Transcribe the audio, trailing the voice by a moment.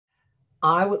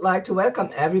I would like to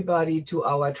welcome everybody to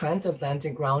our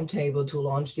Transatlantic Roundtable to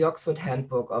launch the Oxford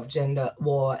Handbook of Gender,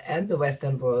 War, and the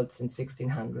Western World since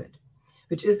 1600,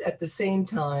 which is at the same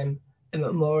time a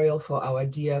memorial for our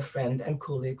dear friend and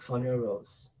colleague Sonya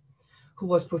Rose, who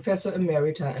was Professor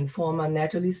Emerita and former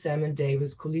Natalie Salmon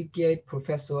Davis Collegiate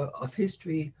Professor of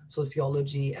History,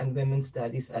 Sociology, and Women's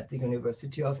Studies at the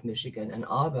University of Michigan, Ann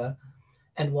Arbor,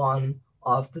 and one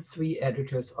of the 3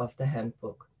 editors of the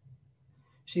handbook.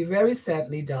 She very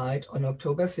sadly died on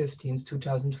October 15,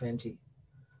 2020,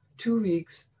 2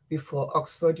 weeks before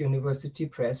Oxford University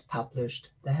Press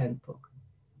published the handbook.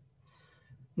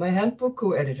 My handbook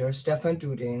co-editor, Stefan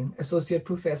Duding, Associate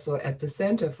Professor at the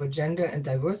Center for Gender and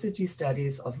Diversity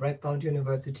Studies of Radboud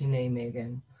University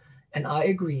Nijmegen, and I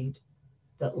agreed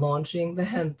that launching the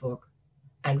handbook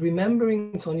and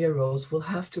remembering Sonya Rose will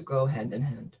have to go hand in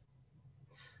hand.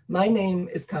 My name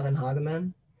is Karen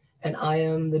Hagemann, and I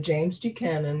am the James G.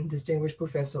 Cannon Distinguished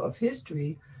Professor of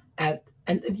History and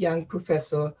Adjunct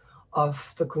Professor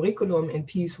of the Curriculum in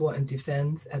Peace, War, and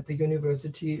Defense at the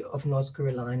University of North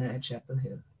Carolina at Chapel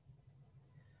Hill.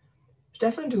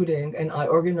 Stefan Duding and I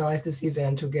organized this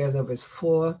event together with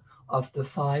 4 of the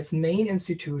 5 main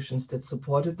institutions that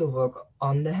supported the work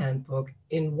on the handbook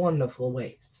in wonderful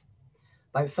ways,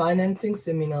 by financing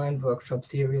seminar and workshop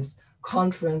series,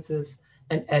 conferences,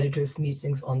 and editors'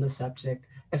 meetings on the subject,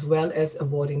 as well as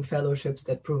awarding fellowships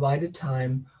that provided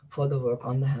time for the work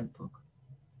on the handbook.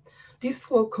 These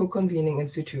 4 co-convening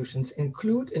institutions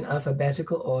include, in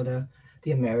alphabetical order,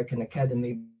 the American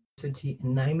Academy University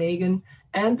in Nijmegen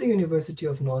and the University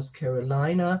of North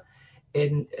Carolina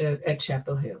at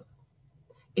Chapel Hill.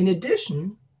 In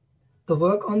addition, the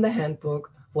work on the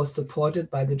handbook was supported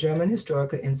by the German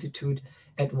Historical Institute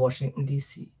at Washington,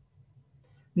 D.C.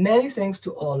 Many thanks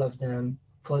to all of them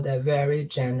for their very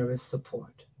generous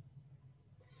support.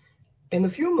 In a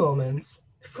few moments,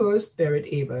 first Berit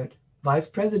Ebert, Vice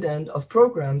President of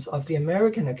Programs of the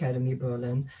American Academy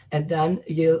Berlin, and then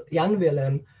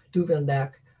Jan-Willem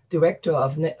Duvendak, Director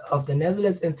of the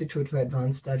Netherlands Institute for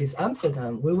Advanced Studies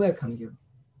Amsterdam, will welcome you.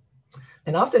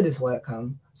 And after this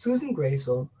welcome, Susan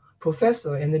Graysoll,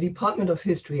 Professor in the Department of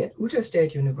History at Utah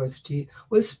State University,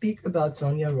 will speak about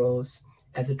Sonya Rose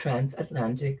as a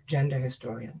transatlantic gender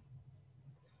historian.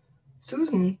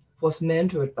 Susan was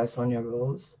mentored by Sonya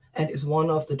Rose and is one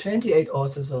of the 28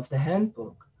 authors of the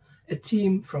handbook, a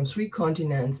team from 3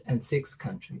 continents and 6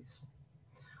 countries.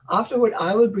 Afterward,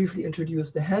 I will briefly introduce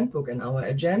the handbook and our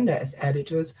agenda as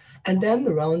editors, and then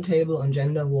the roundtable on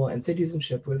gender, war, and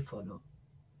citizenship will follow.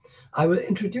 I will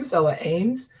introduce our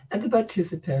aims and the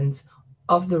participants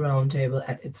of the roundtable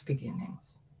at its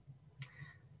beginnings.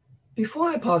 Before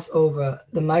I pass over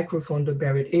the microphone to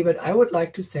Berit Ebert, I would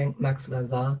like to thank Max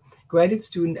Lazar, graduate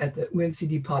student at the UNC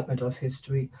Department of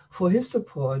History, for his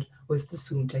support with the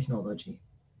Zoom technology.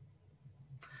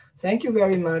 Thank you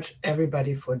very much,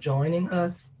 everybody, for joining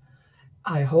us.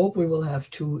 I hope we will have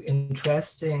 2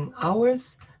 interesting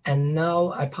hours. And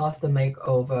now I pass the mic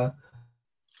over.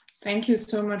 Thank you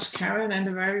so much, Karen, and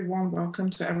a very warm welcome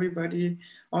to everybody,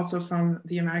 also from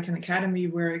the American Academy.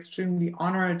 We're extremely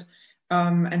honored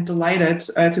and delighted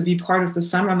to be part of the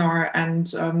seminar. And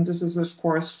this is, of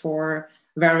course, for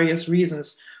various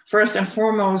reasons. First and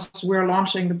foremost, we're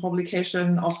launching the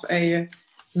publication of a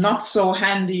not so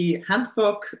handy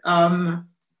handbook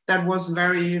that was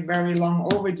very, very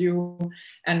long overdue.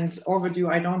 And overdue,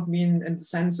 I don't mean in the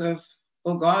sense of,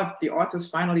 oh God, the authors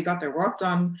finally got their work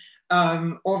done.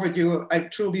 Overdue, I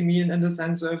truly mean in the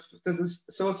sense of this is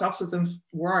so substantive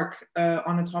work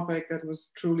on a topic that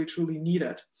was truly, truly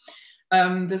needed.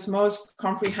 This most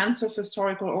comprehensive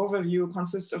historical overview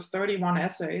consists of 31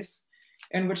 essays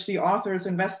in which the authors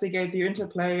investigate the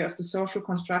interplay of the social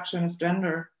construction of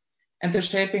gender and the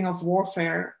shaping of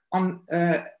warfare on,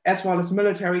 as well as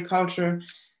military culture.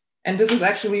 And this is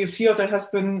actually a field that has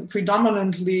been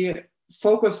predominantly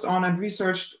focused on and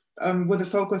researched with a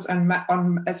focus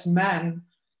on as men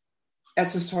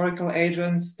as historical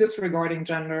agents, disregarding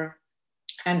gender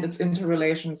and its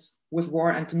interrelations with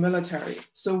war and the military.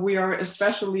 So we are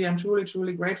especially and truly,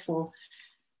 truly grateful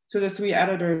to the 3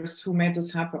 editors who made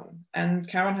this happen. And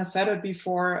Karen has said it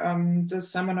before, this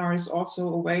seminar is also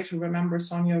a way to remember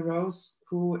Sonya Rose,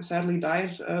 who sadly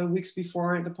died weeks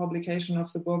before the publication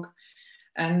of the book.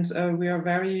 And we are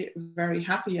very, very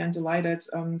happy and delighted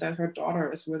that her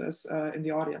daughter is with us in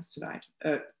the audience tonight,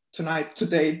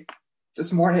 today,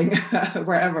 this morning,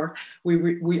 wherever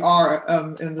we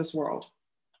are in this world.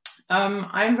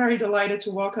 I'm very delighted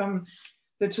to welcome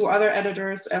the 2 other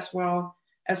editors, as well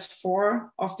as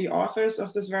 4 of the authors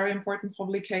of this very important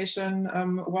publication.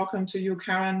 Welcome to you,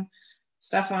 Karen.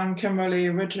 Stefan, Kimberly,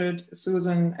 Richard,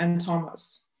 Susan, and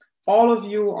Thomas. All of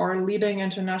you are leading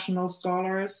international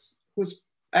scholars whose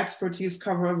expertise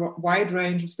cover a wide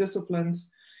range of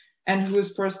disciplines and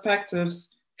whose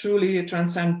perspectives truly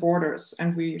transcend borders,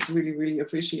 and we really, really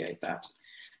appreciate that.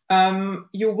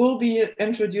 You will be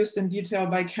introduced in detail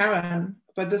by Karen,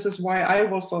 but this is why I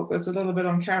will focus a little bit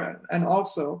on Karen, and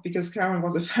also because Karen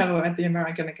was a fellow at the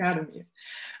American Academy.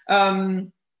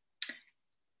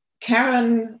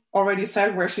 Karen already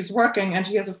said where she's working, and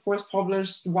she has, of course,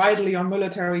 published widely on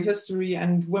military history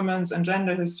and women's and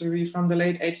gender history from the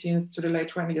late 18th to the late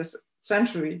 20th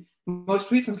century. Most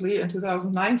recently, in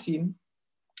 2019,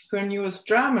 her newest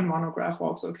German monograph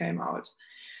also came out.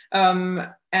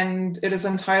 And it is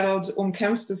entitled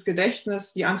Umkämpftes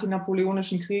Gedächtnis, die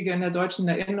antinapoleonischen Kriege in der deutschen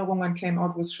Erinnerung, and came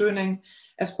out with Schöning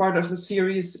as part of the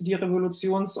series Die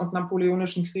Revolutions- und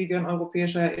Napoleonischen Kriege in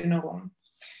europäischer Erinnerung.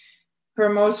 Her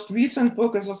most recent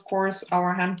book is, of course,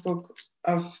 our handbook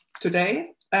of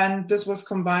today, and this was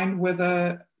combined with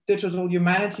a digital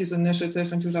humanities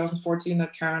initiative in 2014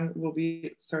 that Karen will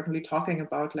be certainly talking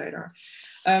about later.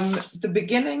 The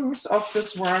beginnings of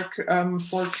this work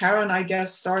for Karen, I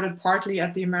guess, started partly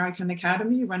at the American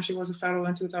Academy when she was a fellow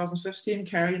in 2015.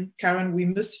 Karen, we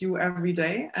miss you every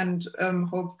day and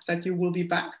hope that you will be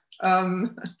back.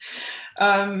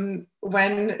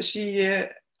 When she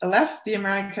left the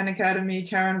American Academy,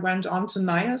 Karen went on to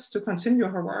NIAS to continue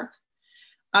her work.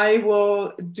 I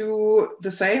will do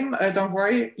the same. Don't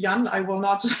worry, Jan, I will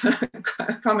not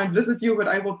come and visit you, but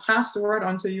I will pass the word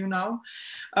on to you now.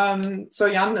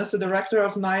 So Jan is the director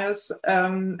of NIAS,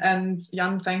 and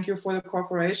Jan, thank you for the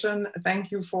cooperation.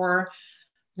 Thank you for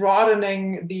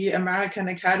broadening the American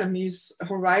Academy's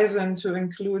horizon to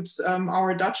include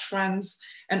our Dutch friends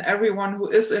and everyone who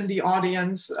is in the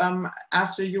audience.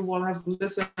 After you will have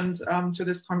listened to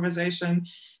this conversation,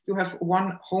 you have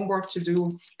one homework to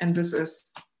do, and this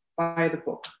is buy the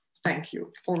book. Thank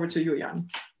you. Over to you, Jan.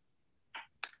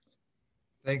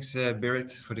 Thanks,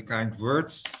 Berit, for the kind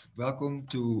words. Welcome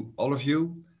to all of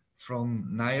you from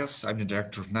NIAS. I'm the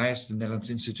director of NIAS, the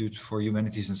Netherlands Institute for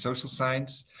Humanities and Social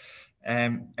Science.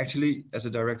 Actually, as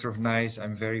a director of NIAS,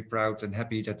 I'm very proud and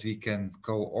happy that we can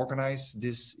co-organize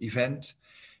this event.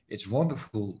 It's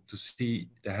wonderful to see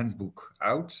the handbook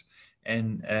out.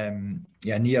 And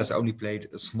NIAS only played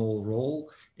a small role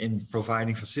in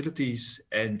providing facilities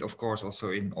and, of course,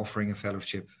 also in offering a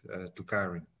fellowship to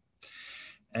Karen.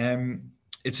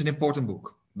 It's an important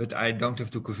book, but I don't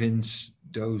have to convince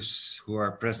those who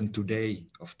are present today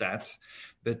of that.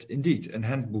 But indeed, a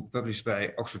handbook published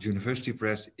by Oxford University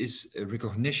Press is a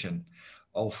recognition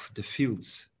of the field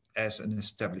as an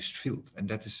established field. And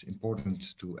that is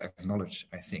important to acknowledge,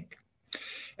 I think.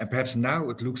 And perhaps now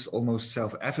it looks almost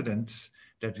self-evident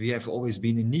that we have always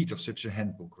been in need of such a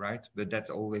handbook, right? But that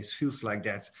always feels like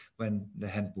that when the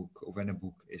handbook or when a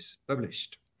book is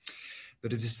published.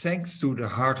 But it is thanks to the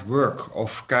hard work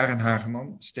of Karen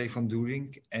Hageman, Stefan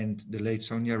Doering, and the late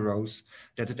Sonya Rose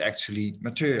that it actually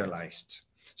materialized.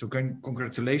 So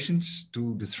congratulations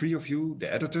to the three of you,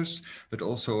 the editors, but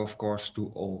also, of course, to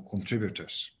all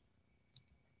contributors.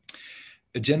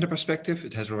 A gender perspective,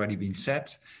 it has already been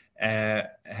said,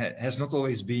 has not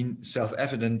always been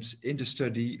self-evident in the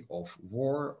study of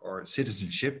war or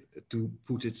citizenship, to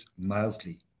put it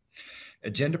mildly. A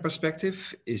gender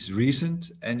perspective is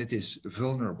recent and it is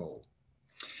vulnerable.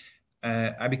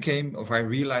 I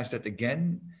realized that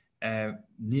again,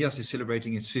 NIAS is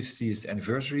celebrating its 50th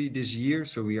anniversary this year,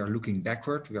 so we are looking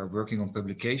backward. We are working on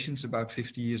publications about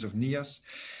 50 years of NIAS.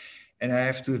 And I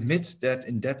have to admit that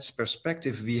in that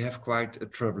perspective, we have quite a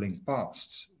troubling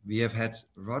past. We have had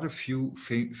rather few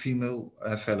female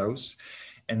fellows,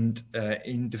 and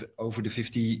over the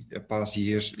 50 past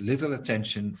years, little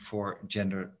attention for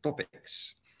gender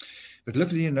topics. But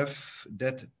luckily enough,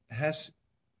 that has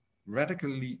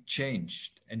radically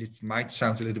changed. And it might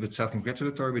sound a little bit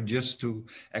self-congratulatory, but just to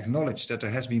acknowledge that there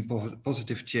has been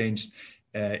positive change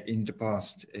in the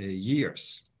past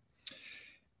years.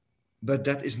 But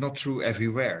that is not true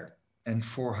everywhere. And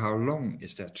for how long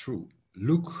is that true?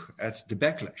 Look at the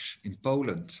backlash in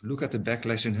Poland, look at the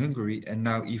backlash in Hungary, and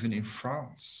now even in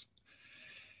France.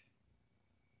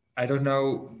 I don't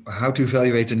know how to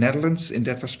evaluate the Netherlands in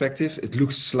that perspective. It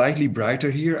looks slightly brighter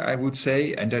here, I would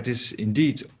say, and that is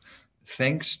indeed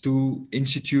thanks to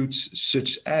institutes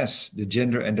such as the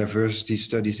Gender and Diversity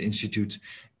Studies Institute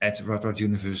at Radboud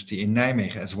University in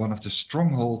Nijmegen as one of the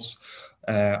strongholds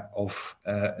of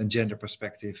a gender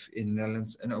perspective in the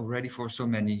Netherlands, and already for so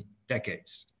many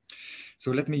decades.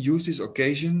 So let me use this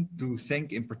occasion to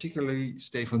thank in particularly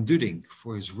Stefan Doering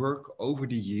for his work over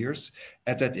the years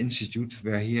at that institute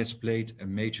where he has played a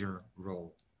major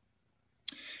role.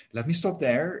 Let me stop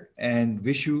there and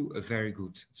wish you a very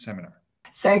good seminar.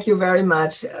 Thank you very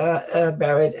much,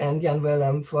 Berit and Jan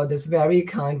Willem, for this very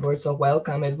kind words of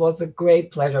welcome. It was a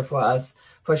great pleasure for us,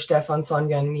 for Stefan,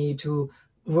 Sonya, and me to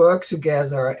work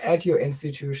together at your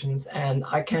institutions. And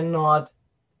I cannot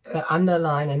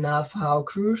underline enough how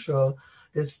crucial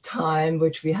this time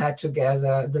which we had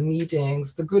together, the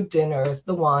meetings, the good dinners,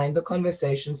 the wine, the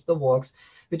conversations, the walks,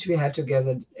 which we had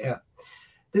together.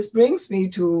 This brings me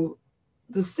to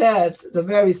the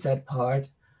very sad part,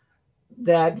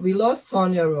 that we lost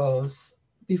Sonya Rose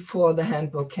before the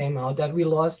handbook came out, that we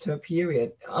lost her,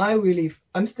 period.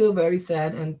 I'm still very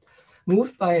sad and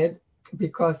moved by it,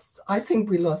 because I think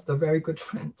we lost a very good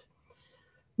friend.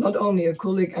 Not only a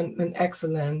colleague and an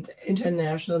excellent,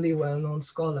 internationally well-known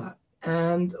scholar.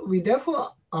 And we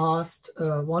therefore asked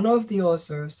one of the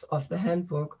authors of the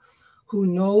handbook, who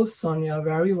knows Sonya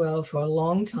very well for a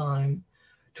long time,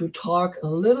 to talk a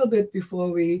little bit before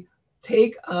we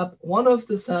take up one of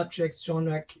the subjects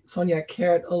Sonya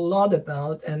cared a lot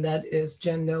about, and that is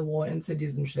gender, war, and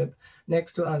citizenship,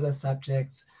 next to other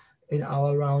subjects in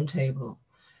our roundtable.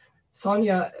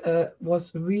 Sonya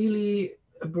was really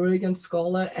a brilliant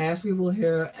scholar, as we will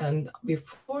hear, and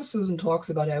before Susan talks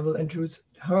about it, I will introduce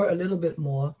her a little bit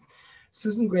more.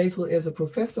 Susan Gracel is a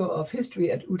professor of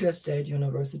history at Utah State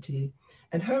University,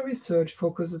 and her research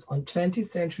focuses on 20th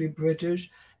century British,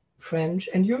 French,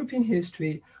 and European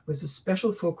history, with a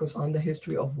special focus on the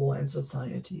history of war and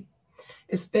society,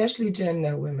 especially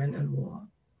gender, women, and war.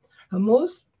 Her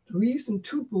most recent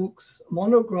two books,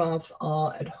 monographs,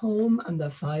 are At Home, Under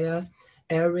Fire,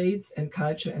 Air Raids and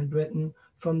Culture in Britain,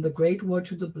 From the Great War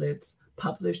to the Blitz,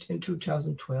 published in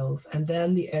 2012, and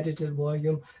then the edited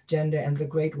volume, Gender and the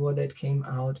Great War, that came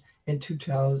out in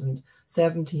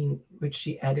 2017, which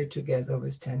she edited together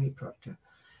with Tammy Proctor.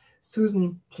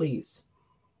 Susan, please.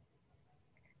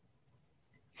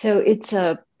 So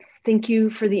thank you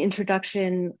for the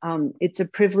introduction. It's a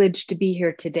privilege to be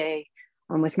here today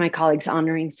with my colleagues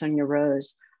honoring Sonya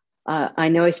Rose. I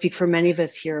know I speak for many of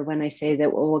us here when I say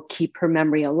that what will keep her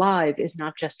memory alive is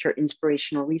not just her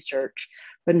inspirational research,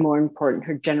 but more important,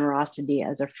 her generosity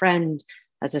as a friend,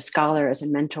 as a scholar, as a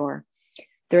mentor.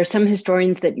 There are some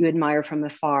historians that you admire from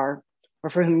afar, or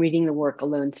for whom reading the work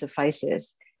alone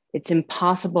suffices. It's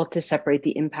impossible to separate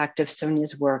the impact of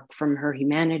Sonya's work from her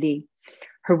humanity,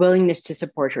 her willingness to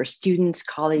support her students,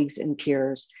 colleagues, and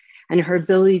peers, and her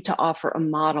ability to offer a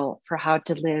model for how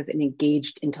to live an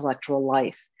engaged intellectual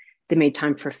life that made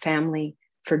time for family,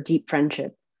 for deep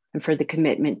friendship, and for the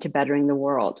commitment to bettering the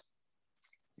world.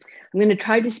 I'm going to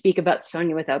try to speak about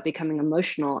Sonya without becoming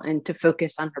emotional and to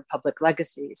focus on her public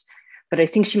legacies, but I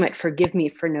think she might forgive me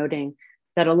for noting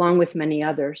that along with many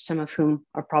others, some of whom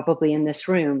are probably in this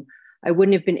room, I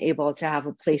wouldn't have been able to have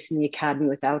a place in the academy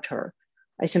without her.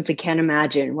 I simply can't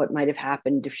imagine what might have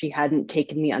happened if she hadn't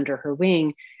taken me under her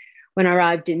wing. When I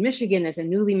arrived in Michigan as a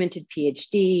newly minted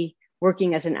PhD,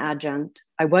 working as an adjunct,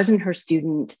 I wasn't her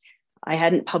student. I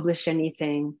hadn't published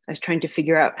anything. I was trying to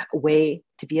figure out a way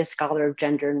to be a scholar of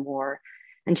gender and war.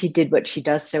 And she did what she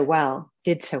did so well.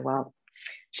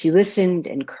 She listened,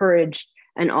 encouraged,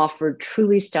 and offered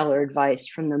truly stellar advice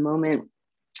from the moment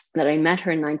that I met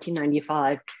her in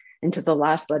 1995 into the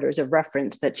last letters of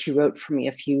reference that she wrote for me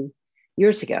a few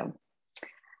years ago.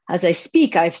 As I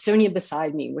speak, I have Sonya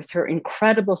beside me with her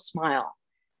incredible smile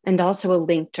and also a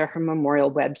link to her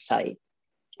memorial website.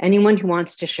 Anyone who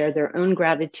wants to share their own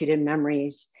gratitude and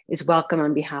memories is welcome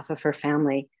on behalf of her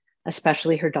family,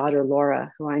 especially her daughter,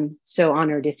 Laura, who I'm so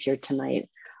honored is here tonight.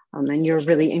 And you're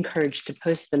really encouraged to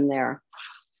post them there.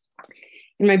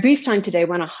 In my brief time today, I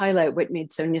want to highlight what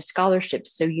made Sonya's scholarship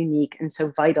so unique and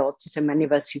so vital to so many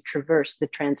of us who traverse the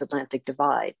transatlantic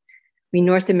divide. We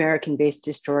North American-based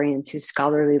historians whose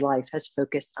scholarly life has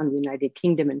focused on the United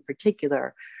Kingdom in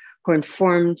particular, who are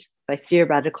informed by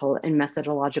theoretical and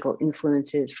methodological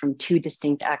influences from two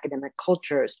distinct academic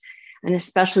cultures, and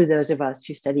especially those of us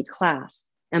who study class,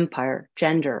 empire,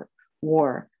 gender,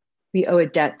 war. We owe a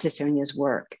debt to Sonya's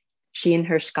work. She and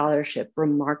her scholarship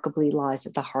remarkably lies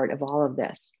at the heart of all of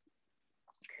this.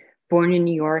 Born in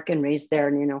New York and raised there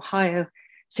and in Ohio,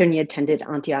 Sonya attended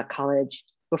Antioch College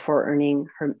before earning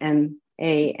her MA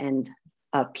and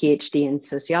a PhD in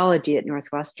sociology at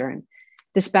Northwestern.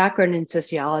 This background in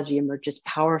sociology emerges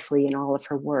powerfully in all of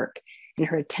her work, in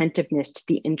her attentiveness to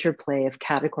the interplay of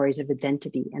categories of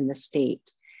identity and the state.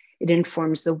 It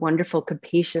informs the wonderful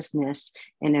capaciousness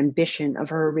and ambition of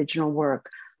her original work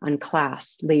on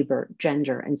class, labor,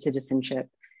 gender, and citizenship,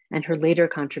 and her later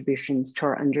contributions to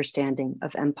our understanding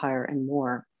of empire and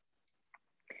war.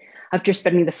 After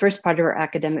spending the first part of her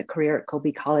academic career at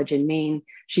Colby College in Maine,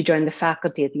 she joined the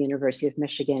faculty at the University of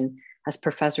Michigan, as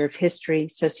professor of history,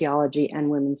 sociology, and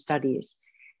women's studies.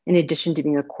 In addition to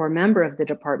being a core member of the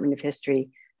Department of History,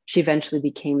 she eventually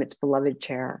became its beloved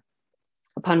chair.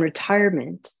 Upon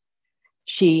retirement,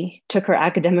 she took her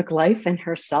academic life and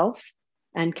herself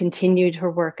and continued her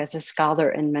work as a scholar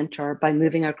and mentor by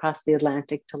moving across the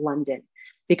Atlantic to London,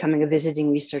 becoming a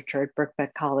visiting researcher at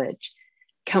Birkbeck College.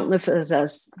 Countless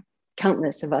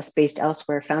of us based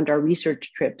elsewhere found our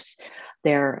research trips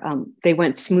there. They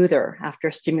went smoother after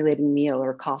a stimulating meal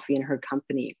or coffee in her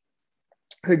company.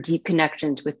 Her deep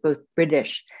connections with both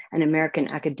British and American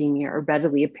academia are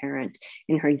readily apparent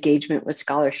in her engagement with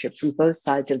scholarship from both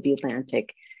sides of the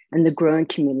Atlantic and the growing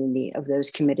community of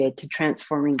those committed to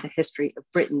transforming the history of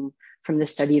Britain from the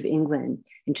study of England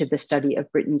into the study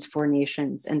of Britain's four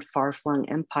nations and far-flung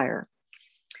empire.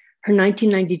 Her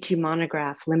 1992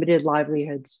 monograph, Limited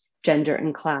Livelihoods, Gender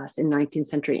and Class in 19th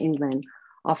Century England,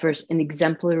 offers an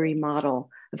exemplary model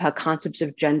of how concepts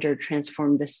of gender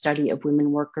transform the study of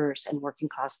women workers and working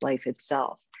class life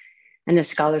itself. And as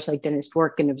scholars like Dennis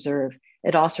Dworkin observe,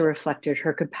 it also reflected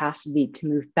her capacity to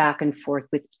move back and forth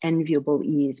with enviable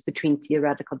ease between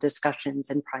theoretical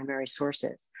discussions and primary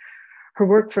sources. Her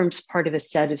work forms part of a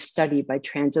set of study by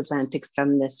transatlantic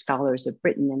feminist scholars of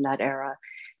Britain in that era,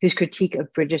 whose critique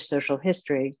of British social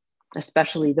history,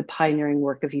 especially the pioneering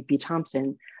work of E.P.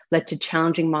 Thompson, led to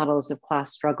challenging models of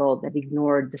class struggle that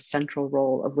ignored the central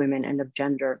role of women and of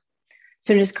gender.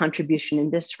 Sonya's contribution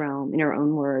in this realm, in her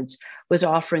own words, was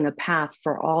offering a path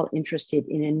for all interested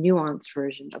in a nuanced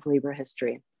version of labor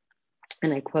history.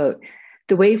 And I quote,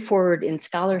 "The way forward in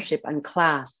scholarship on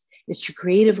class is to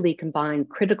creatively combine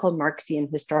critical Marxian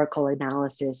historical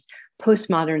analysis,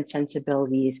 postmodern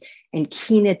sensibilities, and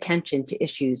keen attention to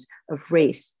issues of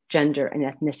race, gender, and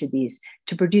ethnicities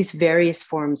to produce various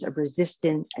forms of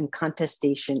resistance and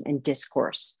contestation and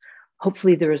discourse.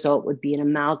 Hopefully the result would be an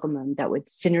amalgam that would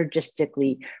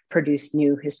synergistically produce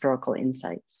new historical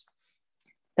insights."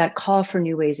 That call for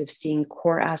new ways of seeing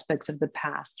core aspects of the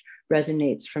past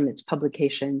resonates from its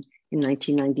publication in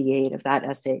 1998 of that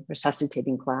essay,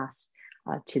 Resuscitating Class,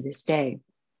 to this day.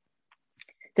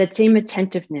 That same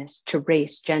attentiveness to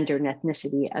race, gender, and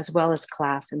ethnicity, as well as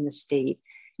class and the state,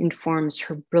 informs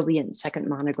her brilliant second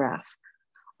monograph.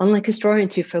 Unlike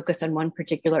historians who focus on one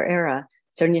particular era,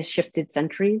 Sonya shifted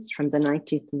centuries from the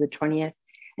 19th to the 20th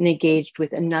and engaged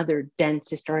with another dense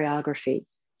historiography,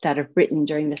 that of Britain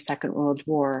during the Second World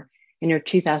War, in her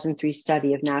 2003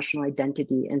 study of national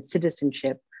identity and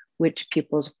citizenship, Which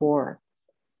People's War.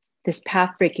 This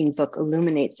path-breaking book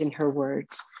illuminates, in her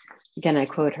words, again, I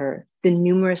quote her, "the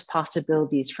numerous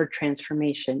possibilities for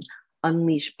transformation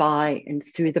unleashed by and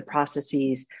through the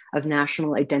processes of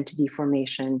national identity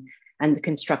formation and the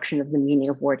construction of the meaning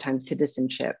of wartime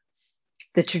citizenship.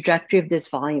 The trajectory of this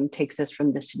volume takes us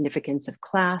from the significance of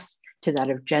class to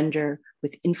that of gender,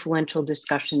 with influential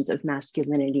discussions of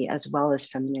masculinity as well as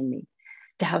femininity,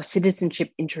 to how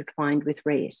citizenship intertwined with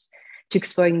race, to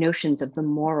exploring notions of the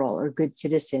moral or good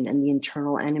citizen and the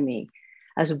internal enemy,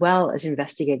 as well as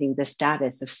investigating the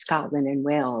status of Scotland and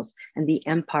Wales and the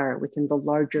empire within the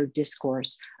larger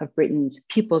discourse of Britain's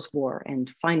People's War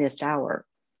and Finest Hour.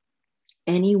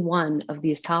 Any one of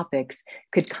these topics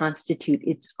could constitute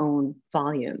its own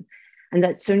volume, and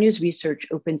that Sonya's research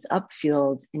opens up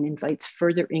fields and invites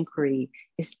further inquiry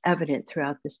is evident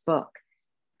throughout this book.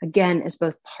 Again, as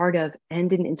both part of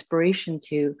and an inspiration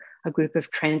to a group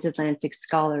of transatlantic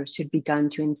scholars who'd begun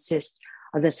to insist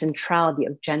on the centrality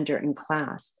of gender and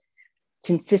class,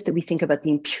 to insist that we think about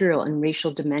the imperial and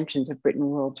racial dimensions of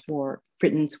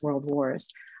Britain's world wars.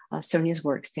 Sonya's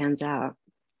work stands out.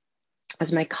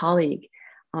 As my colleague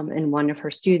and one of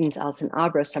her students, Alison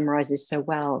Abra, summarizes so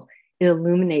well, it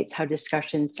illuminates how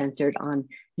discussions centered on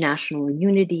national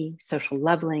unity, social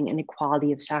leveling, and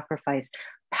equality of sacrifice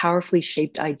powerfully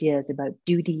shaped ideas about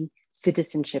duty,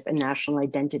 citizenship, and national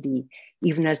identity,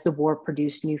 even as the war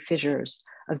produced new fissures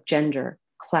of gender,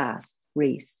 class,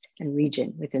 race, and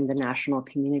region within the national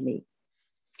community.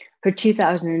 Her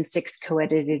 2006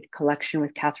 co-edited collection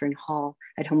with Catherine Hall,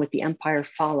 At Home with the Empire,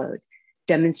 followed,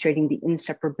 demonstrating the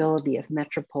inseparability of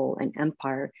metropole and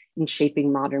empire in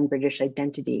shaping modern British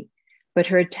identity. But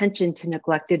her attention to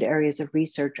neglected areas of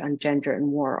research on gender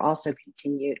and war also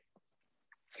continued.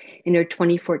 In her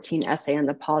 2014 essay on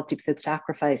the politics of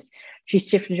sacrifice, she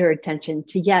shifted her attention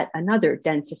to yet another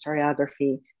dense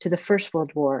historiography, to the First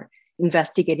World War,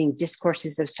 investigating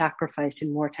discourses of sacrifice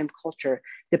in wartime culture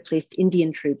that placed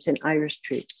Indian troops and Irish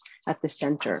troops at the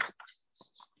center.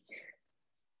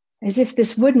 As if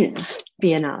this wouldn't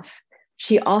be enough,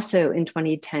 she also, in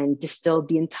 2010, distilled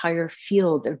the entire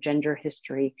field of gender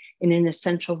history in an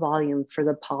essential volume for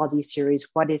the polity series,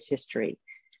 What is History?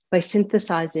 By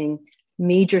synthesizing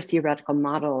major theoretical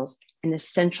models and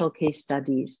essential case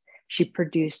studies, she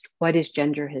produced What is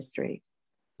Gender History?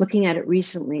 Looking at it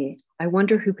recently, I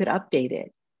wonder who could update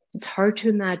it. It's hard to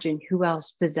imagine who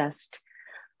else possesses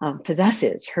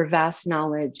her vast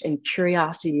knowledge and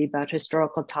curiosity about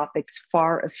historical topics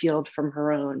far afield from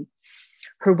her own.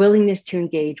 Her willingness to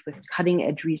engage with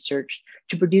cutting-edge research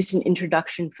to produce an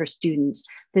introduction for students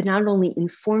that not only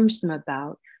informs them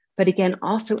about, but again,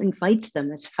 also invites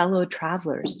them as fellow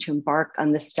travelers to embark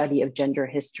on the study of gender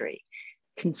history.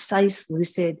 Concise,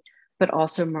 lucid, but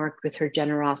also marked with her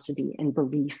generosity and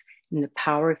belief in the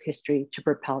power of history to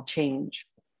propel change.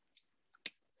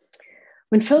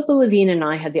 When Philippa Levine and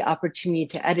I had the opportunity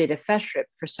to edit a fellowship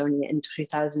for Sonya in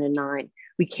 2009,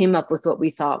 we came up with what we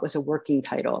thought was a working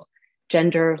title,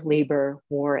 Gender, Labor,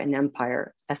 War, and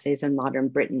Empire, Essays on Modern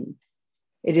Britain.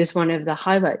 It is one of the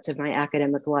highlights of my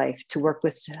academic life to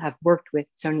have worked with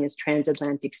Sonya's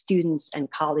transatlantic students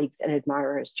and colleagues and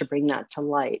admirers to bring that to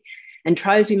light. And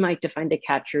try as we might to find a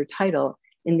catchier title,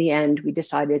 in the end, we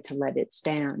decided to let it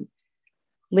stand.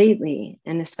 Lately,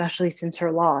 and especially since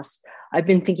her loss, I've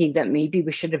been thinking that maybe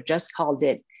we should have just called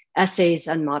it Essays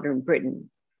on Modern Britain,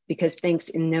 because thanks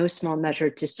in no small measure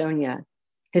to Sonya,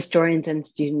 historians and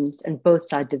students on both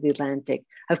sides of the Atlantic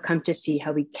have come to see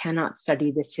how we cannot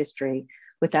study this history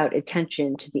without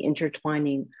attention to the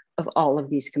intertwining of all of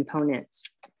these components.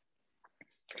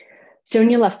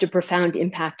 Sonya left a profound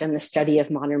impact on the study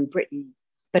of modern Britain,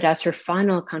 but as her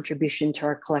final contribution to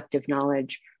our collective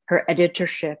knowledge, her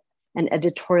editorship and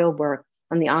editorial work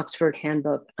on the Oxford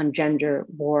Handbook on Gender,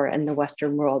 War, and the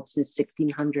Western World since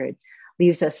 1600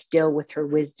 leaves us still with her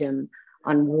wisdom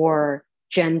on war,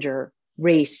 gender,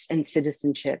 race, and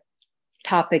citizenship,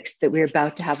 topics that we're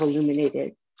about to have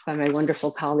illuminated by my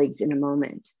wonderful colleagues in a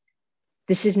moment.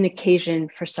 This is an occasion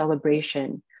for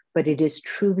celebration, but it is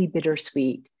truly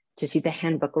bittersweet to see the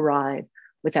handbook arrive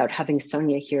without having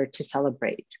Sonya here to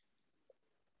celebrate.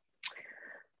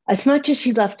 As much as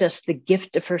she left us the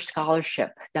gift of her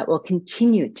scholarship that will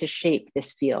continue to shape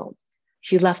this field,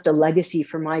 she left a legacy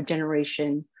for my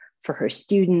generation, for her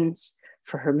students,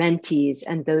 for her mentees,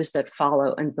 and those that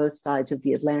follow on both sides of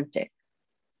the Atlantic.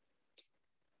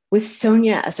 With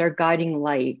Sonya as our guiding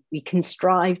light, we can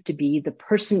strive to be the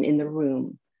person in the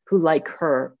room who, like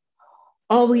her,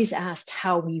 always asked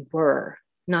how we were,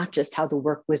 not just how the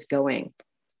work was going,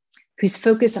 whose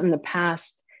focus on the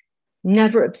past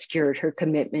never obscured her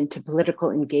commitment to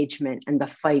political engagement and the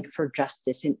fight for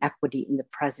justice and equity in the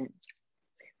present,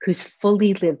 whose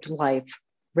fully lived life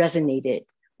resonated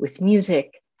with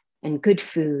music and good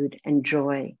food and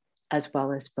joy, as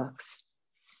well as books.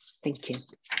 Thank you.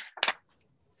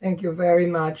 Thank you very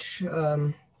much,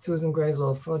 Susan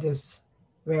Grazel, for this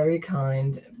very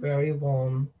kind, very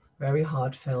warm, very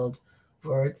heartfelt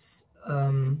words.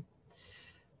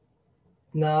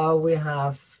 Now we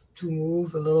have to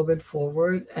move a little bit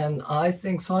forward, and I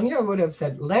think Sonya would have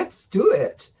said, let's do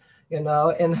it, in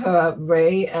her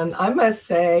way. And I must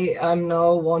say, I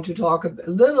now want to talk a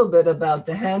little bit about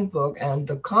the handbook and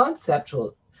the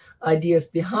conceptual ideas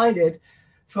behind it.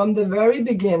 From the very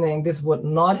beginning, this would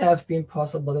not have been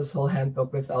possible, this whole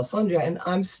handbook, without Sonya. And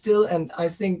I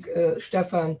think,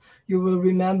 Stefan, you will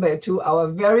remember it too, our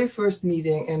very first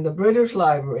meeting in the British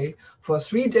Library for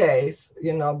 3 days,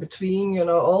 between,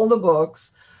 all the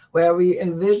books, where we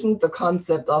envisioned the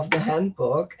concept of the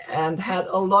handbook and had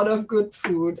a lot of good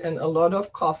food and a lot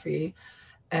of coffee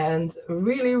and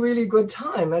really, really good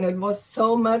time. And it was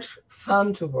so much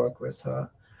fun to work with her.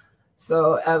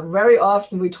 So very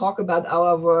often we talk about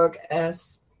our work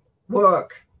as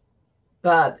work,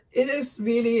 but it is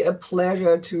really a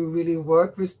pleasure to really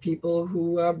work with people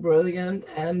who are brilliant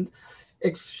and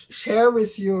share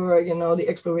with you, the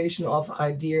exploration of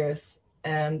ideas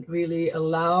and really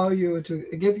allow you to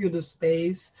give you the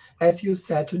space, as you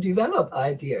said, to develop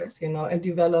ideas, and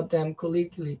develop them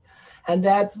collegially. And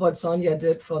that's what Sonya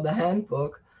did for the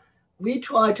handbook. We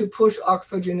tried to push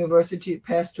Oxford University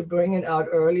Press to bring it out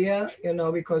earlier,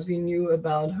 because we knew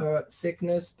about her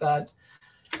sickness, but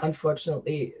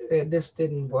unfortunately, this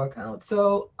didn't work out.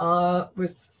 So I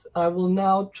will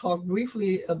now talk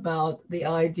briefly about the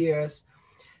ideas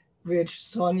which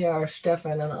Sonya,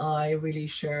 Stefan, and I really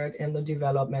shared in the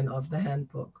development of the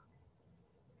handbook.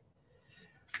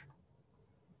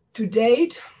 To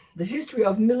date, the history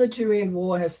of military and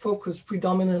war has focused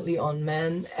predominantly on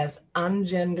men as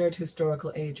ungendered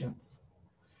historical agents,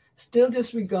 still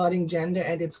disregarding gender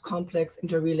and its complex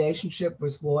interrelationship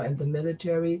with war and the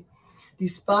military,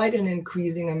 despite an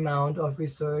increasing amount of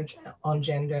research on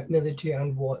gender, military,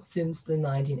 and war since the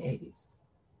 1980s.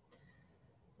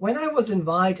 When I was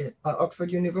invited by Oxford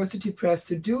University Press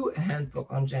to do a handbook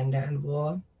on gender and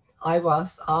war, I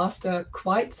was, after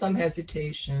quite some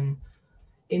hesitation,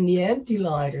 in the end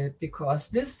delighted, because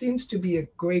this seems to be a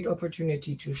great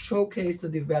opportunity to showcase the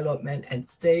development and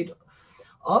state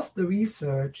of the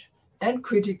research and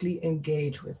critically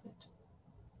engage with it.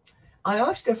 I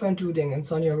asked Stefan Tuding and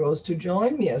Sonya Rose to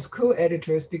join me as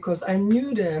co-editors because I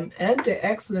knew them and their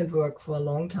excellent work for a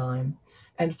long time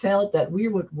and felt that we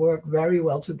would work very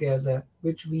well together,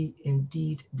 which we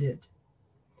indeed did.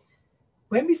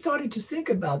 When we started to think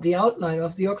about the outline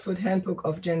of the Oxford Handbook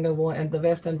of Gender, War and the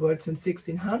Western World since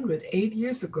 1600, 8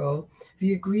 years ago,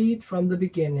 we agreed from the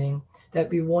beginning that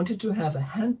we wanted to have a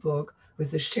handbook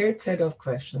with a shared set of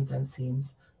questions and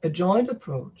themes, a joint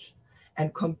approach,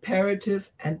 and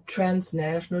comparative and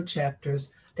transnational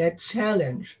chapters that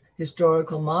challenge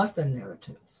historical master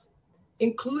narratives,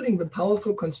 including the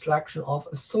powerful construction of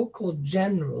a so-called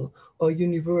general or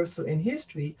universal in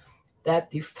history that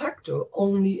de facto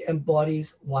only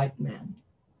embodies white men.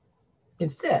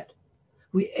 Instead,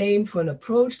 we aim for an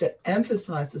approach that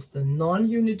emphasizes the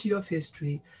non-unity of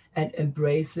history and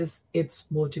embraces its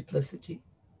multiplicity.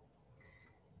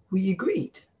 We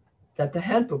agreed that the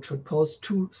handbook should pose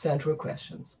two central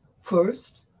questions.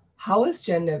 First, how has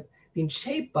gender been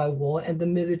shaped by war and the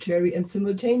military and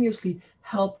simultaneously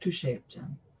helped to shape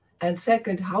them? And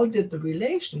second, how did the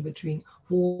relation between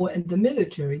war and the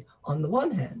military on the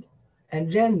one hand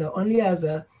and gender on the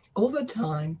other over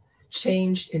time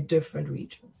changed in different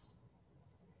regions?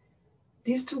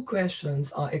 These two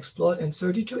questions are explored in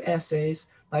 32 essays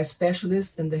by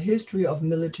specialists in the history of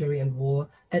military and war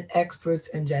and experts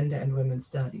in gender and women's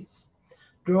studies,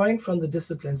 drawing from the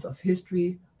disciplines of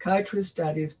history, cultural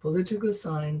studies, political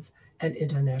science, and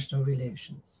international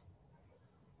relations.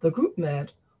 The group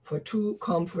met for 2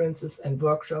 conferences and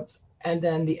workshops, and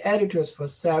then the editors for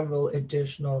several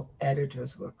additional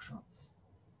editors' workshops.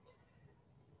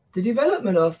 The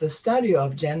development of the study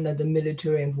of gender, the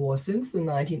military, and war since the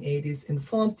 1980s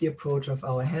informed the approach of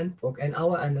our handbook and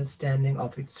our understanding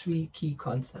of its 3 key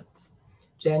concepts: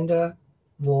 gender,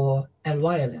 war, and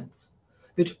violence,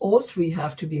 which all 3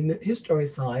 have to be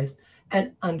historicized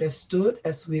and understood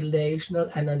as relational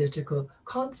analytical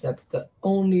concepts that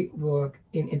only work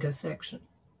in intersection.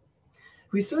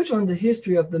 Research on the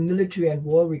history of the military and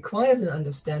war requires an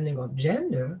understanding of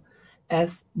gender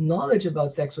as knowledge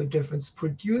about sexual difference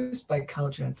produced by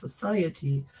culture and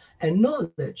society, and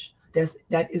knowledge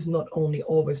that is not only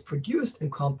always produced in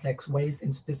complex ways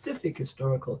in specific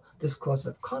historical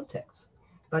discursive contexts,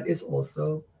 but is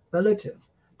also relative.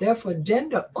 Therefore,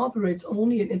 gender operates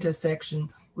only in intersection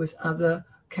with other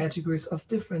categories of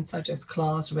difference, such as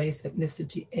class, race,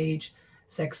 ethnicity, age,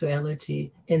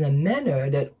 sexuality, in a manner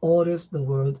that orders the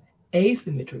world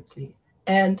asymmetrically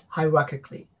and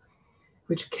hierarchically,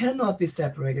 which cannot be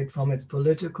separated from its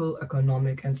political,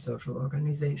 economic, and social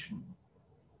organization.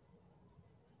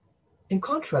 In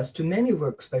contrast to many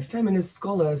works by feminist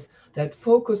scholars that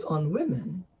focus on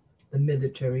women, the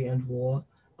military and war,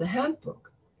 the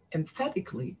handbook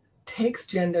emphatically takes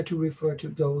gender to refer to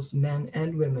those men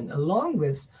and women, along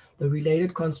with the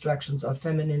related constructions of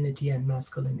femininity and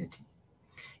masculinity.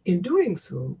 In doing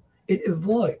so, it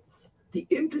avoids the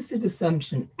implicit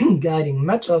assumption guiding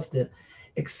much of the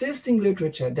existing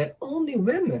literature that only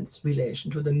women's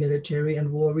relation to the military and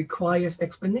war requires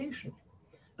explanation,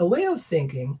 a way of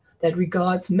thinking that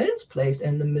regards men's place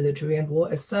in the military and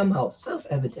war as somehow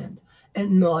self-evident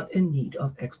and not in need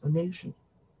of explanation.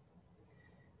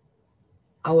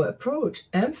 Our approach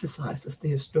emphasizes the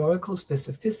historical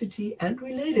specificity and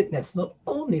relatedness not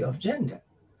only of gender,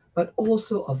 but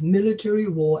also of military,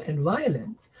 war, and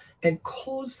violence, and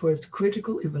calls for a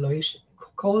critical evaluation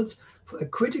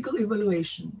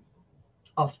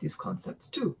of these concepts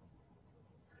too.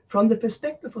 From the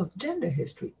perspective of gender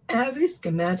history, every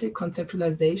schematic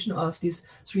conceptualization of these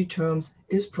 3 terms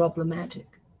is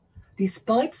problematic.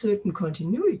 Despite certain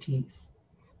continuities,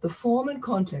 the form and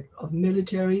content of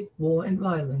military, war, and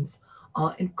violence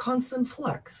are in constant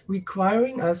flux,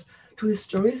 requiring us to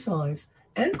historicize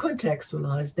and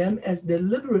contextualize them as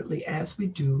deliberately as we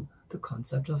do the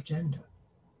concept of gender.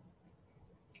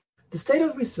 The state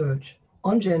of research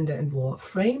on gender and war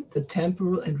framed the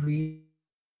temporal and regional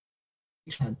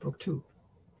handbook too.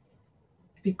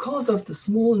 Because of the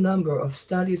small number of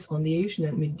studies on the Asian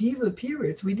and medieval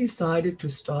periods, we decided to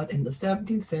start in the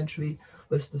 17th century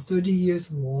with the 30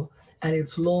 Years' War and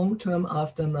its long-term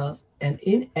aftermath, and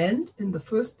end in the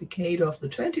first decade of the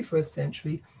 21st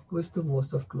century with the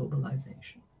wars of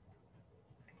globalization.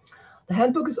 The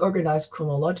handbook is organized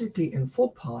chronologically in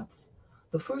 4 parts.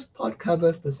 The first part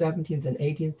covers the 17th and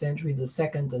 18th century, the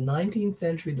second, the 19th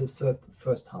century, the third, the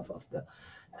first half of the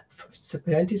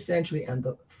 20th century, and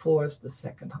the fourth, the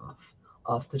second half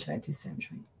of the 20th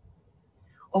century.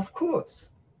 Of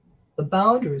course, the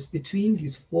boundaries between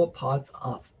these four parts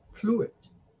are fluid.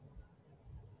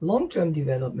 Long-term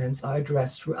developments are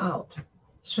addressed throughout.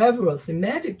 Several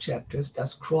thematic chapters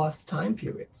thus cross time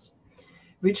periods,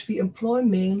 which we employ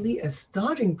mainly as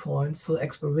starting points for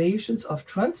explorations of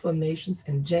transformations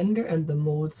in gender and the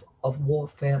modes of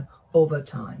warfare over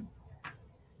time.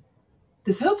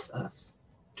 This helps us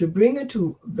to bring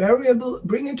into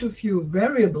view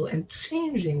variable and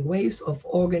changing ways of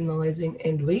organizing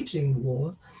and waging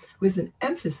war, with an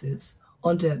emphasis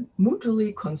on the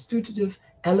mutually constitutive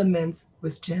elements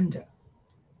with gender.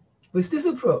 With this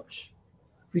approach,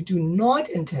 we do not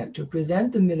intend to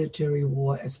present the military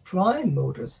war as prime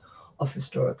motors of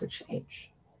historical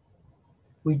change.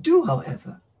 We do,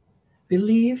 however,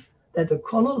 believe that the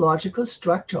chronological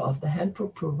structure of the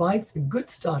handbook provides a good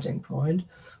starting point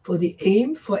for the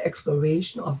aim for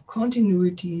exploration of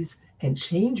continuities and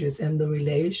changes in the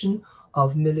relation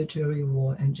of military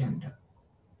war and gender.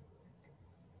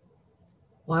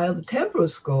 While the temporal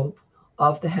scope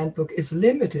of the handbook is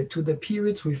limited to the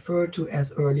periods referred to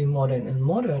as early modern and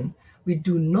modern, we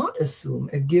do not assume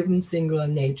a given singular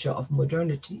nature of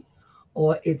modernity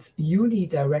or its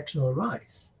unidirectional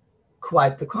rise.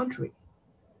 Quite the contrary.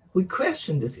 We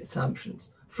question these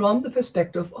assumptions from the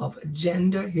perspective of a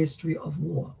gender history of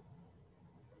war.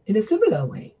 In a similar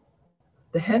way,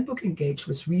 the handbook engaged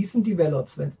with recent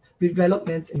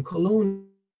developments in colonial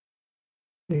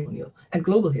and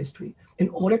global history in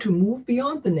order to move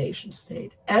beyond the nation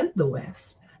state and the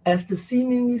West as the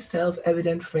seemingly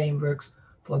self-evident frameworks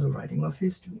for the writing of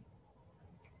history.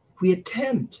 We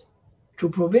attempt to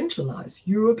provincialize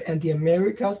Europe and the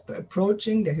Americas by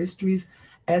approaching their histories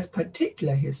as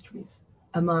particular histories,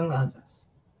 among others.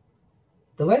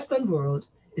 The Western world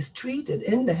is treated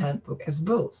in the handbook as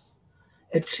both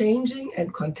a changing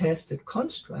and contested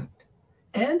construct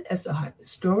and as a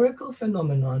historical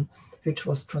phenomenon which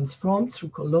was transformed through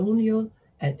colonial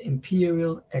and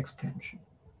imperial expansion.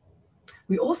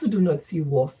 We also do not see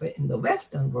warfare in the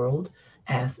Western world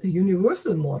as a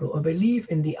universal model or believe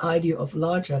in the idea of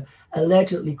larger,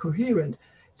 allegedly coherent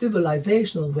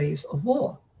civilizational ways of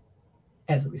war.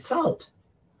 As a result,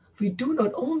 we do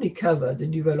not only cover the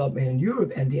development in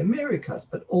Europe and the Americas,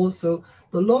 but also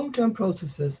the long-term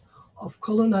processes of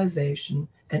colonization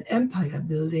and empire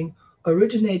building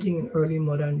originating in early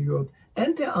modern Europe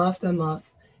and their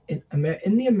aftermath in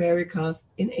the Americas,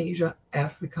 in Asia,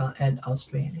 Africa, and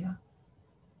Australia.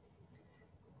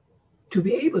 To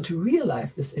be able to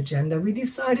realize this agenda, we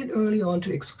decided early on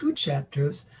to exclude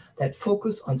chapters that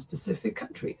focus on specific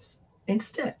countries.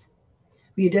 Instead,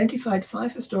 we identified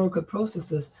 5 historical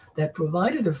processes that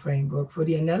provided a framework for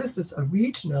the analysis of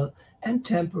regional and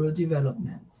temporal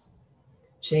developments,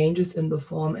 changes in the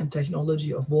form and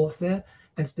technology of warfare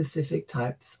and specific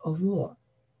types of war,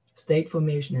 state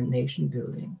formation and nation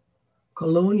building,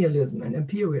 colonialism and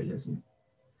imperialism,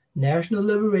 national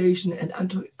liberation and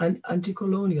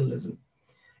anti-colonialism,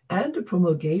 and the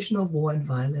promulgation of war and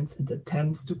violence and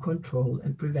attempts to control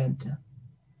and prevent them.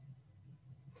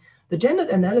 The gendered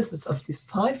analysis of these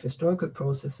 5 historical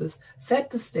processes set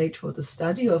the stage for the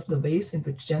study of the ways in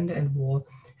which gender and war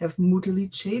have mutually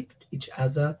shaped each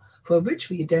other, for which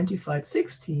we identified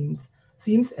 6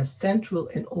 themes as central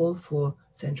in all 4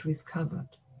 centuries covered.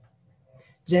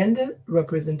 Gender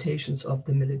representations of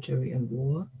the military and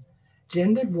war,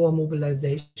 gendered war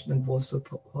mobilization and war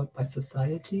support by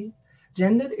society,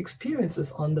 gendered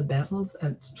experiences on the battles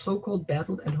and so-called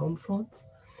battle and home fronts,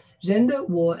 gender,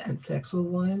 war and sexual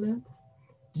violence,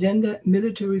 gender,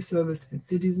 military service and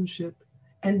citizenship,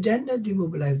 and gender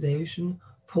demobilization,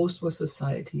 post-war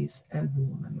societies, and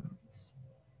war memories.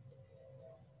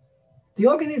 The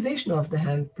organization of the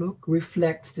handbook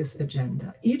reflects this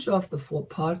agenda. Each of the 4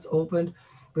 parts opened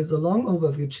with a long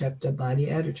overview chapter by the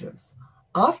editors.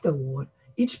 Afterward,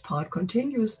 each part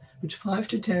continues with 5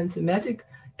 to 10 thematic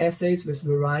essays with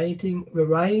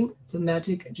varying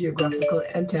thematic, geographical,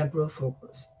 and temporal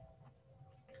focus.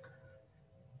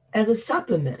 As a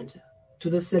supplement to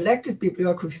the selected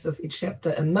bibliographies of each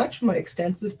chapter, a much more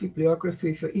extensive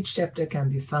bibliography for each chapter can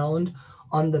be found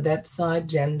on the website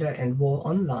Gender and War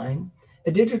Online,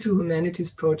 a digital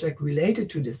humanities project related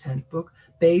to this handbook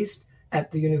based at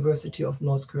the University of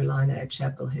North Carolina at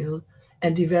Chapel Hill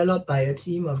and developed by a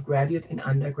team of graduate and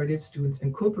undergraduate students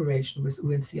in cooperation with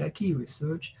UNCIT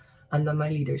Research under my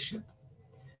leadership,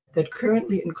 that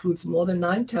currently includes more than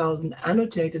 9,000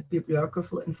 annotated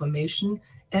bibliographical information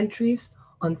entries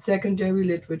on secondary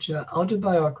literature,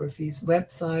 autobiographies,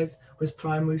 websites with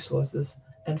primary sources,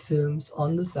 and films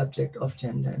on the subject of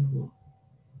gender and war.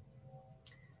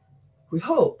 We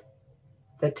hope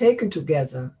that taken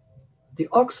together, the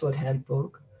Oxford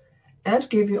Handbook and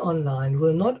Give You Online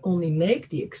will not only make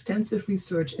the extensive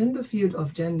research in the field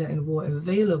of gender and war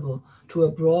available to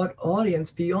a broad audience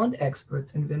beyond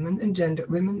experts in women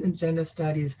and gender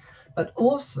studies, but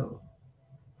also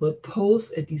will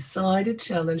pose a decided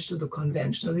challenge to the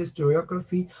conventional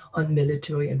historiography on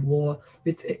military and war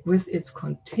with its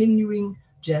continuing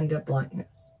gender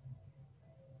blindness.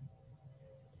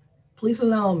 Please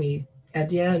allow me, at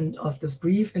the end of this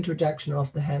brief introduction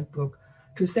of the handbook,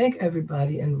 to thank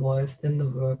everybody involved in the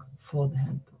work for the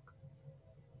handbook,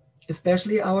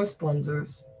 especially our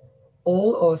sponsors,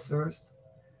 all authors,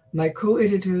 my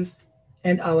co-editors,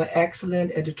 and our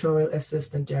excellent editorial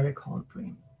assistant, Derek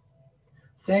Hornbring.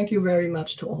 Thank you very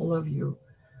much to all of you.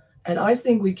 And I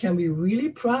think we can be really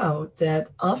proud that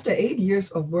after 8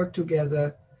 years of work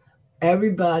together,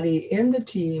 everybody in the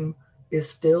team is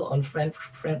still on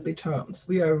friendly terms.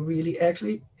 We are really,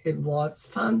 actually, it was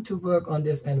fun to work on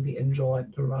this and we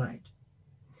enjoyed the ride.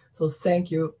 So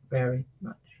thank you very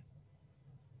much.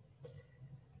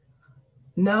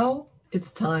 Now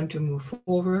it's time to move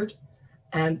forward,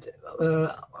 and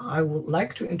I would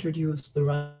like to introduce the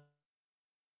round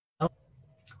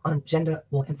on gender,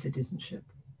 war, and citizenship.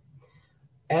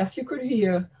 As you could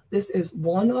hear, this is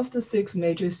one of the 6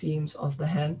 major themes of the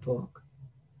handbook.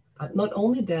 But not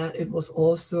only that, it was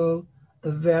also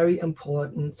a very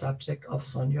important subject of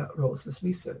Sonya Rose's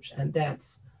research. And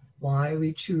that's why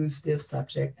we choose this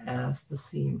subject as the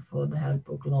theme for the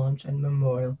handbook launch and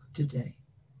memorial today.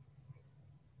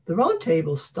 The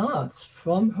roundtable starts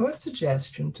from her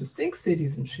suggestion to think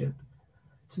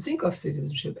of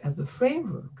citizenship as a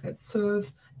framework that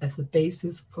serves as a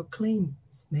basis for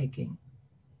claims making.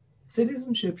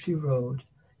 Citizenship, she wrote,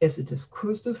 is a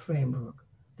discursive framework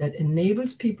that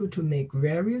enables people to make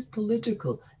various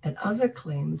political and other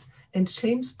claims and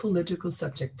shapes political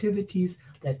subjectivities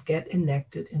that get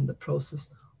enacted in the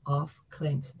process of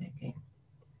claims making.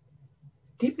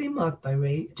 Deeply marked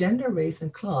by gender, race,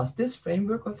 and class, this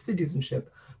framework of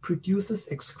citizenship produces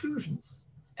exclusions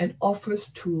and offers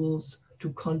tools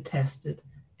to contest it,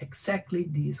 exactly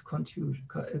these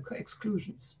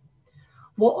exclusions.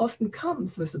 War often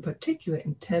comes with a particular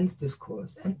intense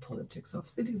discourse and politics of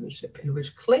citizenship in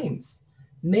which claims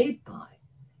made by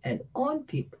and on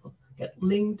people get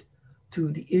linked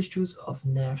to the issues of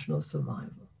national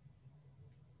survival.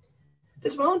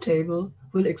 This roundtable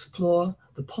will explore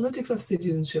the politics of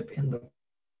citizenship in the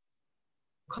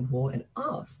war and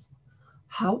ask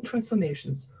how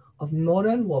transformations of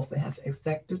modern warfare have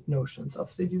affected notions of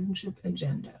citizenship and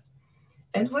gender,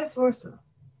 and vice versa.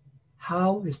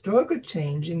 How historical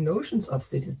changing notions of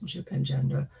citizenship and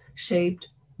gender shaped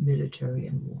military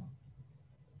and war.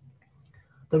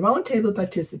 The roundtable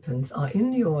participants are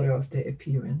in the order of their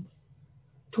appearance: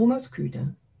 Thomas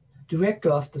Kühne, director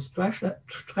of the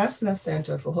Strassler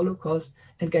Center for Holocaust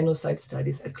and Genocide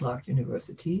Studies at Clark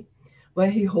University, where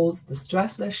he holds the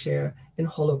Strassler Chair in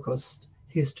Holocaust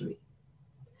History.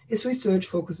 His research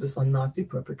focuses on Nazi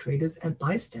perpetrators and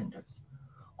bystanders,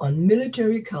 on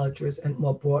military cultures, and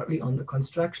more broadly on the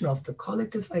construction of the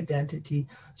collective identities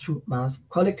through mass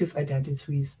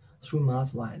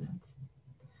violence.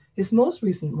 His most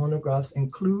recent monographs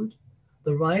include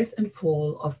The Rise and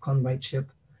Fall of Comradeship,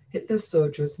 Hitler's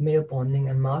Soldiers, Male Bonding,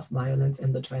 and Mass Violence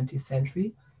in the 20th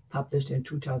Century, published in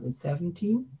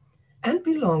 2017, and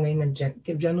Belonging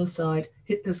and Genocide,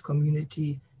 Hitler's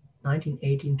Community,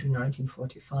 1918 to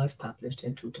 1945, published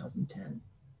in 2010.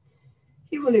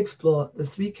 He will explore the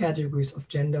 3 categories of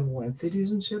gender, war, and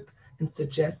citizenship and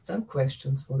suggest some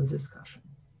questions for the discussion.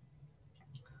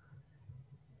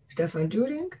 Stefan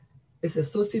Düring is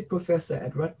associate professor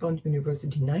at Radboud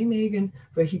University Nijmegen,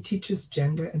 where he teaches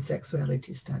gender and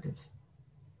sexuality studies.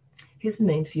 His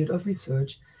main field of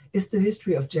research is the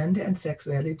history of gender and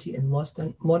sexuality in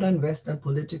modern Western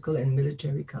political and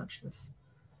military cultures.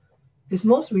 His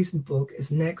most recent book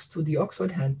is next to the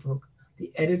Oxford Handbook,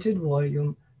 the edited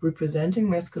volume Representing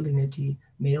Masculinity,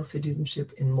 Male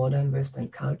Citizenship in Modern Western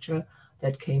Culture,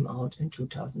 that came out in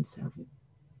 2007.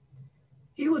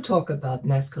 He will talk about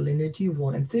masculinity,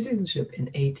 war, and citizenship in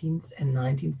 18th and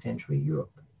 19th century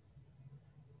Europe.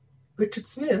 Richard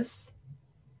Smith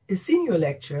is senior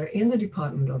lecturer in the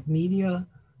Department of Media,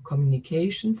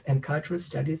 Communications, and Cultural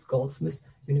Studies, Goldsmiths,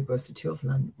 University of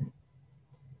London.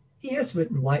 He has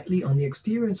written widely on the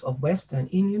experience of Western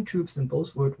Indian troops in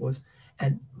both World Wars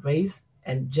and race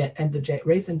and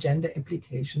gender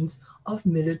implications of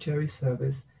military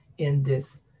service in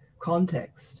this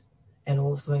context. and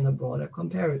also in a broader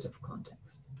comparative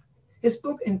context. His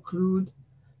books include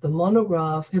the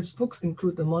monograph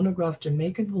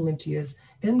Jamaican Volunteers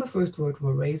in the First World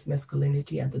War, Race,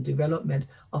 Masculinity, and the Development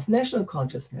of National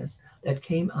Consciousness that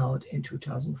came out in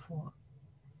 2004.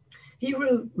 He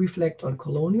will reflect on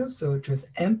colonial searches,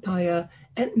 empire,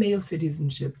 and male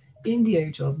citizenship in the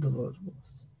age of the World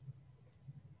Wars.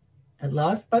 And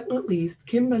last but not least,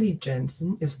 Kimberly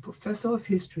Jensen is Professor of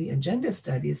History and Gender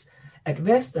Studies at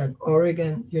Western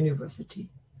Oregon University.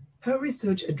 Her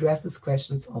research addresses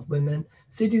questions of women,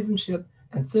 citizenship,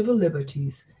 and civil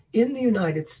liberties in the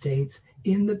United States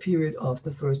in the period of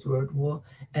the First World War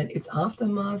and its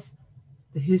aftermath,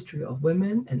 the history of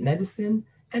women and medicine,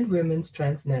 and women's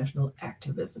transnational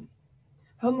activism.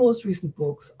 Her most recent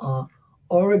books are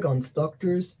Oregon's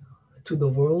Doctors to the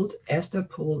World, Esther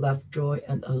Pohl Lovejoy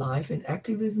and Alive in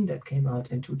Activism that came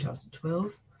out in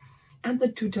 2012, and the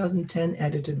 2010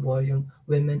 edited volume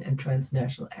Women and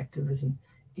Transnational Activism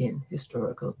in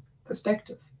Historical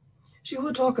Perspective. She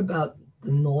will talk about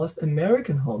the North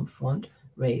American home front,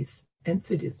 race, and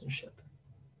citizenship.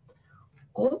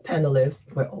 All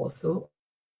panelists were also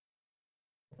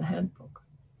the handbook.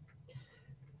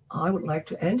 I would like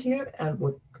to end here and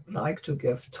would like to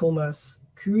give Thomas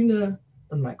Kühne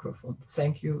the microphone.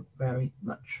 Thank you very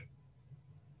much.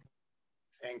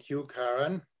 Thank you,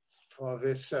 Karen, for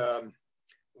this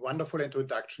wonderful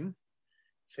introduction.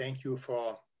 Thank you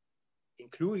for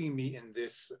including me in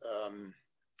this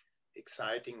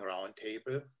exciting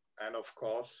roundtable, and of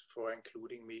course for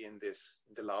including me in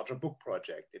the larger book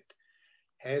project. It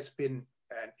has been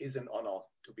and is an honor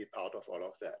to be part of all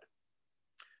of that.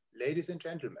 Ladies and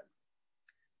gentlemen,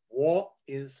 war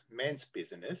is men's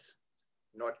business,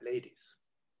 not ladies,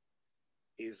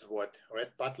 is what Red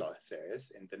Butler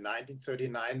says in the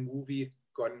 1939 movie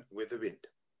Gone with the Wind,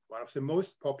 one of the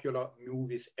most popular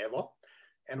movies ever,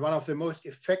 and one of the most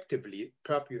effectively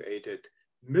perpetuated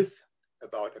myths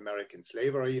about American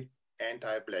slavery,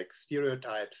 anti-Black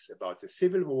stereotypes about the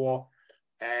Civil War,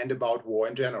 and about war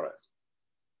in general.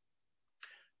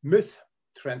 Myths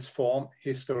transform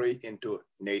history into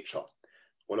nature.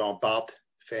 Roland Barthes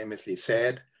famously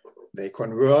said, they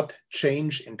convert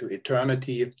change into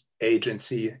eternity,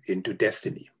 agency into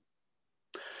destiny.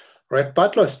 Red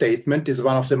Butler's statement is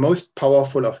one of the most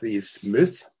powerful of these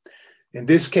myths, in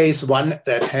this case one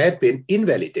that had been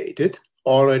invalidated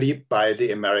already by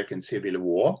the American Civil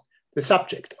War, the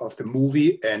subject of the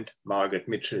movie and Margaret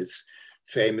Mitchell's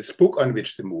famous book on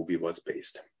which the movie was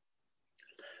based.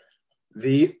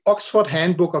 The Oxford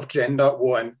Handbook of Gender,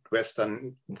 War and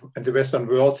the Western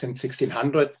World since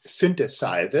 1600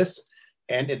 synthesizes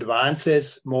and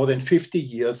advances more than 50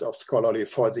 years of scholarly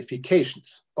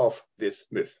falsifications of this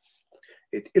myth.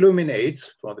 It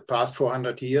illuminates for the past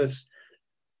 400 years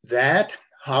that,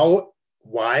 how,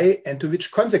 why, and to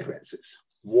which consequences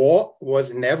war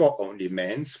was never only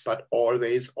men's, but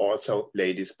always also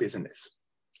ladies' business.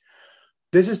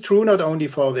 This is true not only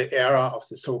for the era of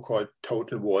the so-called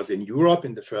total wars in Europe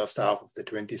in the first half of the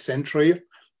 20th century,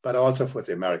 but also for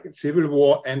the American Civil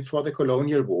War and for the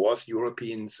colonial wars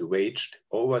Europeans waged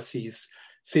overseas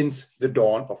since the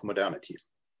dawn of modernity.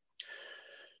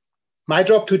 My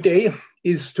job today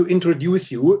is to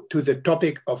introduce you to the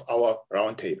topic of our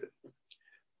roundtable.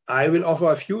 I will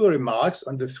offer a few remarks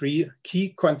on the three key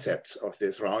concepts of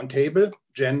this roundtable: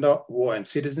 gender, war, and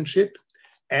citizenship,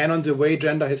 and on the way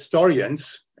gender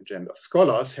historians and gender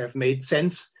scholars have made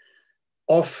sense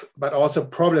of, but also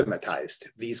problematized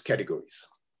these categories.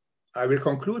 I will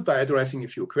conclude by addressing a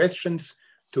few questions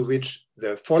to which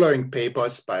the following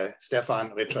papers by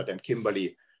Stefan, Richard, and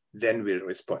Kimberly then will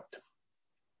respond.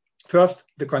 First,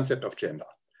 the concept of gender.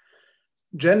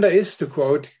 Gender is, to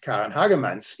quote Karen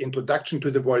Hagemann's introduction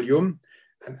to the volume,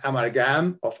 an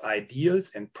amalgam of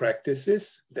ideals and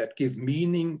practices that give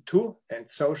meaning to and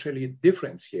socially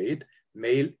differentiate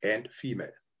male and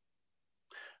female.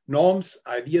 Norms,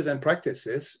 ideas, and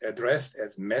practices addressed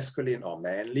as masculine or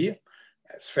manly,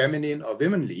 as feminine or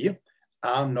womanly,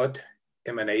 are not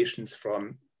emanations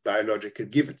from biological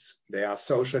givens. They are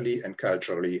socially and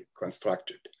culturally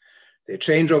constructed. They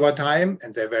change over time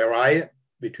and they vary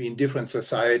between different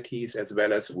societies as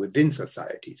well as within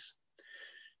societies.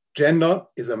 Gender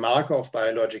is a marker of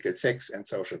biological sex and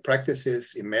social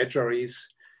practices, imageries,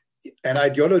 and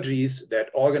ideologies that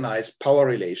organize power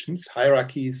relations,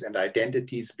 hierarchies, and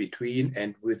identities between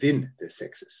and within the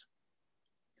sexes.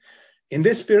 In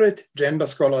this spirit, gender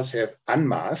scholars have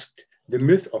unmasked the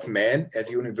myth of men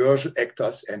as universal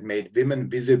actors and made women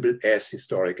visible as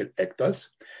historical actors,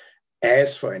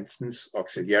 as, for instance,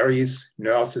 auxiliaries,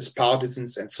 nurses,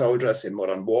 partisans, and soldiers in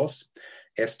modern wars,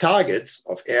 as targets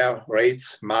of air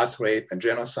raids, mass rape, and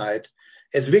genocide,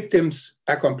 as victims,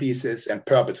 accomplices, and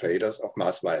perpetrators of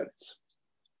mass violence.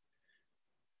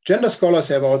 Gender scholars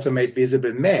have also made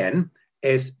visible men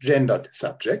as gendered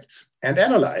subjects and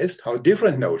analyzed how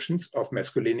different notions of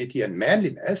masculinity and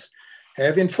manliness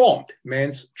have informed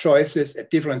men's choices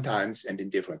at different times and in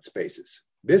different spaces.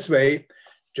 This way,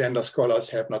 gender scholars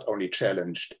have not only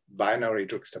challenged binary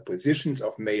juxtapositions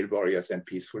of male warriors and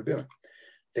peaceful women,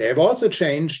 they have also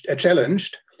challenged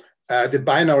the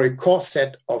binary core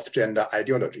set of gender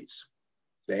ideologies.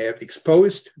 They have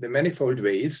exposed the manifold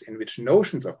ways in which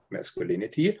notions of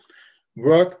masculinity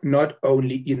work not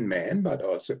only in men, but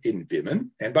also in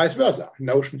women, and vice versa.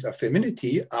 Notions of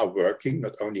femininity are working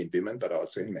not only in women, but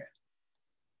also in men.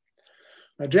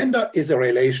 Now, gender is a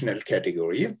relational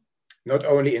category, not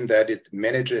only in that it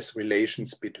manages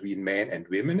relations between men and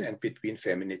women and between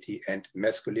femininity and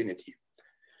masculinity.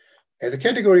 As a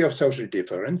category of social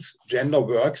difference, gender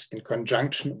works in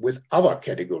conjunction with other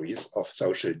categories of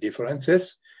social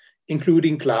differences,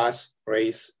 including class,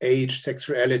 race, age,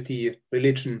 sexuality,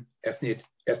 religion,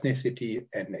 ethnicity,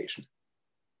 and nation.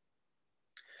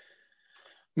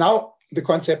 Now, the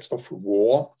concepts of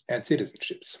war and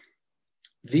citizenships.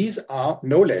 These are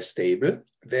no less stable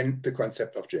than the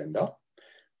concept of gender,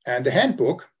 and the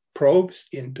handbook probes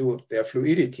into their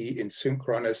fluidity in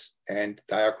synchronous and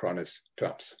diachronous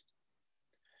terms.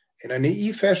 In a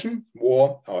naive fashion,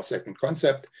 war, our second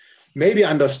concept, may be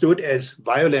understood as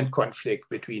violent conflict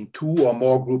between two or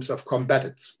more groups of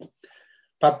combatants.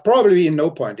 But probably in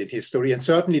no point in history, and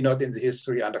certainly not in the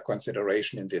history under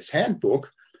consideration in this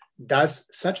handbook, does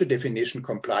such a definition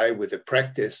comply with the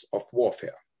practice of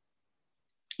warfare.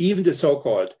 Even the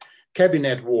so-called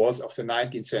cabinet wars of the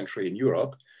 19th century in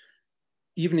Europe,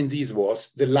 even in these wars,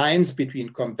 the lines between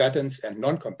combatants and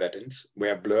non-combatants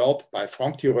were blurred by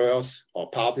franc-tireurs or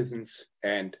partisans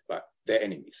and by their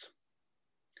enemies.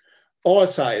 All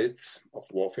sides of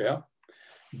warfare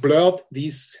blurred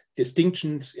these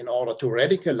distinctions in order to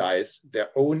radicalize their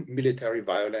own military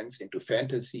violence into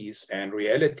fantasies and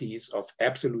realities of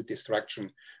absolute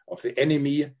destruction of the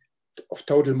enemy, of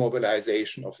total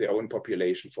mobilization of their own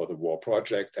population for the war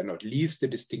project, and not least the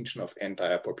distinction of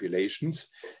entire populations,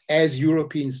 as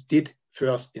Europeans did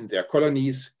first in their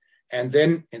colonies and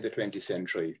then in the 20th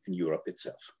century in Europe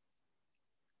itself.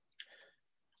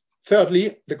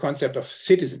 Thirdly, the concept of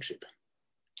citizenship.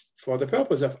 For the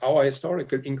purpose of our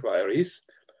historical inquiries,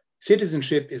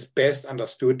 citizenship is best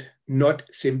understood not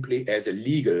simply as a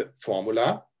legal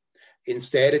formula.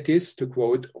 Instead, it is, to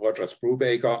quote Rogers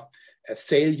Brubaker, a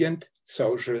salient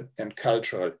social and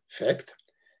cultural fact,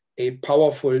 a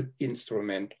powerful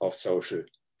instrument of social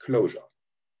closure.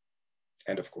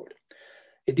 End of quote.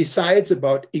 It decides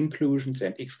about inclusions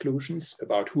and exclusions,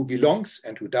 about who belongs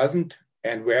and who doesn't,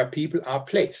 and where people are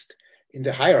placed in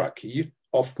the hierarchy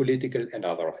of political and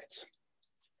other rights.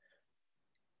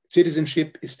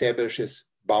 Citizenship establishes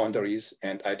boundaries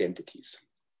and identities.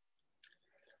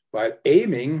 While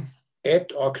aiming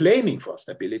at or claiming for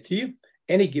stability,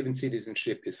 any given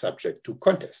citizenship is subject to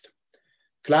contest.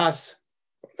 Class,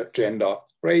 gender,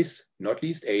 race, not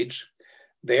least age,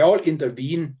 they all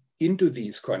intervene into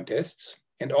these contests,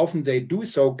 and often they do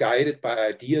so guided by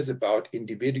ideas about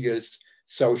individuals'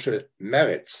 social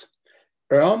merits,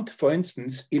 earned, for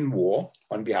instance, in war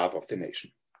on behalf of the nation.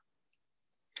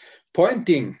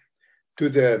 Pointing to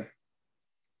the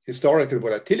historical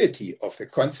volatility of the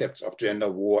concepts of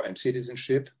gender, war, and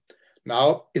citizenship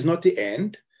now is not the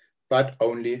end, but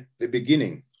only the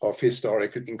beginning of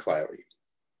historical inquiry.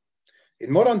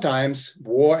 In modern times,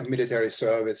 war and military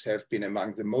service have been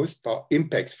among the most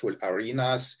impactful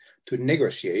arenas to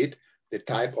negotiate the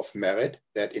type of merit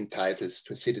that entitles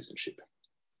to citizenship.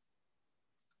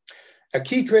 A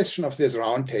key question of this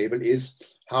roundtable is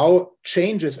how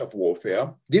changes of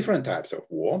warfare, different types of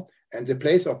war, and the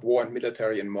place of war and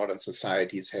military in modern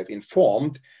societies have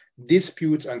informed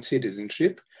disputes on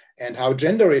citizenship, and how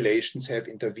gender relations have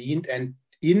intervened and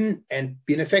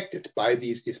been affected by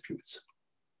these disputes.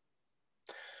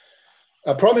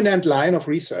 A prominent line of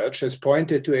research has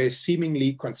pointed to a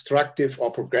seemingly constructive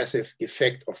or progressive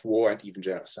effect of war and even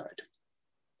genocide.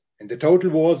 In the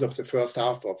total wars of the first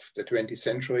half of the 20th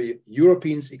century,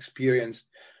 Europeans experienced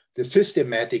the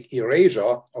systematic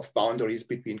erasure of boundaries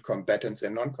between combatants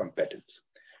and non-combatants.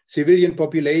 Civilian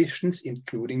populations,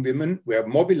 including women, were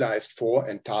mobilized for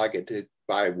and targeted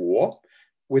by war,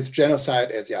 with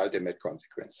genocide as the ultimate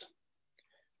consequence.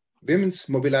 Women's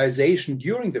mobilization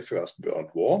during the First World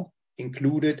War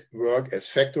included work as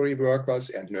factory workers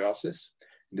and nurses.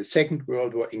 In the Second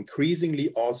World War, increasingly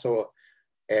also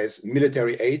as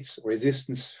military aides,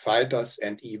 resistance fighters,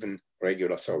 and even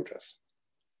regular soldiers.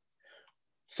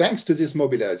 Thanks to this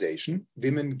mobilization,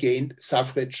 women gained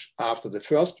suffrage after the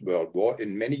First World War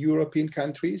in many European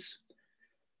countries.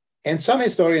 And some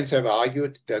historians have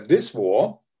argued that this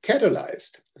war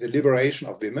catalyzed the liberation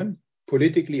of women,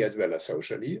 politically as well as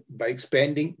socially, by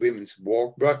expanding women's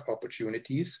work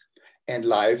opportunities and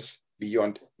lives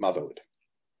beyond motherhood.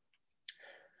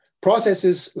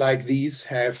 Processes like these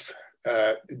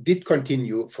did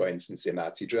continue, for instance, in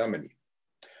Nazi Germany.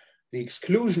 The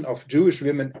exclusion of Jewish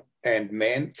women and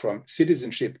men from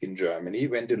citizenship in Germany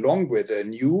went along with a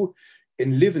new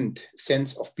enlivened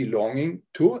sense of belonging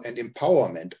to and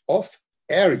empowerment of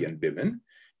Aryan women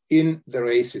in the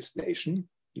racist nation,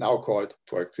 now called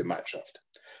Volksgemeinschaft,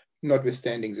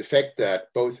 notwithstanding the fact that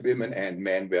both women and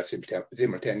men were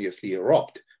simultaneously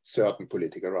robbed certain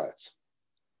political rights.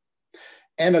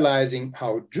 Analyzing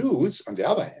how Jews, on the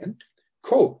other hand,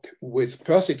 coped with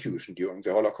persecution during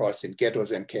the Holocaust in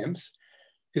ghettos and camps,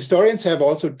 historians have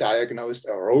also diagnosed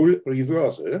a role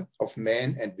reversal of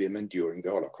men and women during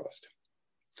the Holocaust.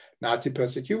 Nazi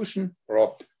persecution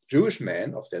robbed Jewish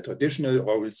men of their traditional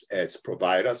roles as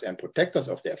providers and protectors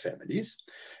of their families.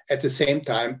 At the same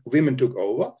time, women took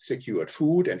over, secured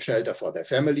food and shelter for their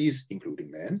families, including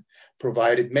men,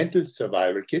 provided mental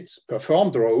survival kits,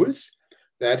 performed roles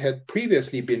that had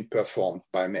previously been performed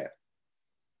by men.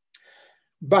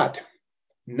 But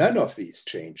none of these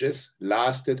changes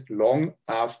lasted long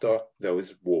after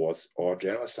those wars or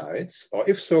genocides, or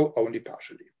if so, only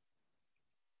partially.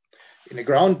 In a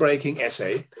groundbreaking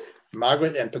essay,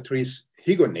 Margaret and Patrice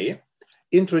Higonnet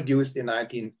introduced in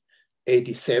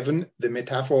 1987 the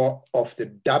metaphor of the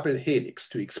double helix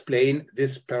to explain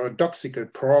this paradoxical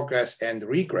progress and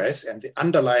regress and the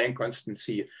underlying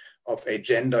constancy of a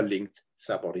gender-linked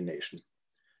subordination.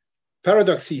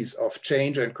 Paradoxes of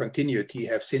change and continuity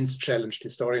have since challenged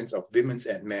historians of women's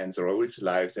and men's roles,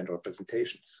 lives, and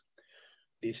representations.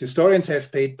 These historians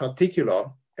have paid particular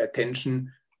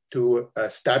attention to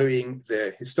studying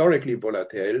the historically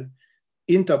volatile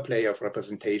interplay of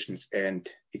representations and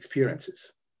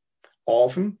experiences.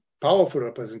 Often, powerful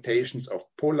representations of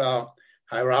polar,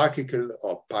 hierarchical,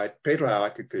 or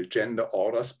patriarchal gender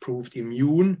orders proved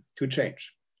immune to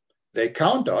change. They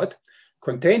countered,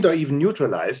 contained, or even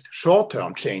neutralized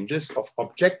short-term changes of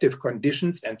objective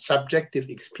conditions and subjective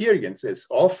experiences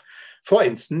of, for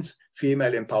instance,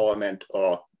 female empowerment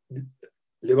or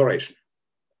liberation.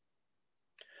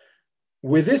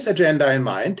 With this agenda in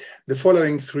mind, the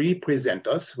following three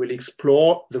presenters will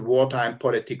explore the wartime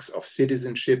politics of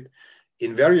citizenship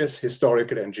in various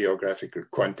historical and geographical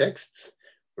contexts,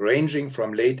 ranging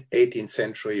from late 18th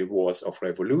century wars of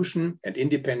revolution and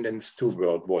independence to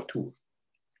World War II.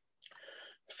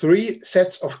 Three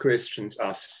sets of questions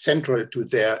are central to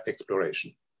their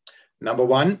exploration. Number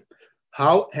one,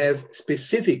 how have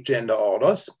specific gender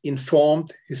orders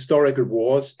informed historical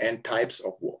wars and types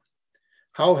of war?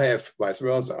 How have, vice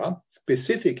versa,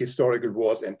 specific historical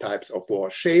wars and types of war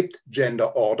shaped gender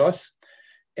orders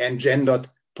and gendered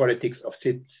politics of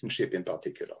citizenship in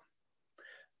particular?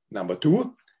 Number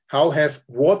two, how have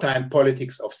wartime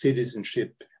politics of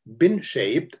citizenship been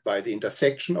shaped by the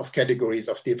intersection of categories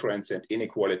of difference and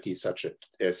inequality such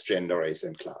as gender, race,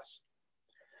 and class?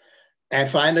 And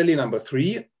finally, number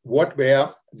three, what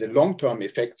were the long-term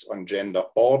effects on gender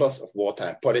orders of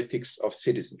wartime politics of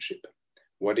citizenship?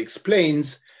 What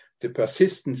explains the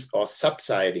persistence or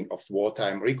subsiding of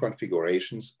wartime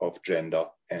reconfigurations of gender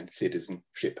and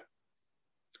citizenship?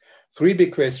 Three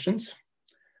big questions.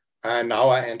 And now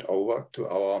I hand over to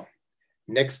our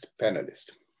next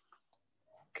panelist.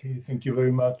 Okay, thank you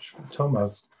very much,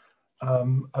 Thomas.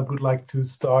 I would like to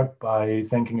start by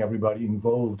thanking everybody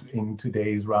involved in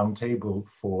today's roundtable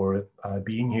for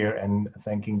being here, and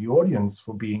thanking the audience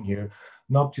for being here,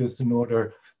 not just in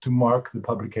order to mark the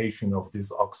publication of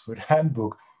this Oxford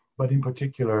Handbook, but in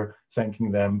particular,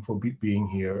 thanking them for being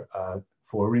here,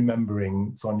 for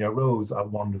remembering Sonya Rose, our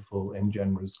wonderful and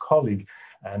generous colleague,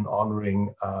 and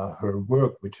honoring her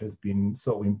work, which has been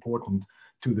so important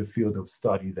to the field of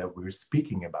study that we're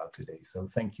speaking about today. So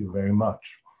thank you very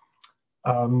much.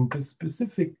 The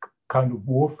specific kind of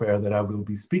warfare that I will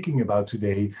be speaking about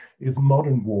today is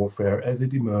modern warfare as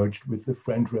it emerged with the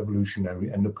French Revolutionary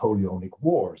and Napoleonic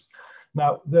Wars.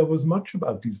 Now, there was much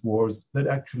about these wars that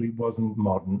actually wasn't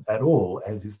modern at all.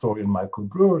 As historian Michael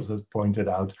Breurs has pointed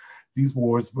out, these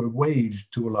wars were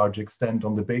waged to a large extent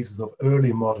on the basis of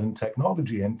early modern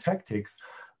technology and tactics,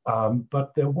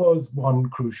 but there was one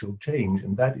crucial change,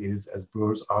 and that is, as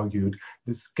Breurs argued,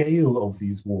 the scale of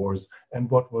these wars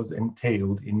and what was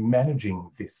entailed in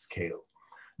managing this scale.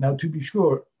 Now, to be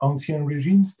sure, ancien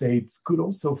regime states could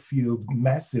also field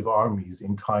massive armies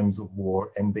in times of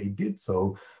war, and they did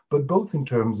so, but both in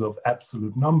terms of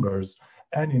absolute numbers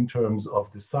and in terms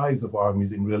of the size of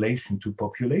armies in relation to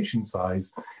population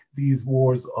size, these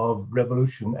wars of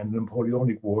revolution and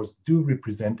Napoleonic wars do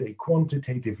represent a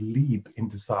quantitative leap in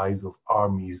the size of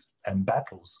armies and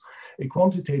battles. A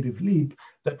quantitative leap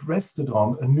that rested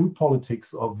on a new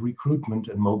politics of recruitment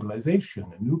and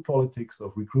mobilization, a new politics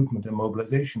of recruitment and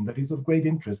mobilization that is of great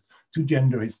interest to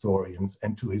gender historians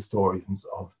and to historians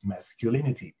of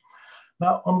masculinity.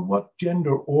 Now, on what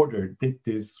gender order did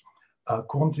this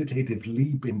quantitative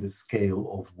leap in the scale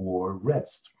of war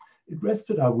rest? It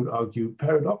rested, I would argue,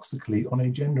 paradoxically on a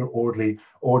gender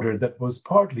order that was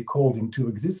partly called into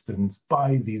existence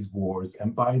by these wars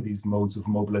and by these modes of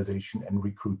mobilization and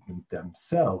recruitment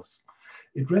themselves.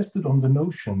 It rested on the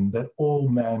notion that all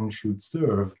men should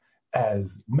serve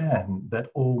as men, that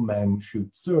all men should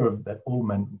serve, that all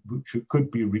men could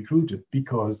be recruited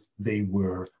because they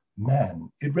were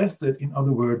men. It rested, in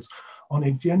other words, on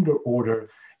a gender order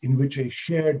in which a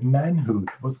shared manhood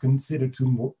was considered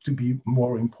to be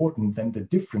more important than the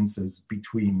differences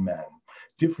between men.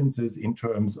 Differences in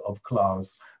terms of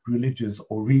class, religious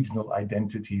or regional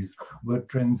identities were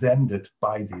transcended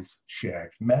by this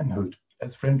shared manhood.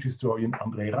 As French historian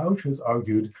André Rauch has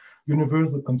argued,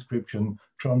 universal conscription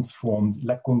transformed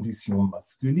la condition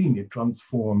masculine. It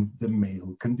transformed the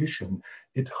male condition.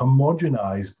 It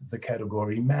homogenized the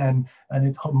category man, and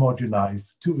it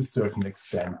homogenized to a certain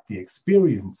extent the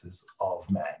experiences of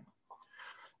man.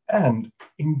 And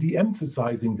in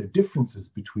de-emphasizing the differences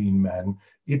between men,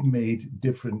 it made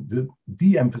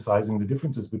de-emphasizing the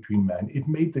differences between men, it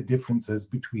made the differences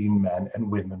between men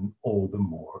and women all the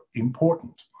more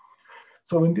important.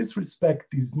 So in this respect,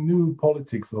 these new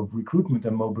politics of recruitment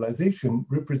and mobilization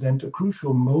represent a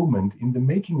crucial moment in the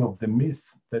making of the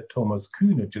myth that Thomas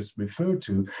Kuhne just referred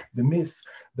to, the myth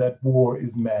that war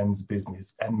is man's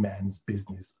business and man's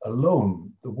business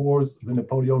alone. The wars, the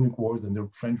Napoleonic Wars and the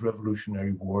French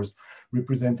Revolutionary Wars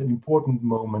represent an important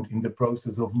moment in the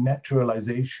process of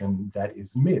naturalization that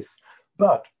is myth.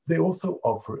 But they also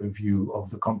offer a view of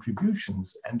the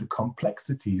contributions and the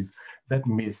complexities that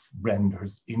myth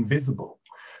renders invisible.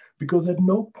 Because at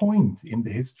no point in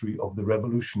the history of the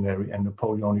Revolutionary and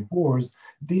Napoleonic Wars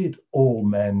did all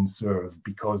men serve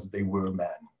because they were men.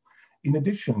 In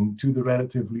addition to the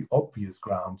relatively obvious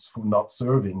grounds for not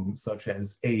serving, such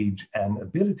as age and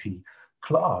ability,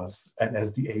 class, and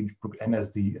as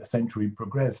the century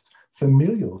progressed,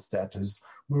 familial status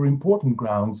were important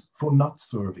grounds for not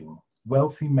serving.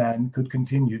 Wealthy men could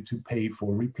continue to pay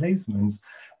for replacements,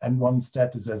 and one's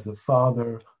status as a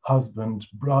father, husband,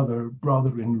 brother,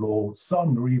 brother-in-law,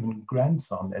 son, or even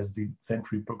grandson as the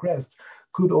century progressed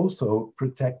could also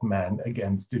protect man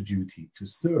against the duty to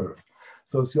serve.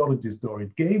 Sociologist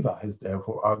Dorit Geva has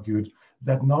therefore argued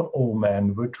that not all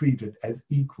men were treated as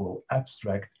equal,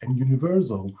 abstract, and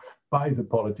universal by the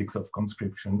politics of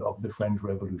conscription of the French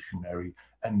Revolutionary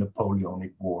and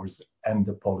Napoleonic Wars and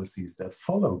the policies that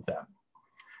followed them.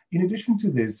 In addition to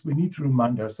this, we need to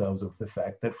remind ourselves of the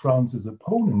fact that France's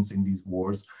opponents in these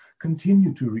wars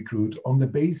continued to recruit on the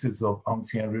basis of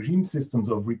ancien regime systems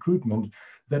of recruitment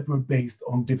that were based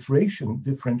on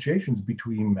differentiations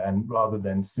between men rather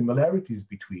than similarities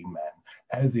between men,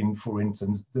 as in, for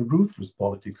instance, the ruthless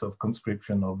politics of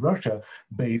conscription of Russia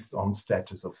based on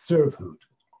status of serfhood.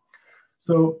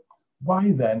 So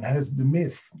why then has the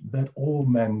myth that all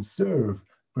men serve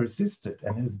persisted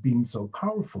and has been so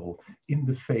powerful in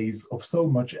the face of so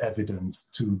much evidence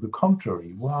to the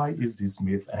contrary? Why is this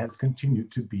myth and has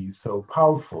continued to be so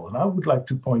powerful? And I would like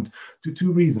to point to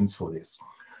two reasons for this.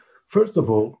 First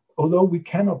of all, although we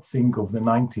cannot think of the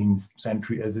 19th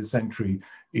century as a century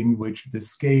in which the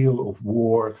scale of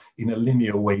war in a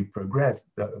linear way progressed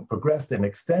and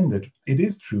extended, it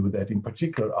is true that in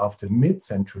particular after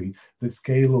mid-century, the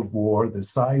scale of war, the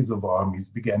size of armies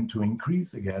began to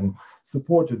increase again,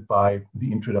 supported by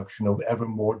the introduction of ever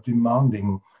more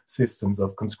demanding systems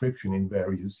of conscription in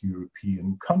various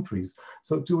European countries.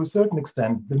 So to a certain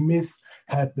extent, the myth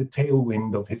had the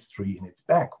tailwind of history in its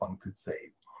back, one could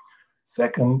say.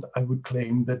 Second, I would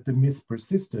claim that the myth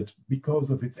persisted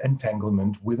because of its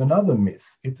entanglement with another myth,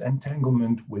 its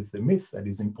entanglement with the myth that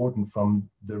is important from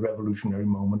the revolutionary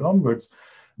moment onwards,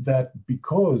 that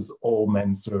because all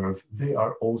men serve, they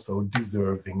are also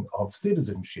deserving of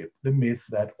citizenship. The myth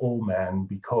that all men,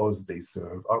 because they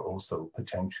serve, are also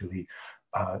potentially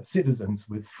citizens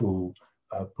with full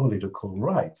political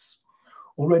rights.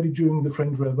 Already during the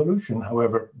French Revolution,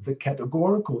 however, the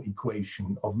categorical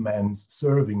equation of men's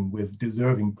serving with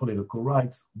deserving political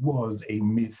rights was a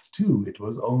myth too. It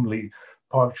was only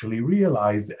partially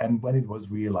realized, and when it was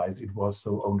realized, it was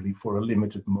so only for a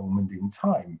limited moment in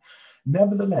time.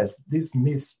 Nevertheless, this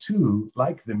myth too,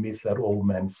 like the myth that all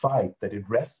men fight, that it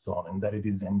rests on and that it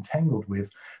is entangled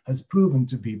with, has proven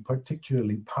to be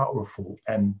particularly powerful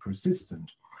and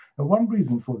persistent. And one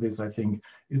reason for this, I think,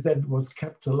 is that it was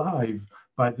kept alive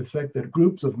by the fact that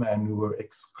groups of men who were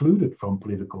excluded from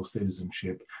political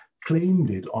citizenship claimed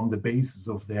it on the basis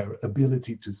of their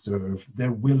ability to serve,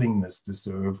 their willingness to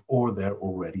serve, or their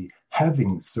already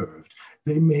having served.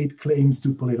 They made claims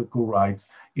to political rights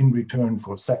in return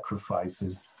for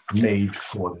sacrifices made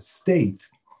for the state.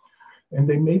 And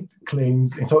they made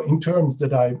claims, and so in terms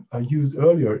that I used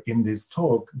earlier in this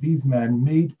talk, these men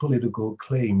made political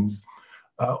claims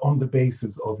on the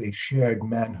basis of a shared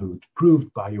manhood,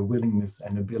 proved by a willingness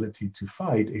and ability to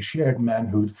fight, a shared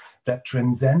manhood that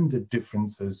transcended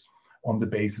differences on the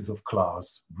basis of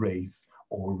class, race,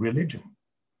 or religion.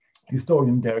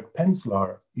 Historian Derek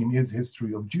Penzlar, in his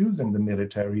History of Jews and the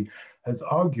Military, has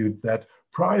argued that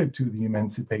prior to the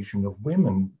emancipation of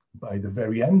women by the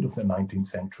very end of the 19th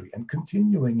century and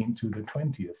continuing into the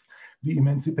 20th, the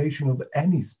emancipation of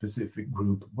any specific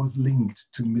group was linked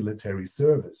to military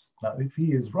service. Now, if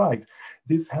he is right,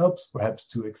 this helps perhaps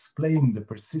to explain the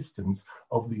persistence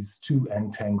of these two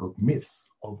entangled myths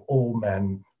of all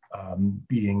men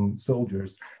being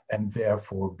soldiers and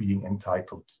therefore being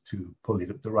entitled to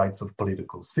the rights of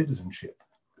political citizenship.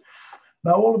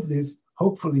 Now, all of this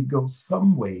hopefully goes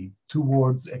some way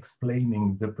towards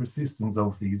explaining the persistence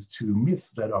of these two myths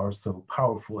that are so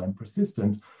powerful and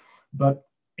persistent, but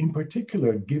in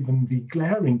particular, given the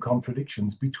glaring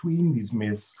contradictions between these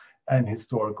myths and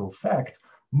historical fact,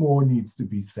 more needs to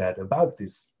be said about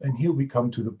this. And here we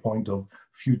come to the point of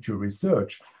future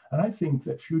research. And I think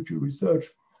that future research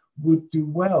would do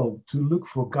well to look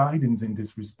for guidance in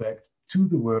this respect to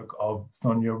the work of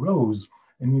Sonya Rose,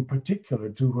 and in particular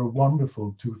to her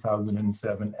wonderful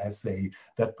 2007 essay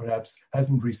that perhaps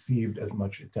hasn't received as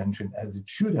much attention as it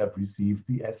should have received,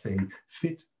 the essay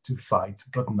Fit to Fight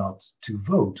but Not to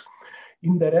Vote.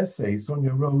 In that essay,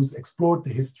 Sonya Rose explored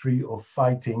the history of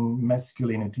fighting,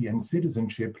 masculinity, and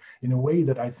citizenship in a way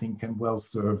that I think can well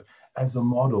serve as a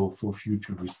model for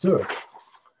future research.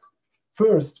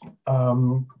 First,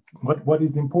 what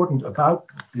is important about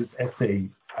this essay,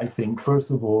 I think,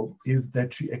 first of all, is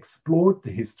that she explored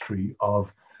the history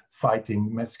of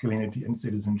fighting, masculinity, and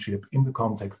citizenship in the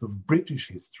context of British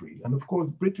history. And of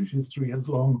course, British history has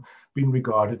long been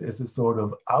regarded as a sort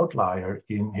of outlier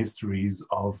in histories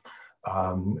of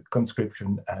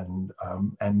conscription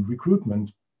and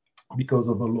recruitment, because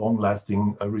of a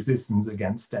long-lasting resistance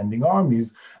against standing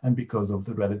armies and because of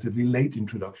the relatively late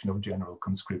introduction of general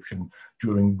conscription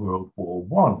during World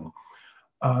War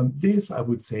I. This, I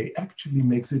would say, actually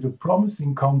makes it a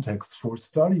promising context for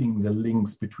studying the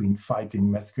links between fighting,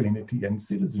 masculinity, and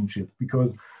citizenship,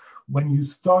 because when you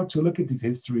start to look at these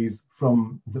histories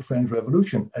from the French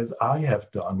Revolution, as I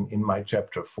have done in my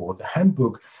chapter for the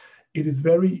handbook, it is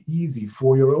very easy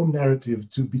for your own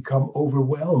narrative to become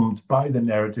overwhelmed by the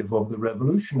narrative of the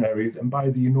revolutionaries and by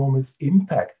the enormous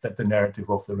impact that the narrative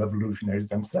of the revolutionaries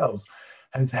themselves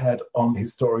has had on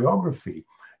historiography.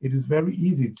 It is very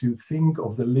easy to think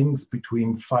of the links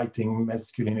between fighting,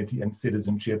 masculinity, and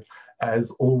citizenship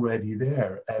as already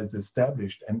there, as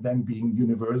established, and then being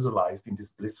universalized in this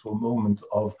blissful moment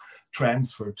of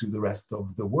transfer to the rest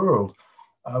of the world.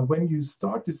 When you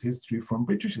start this history from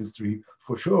British history,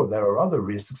 for sure, there are other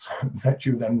risks that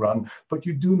you then run, but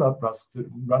you do not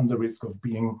run the risk of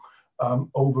being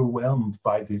overwhelmed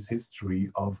by this history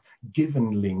of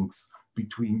given links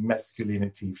between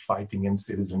masculinity, fighting, and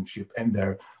citizenship, and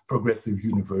their progressive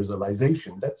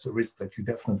universalization. That's a risk that you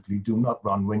definitely do not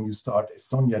run when you start, as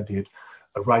Sonya did,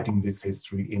 writing this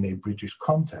history in a British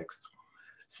context.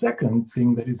 Second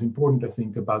thing that is important, I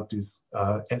think, about this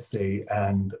essay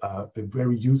and a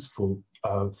very useful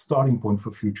starting point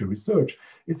for future research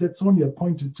is that Sonya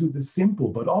pointed to the simple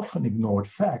but often ignored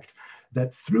fact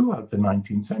that throughout the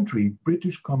 19th century,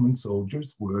 British common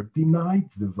soldiers were denied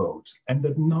the vote, and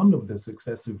that none of the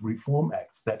successive reform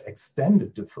acts that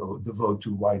extended the vote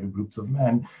to wider groups of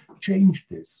men changed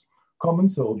this. Common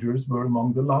soldiers were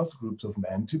among the last groups of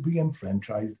men to be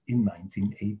enfranchised in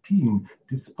 1918,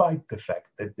 despite the fact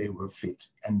that they were fit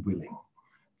and willing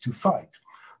to fight.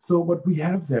 So what we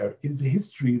have there is a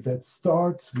history that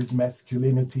starts with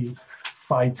masculinity,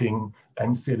 fighting,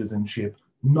 and citizenship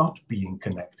not being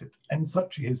connected. And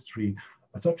such a history,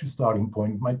 such a starting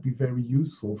point might be very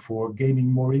useful for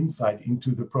gaining more insight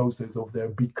into the process of their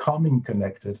becoming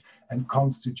connected and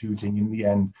constituting, in the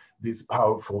end, this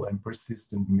powerful and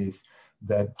persistent myth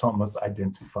that Thomas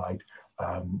identified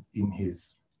in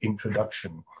his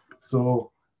introduction.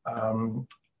 So I'm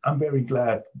very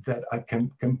glad that I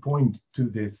can point to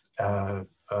this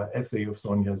essay of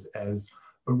Sonya's as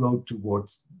a road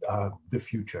towards the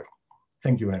future.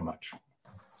 Thank you very much.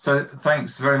 So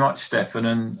thanks very much, Stefan,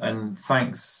 and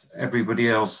thanks everybody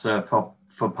else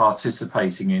for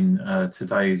participating in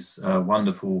today's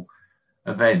wonderful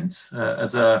event.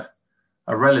 As a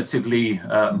relatively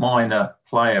minor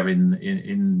player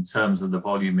in terms of the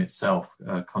volume itself,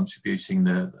 contributing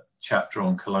the chapter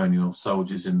on colonial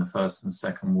soldiers in the First and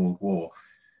Second World War,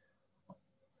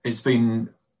 it's been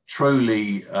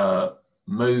truly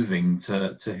moving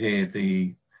to hear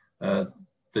the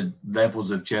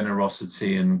levels of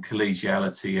generosity and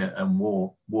collegiality and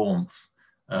warmth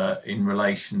in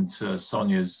relation to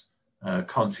Sonya's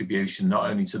contribution, not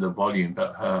only to the volume,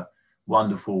 but her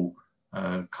wonderful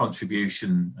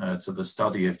contribution to the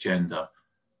study of gender.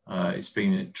 It's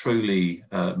been truly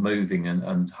moving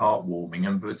and heartwarming,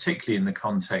 and particularly in the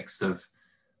context of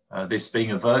this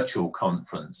being a virtual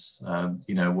conference,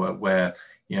 where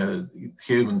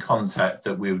human contact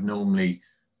that we would normally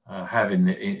have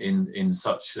in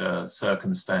such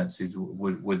circumstances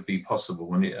would be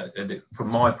possible. And from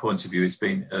my point of view, it's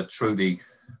been a truly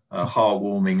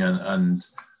heartwarming and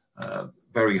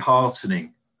very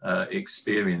heartening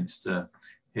experience to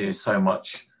hear so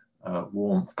much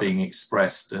warmth being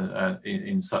expressed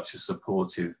in such a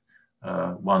supportive,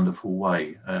 wonderful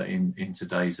way in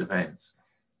today's event.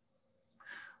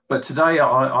 But today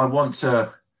I want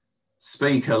to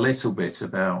speak a little bit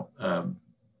about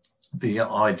the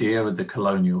idea of the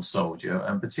colonial soldier,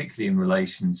 and particularly in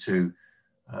relation to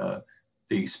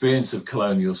the experience of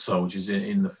colonial soldiers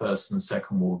in the First and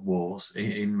Second World Wars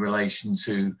in relation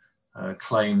to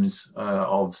claims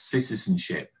of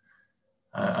citizenship.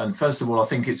 And first of all, I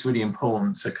think it's really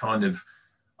important to kind of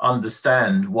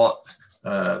understand what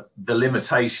the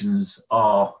limitations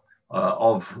are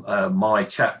of my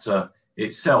chapter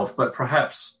itself, but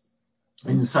perhaps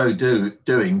in so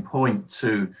doing point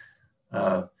to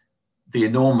the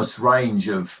enormous range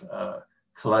of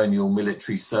colonial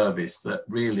military service that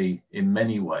really in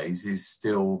many ways is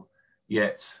still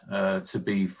yet to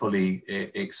be fully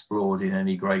explored in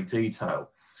any great detail.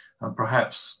 And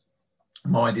perhaps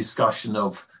my discussion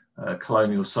of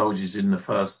colonial soldiers in the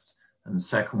First and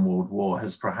Second World War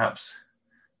has perhaps,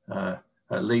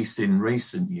 at least in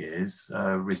recent years,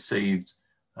 received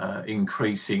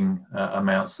increasing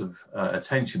amounts of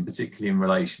attention, particularly in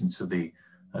relation to the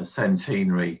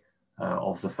centenary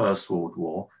of the First World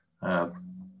War,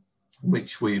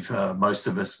 which most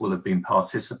of us will have been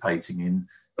participating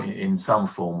in some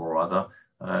form or other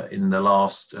in the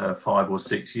last 5 or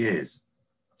 6 years.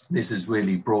 This has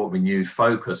really brought renewed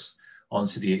focus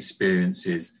onto the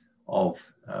experiences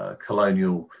of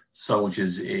colonial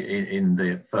soldiers in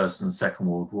the First and Second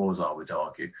World Wars, I would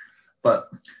argue. But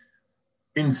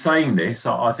in saying this,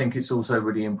 I think it's also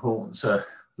really important to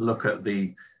look at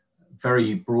the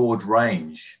very broad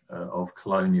range of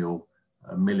colonial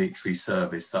military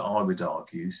service that I would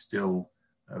argue still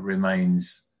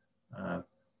remains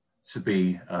to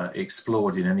be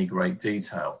explored in any great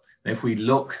detail. And if we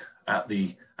look at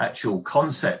the actual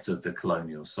concept of the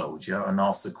colonial soldier and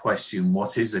ask the question,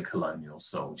 what is a colonial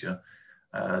soldier?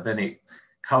 Then it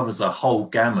covers a whole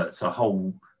gamut, a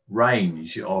whole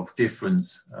range of different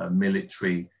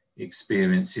military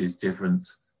experiences, different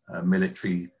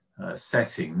military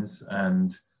settings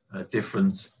and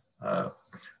different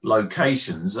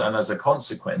locations. And as a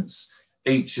consequence,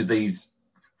 each of these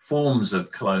forms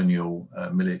of colonial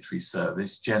military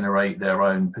service generate their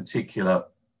own particular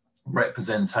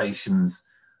representations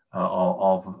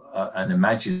and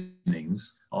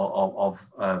imaginings of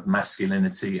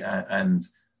masculinity and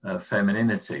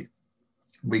femininity.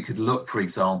 We could look, for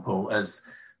example, as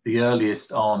the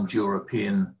earliest armed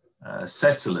European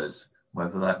settlers,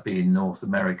 whether that be in North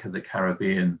America, the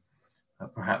Caribbean,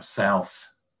 perhaps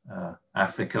South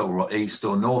Africa, or East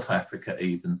or North Africa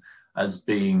even, as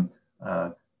being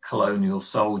colonial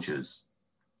soldiers.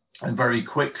 And very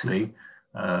quickly,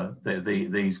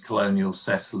 these colonial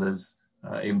settlers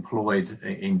employed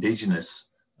indigenous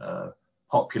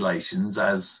populations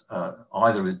as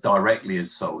either directly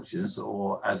as soldiers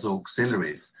or as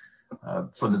auxiliaries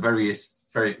from the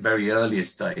very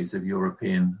earliest days of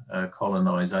European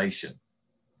colonization.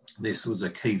 This was a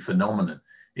key phenomenon,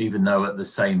 even though at the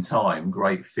same time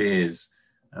great fears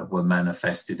were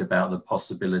manifested about the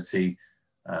possibility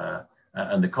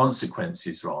and the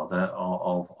consequences rather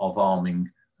of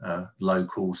arming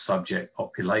local subject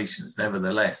populations.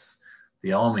 Nevertheless,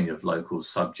 the arming of local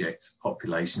subject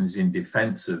populations in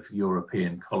defense of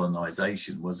European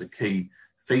colonization was a key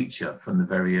feature from the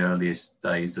very earliest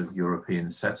days of European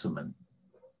settlement.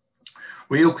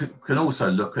 We can also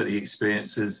look at the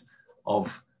experiences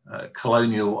of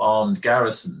colonial armed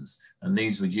garrisons, and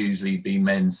these would usually be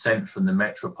men sent from the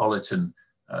metropolitan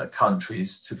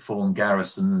countries to form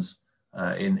garrisons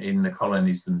in the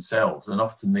colonies themselves. And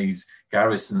often these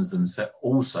garrisons themselves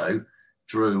also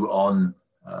drew on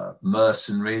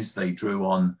mercenaries, they drew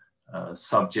on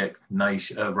subject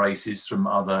races from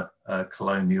other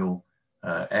colonial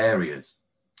areas.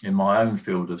 In my own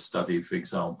field of study, for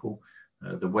example,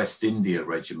 the West India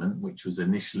Regiment, which was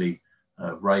initially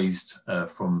raised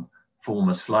from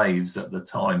former slaves at the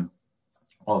time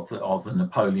of the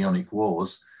Napoleonic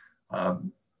Wars,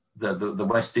 the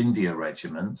West India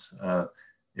Regiment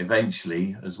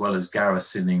eventually, as well as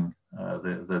garrisoning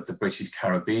the British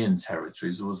Caribbean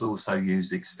territories, was also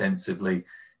used extensively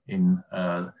in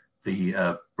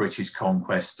the British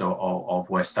conquest of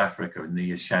West Africa in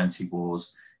the Ashanti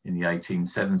Wars in the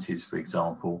 1870s, for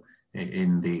example,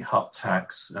 in the Hut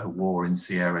Tax War in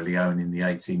Sierra Leone in the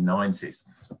 1890s.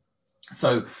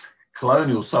 So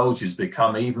colonial soldiers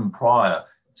become, even prior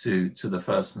to the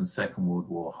First and Second World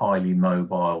War, highly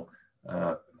mobile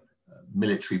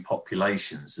military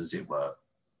populations, as it were.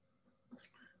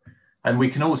 And we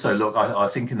can also look, I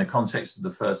think in the context of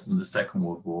the First and the Second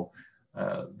World War,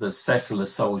 the settler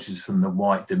soldiers from the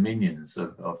white dominions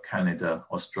of Canada,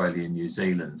 Australia, and New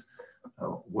Zealand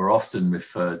were often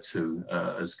referred to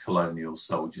as colonial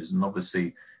soldiers. And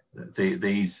obviously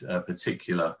these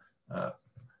particular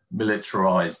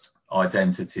militarized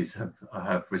identities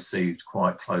have received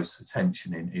quite close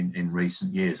attention in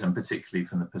recent years, and particularly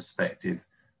from the perspective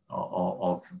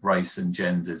of race and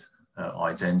gendered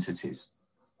identities.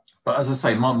 But as I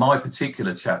say, my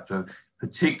particular chapter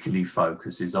particularly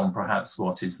focuses on perhaps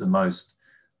what is the most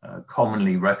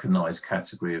commonly recognized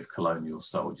category of colonial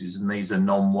soldiers, and these are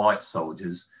non-white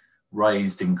soldiers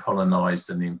raised in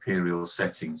colonized and imperial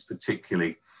settings,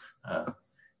 particularly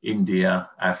India,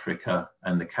 Africa,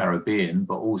 and the Caribbean,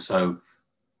 but also,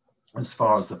 as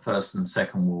far as the First and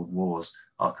Second World Wars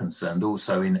are concerned,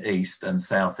 also in East and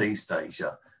Southeast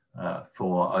Asia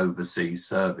for overseas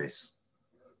service.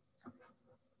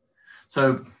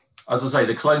 So, as I say,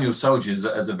 the colonial soldiers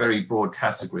as a very broad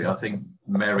category, I think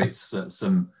merits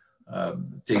some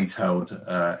detailed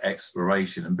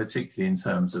exploration, and particularly in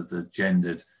terms of the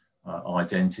gendered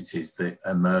identities that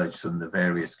emerge from the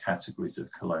various categories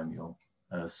of colonial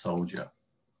soldier.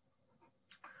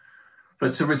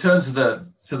 But to return to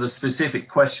the specific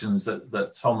questions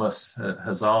that Thomas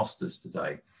has asked us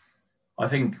today, I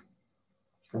think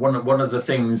one of the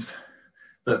things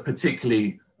that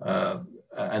particularly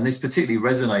and this particularly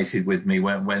resonated with me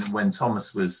when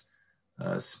Thomas was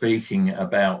speaking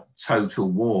about total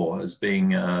war as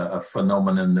being a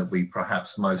phenomenon that we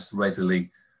perhaps most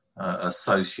readily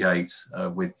associate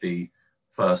with the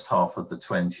first half of the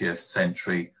 20th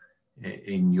century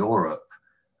in Europe.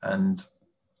 And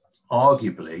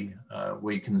arguably,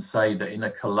 we can say that in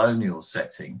a colonial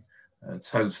setting,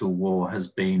 total war has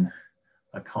been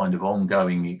a kind of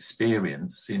ongoing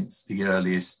experience since the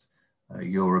earliest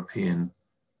European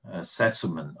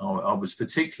settlement. I was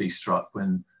particularly struck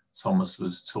when Thomas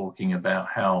was talking about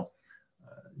how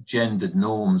gendered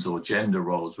norms or gender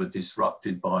roles were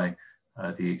disrupted by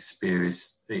the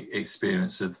experience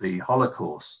of the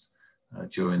Holocaust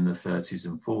during the 30s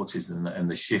and 40s, and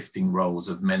the shifting roles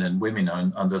of men and women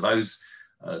under those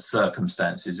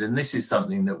circumstances. And this is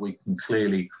something that we can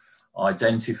clearly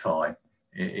identify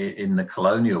in the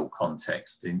colonial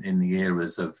context, in the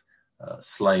eras of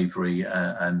slavery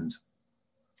and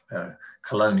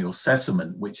colonial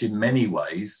settlement, which in many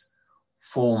ways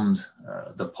formed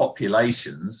the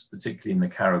populations, particularly in the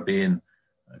Caribbean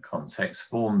context,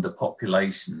 formed the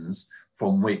populations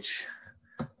from which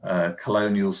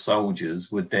colonial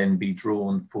soldiers would then be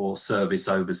drawn for service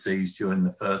overseas during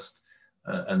the First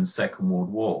and Second World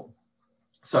War.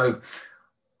 So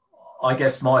I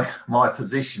guess my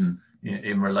position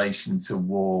in relation to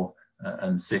war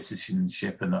and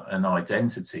citizenship and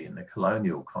identity in the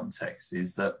colonial context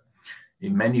is that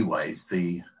in many ways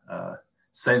the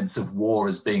sense of war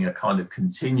as being a kind of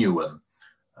continuum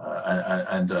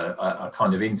and a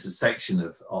kind of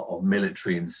intersection of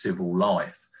military and civil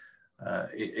life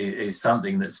is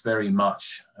something that's very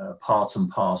much part and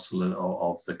parcel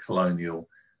of the colonial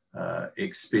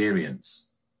experience.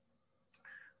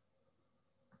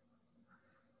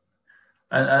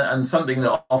 And something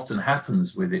that often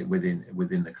happens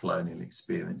within the colonial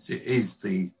experience, it is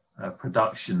the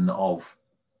production of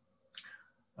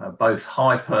both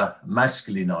hyper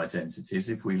masculine identities.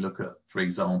 If we look at, for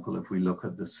example, if we look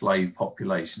at the slave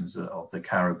populations of the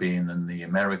Caribbean and the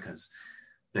Americas,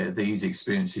 these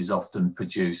experiences often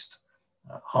produced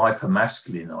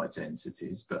hyper-masculine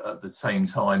identities, but at the same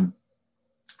time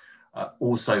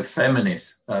also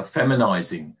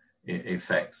feminizing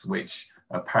effects, which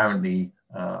apparently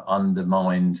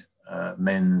undermined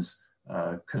men's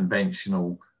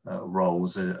conventional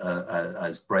roles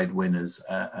as breadwinners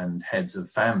and heads of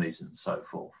families and so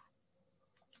forth.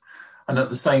 And at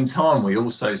the same time, we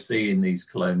also see in these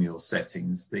colonial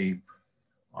settings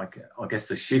I guess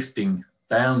the shifting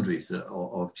boundaries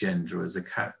of gender as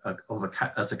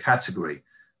a category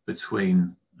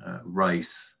between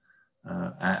race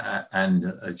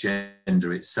and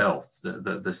gender itself.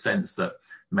 The sense that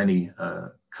many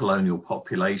colonial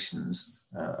populations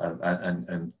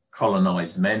and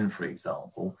colonized men, for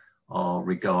example, are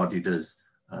regarded as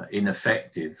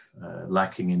ineffective,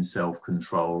 lacking in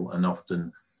self-control, and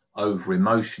often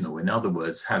over-emotional. In other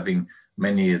words, having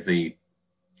many of the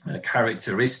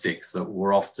characteristics that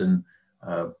were often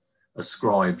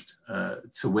ascribed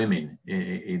to women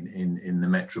in the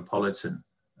metropolitan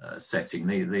setting.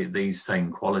 These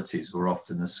same qualities were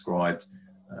often ascribed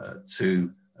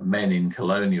to men in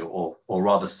colonial or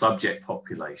rather subject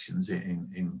populations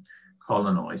in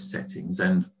colonized settings,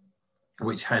 and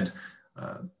which had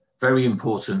very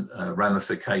important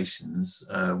ramifications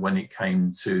when it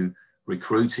came to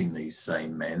recruiting these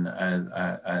same men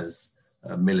as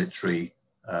military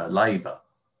labor.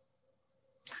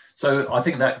 So I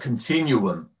think that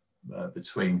continuum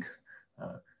between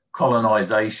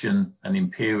colonization and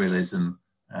imperialism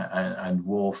and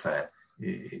warfare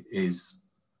is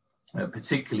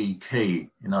particularly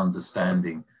key in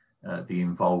understanding the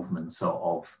involvement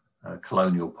of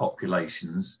colonial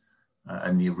populations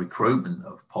and the recruitment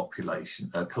of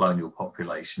colonial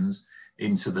populations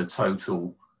into the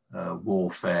total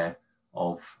warfare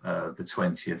of the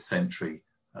 20th century,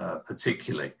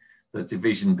 particularly. The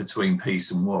division between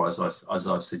peace and war, as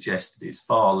I've suggested, is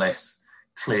far less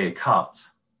clear-cut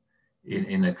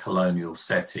in a colonial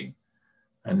setting.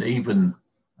 And even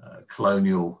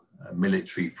colonial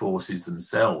military forces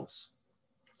themselves,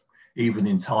 even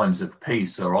in times of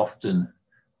peace, are often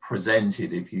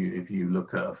presented, if you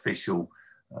look at official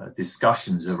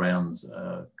discussions around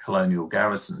colonial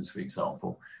garrisons, for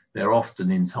example, they're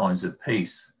often in times of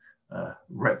peace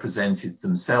represented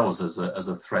themselves as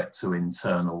a threat to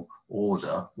internal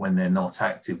order when they're not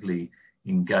actively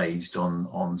engaged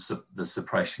on the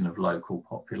suppression of local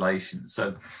populations.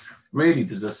 So really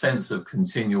there's a sense of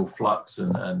continual flux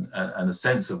and a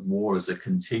sense of war as a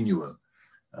continuum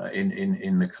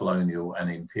in the colonial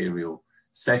and imperial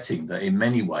setting that in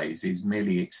many ways is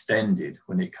merely extended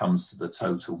when it comes to the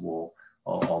total war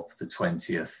of the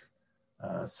 20th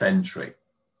century.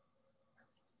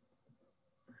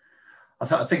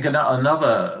 I think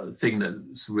another thing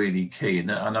that's really key,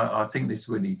 and I think this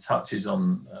really touches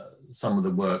on some of the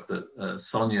work that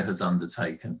Sonya has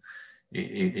undertaken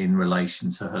in relation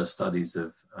to her studies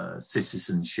of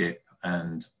citizenship,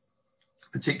 and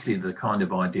particularly the kind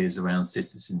of ideas around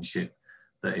citizenship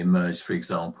that emerged, for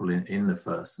example, in the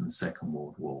First and Second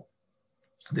World War.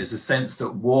 There's a sense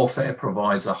that warfare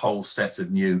provides a whole set of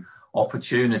new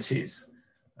opportunities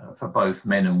for both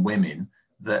men and women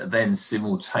that then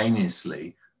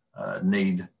simultaneously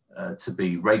need to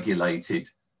be regulated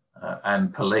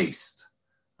and policed.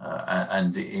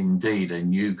 And indeed, a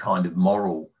new kind of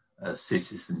moral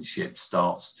citizenship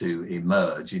starts to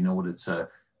emerge in order to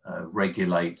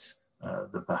regulate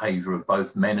the behaviour of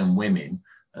both men and women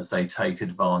as they take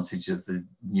advantage of the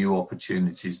new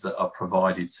opportunities that are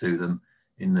provided to them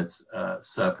in the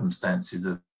circumstances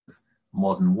of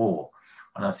modern war.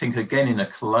 And I think, again, in a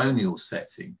colonial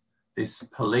setting, this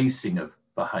policing of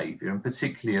behaviour, and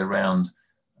particularly around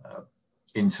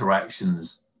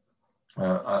interactions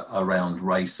around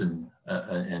race and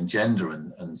gender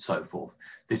and so forth,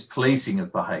 this policing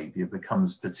of behaviour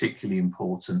becomes particularly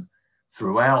important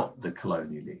throughout the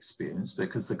colonial experience,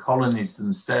 because the colonies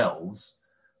themselves,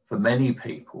 for many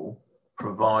people,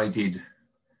 provided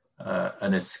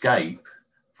an escape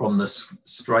from the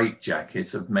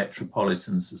straitjacket of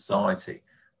metropolitan society.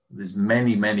 There's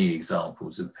many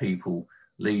examples of people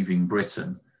leaving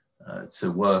Britain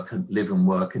to work and live and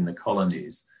work in the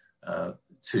colonies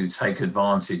to take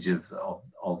advantage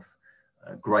of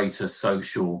greater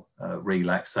social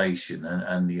relaxation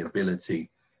and the ability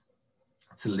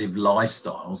to live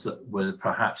lifestyles that were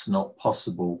perhaps not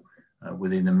possible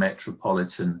within a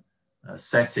metropolitan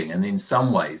setting. And in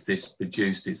some ways, this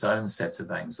produced its own set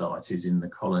of anxieties in the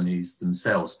colonies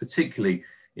themselves, particularly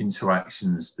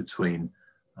interactions between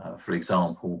for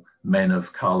example, men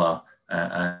of colour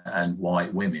and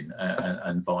white women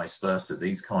and vice versa.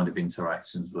 These kind of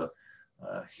interactions were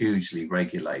hugely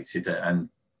regulated, and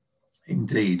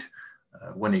indeed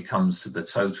when it comes to the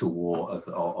total war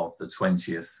of the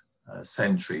 20th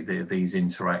century, these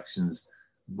interactions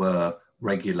were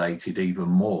regulated even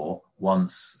more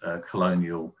once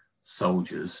colonial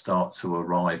soldiers start to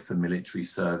arrive for military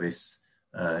service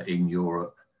in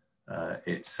Europe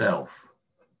itself.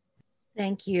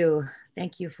 Thank you.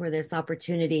 Thank you for this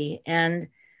opportunity. And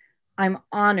I'm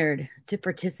honored to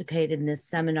participate in this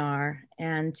seminar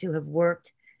and to have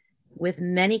worked with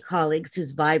many colleagues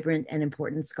whose vibrant and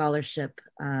important scholarship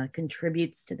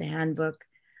contributes to the handbook,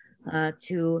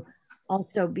 to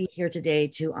also be here today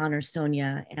to honor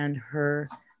Sonya and her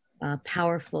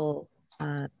powerful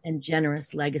and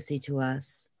generous legacy to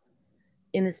us.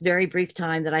 In this very brief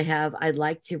time that I have, I'd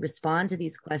like to respond to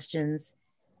these questions,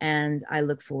 and I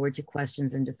look forward to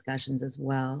questions and discussions as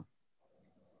well.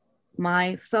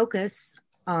 My focus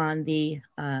on the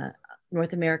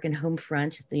North American home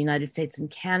front, the United States and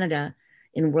Canada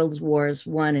in World Wars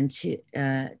I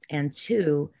and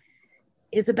II,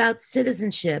 is about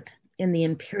citizenship in the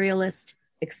imperialist,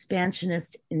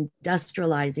 expansionist,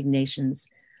 industrializing nations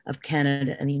of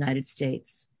Canada and the United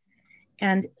States.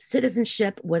 And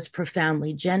citizenship was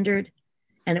profoundly gendered,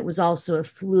 and it was also a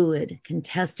fluid,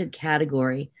 contested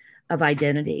category of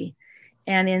identity.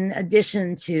 And in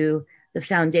addition to the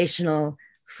foundational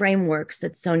frameworks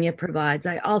that Sonya provides,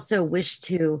 I also wish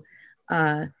to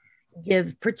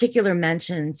give particular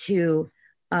mention to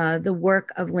the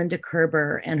work of Linda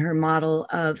Kerber and her model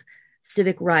of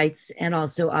civic rights and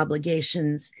also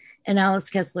obligations, and Alice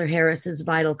Kessler Harris's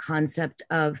vital concept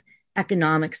of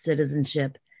economic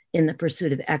citizenship in the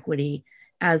pursuit of equity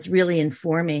as really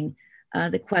informing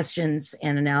the questions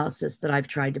and analysis that I've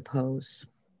tried to pose.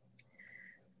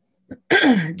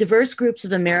 Diverse groups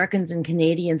of Americans and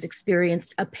Canadians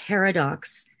experienced a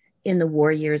paradox in the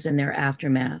war years and their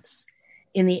aftermaths.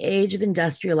 In the age of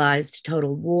industrialized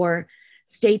total war,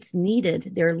 states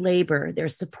needed their labor, their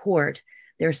support,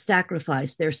 their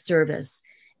sacrifice, their service.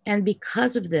 And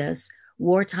because of this,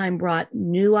 wartime brought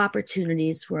new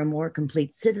opportunities for a more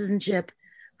complete citizenship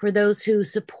for those who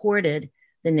supported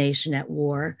the nation at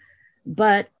war.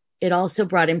 But it also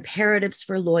brought imperatives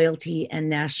for loyalty and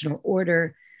national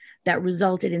order that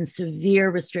resulted in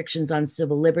severe restrictions on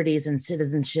civil liberties and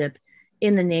citizenship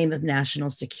in the name of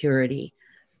national security,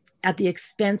 at the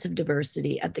expense of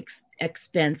diversity, at the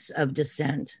expense of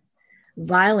dissent.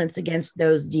 Violence against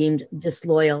those deemed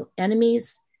disloyal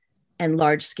enemies and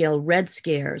large-scale Red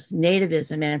Scares,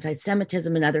 nativism,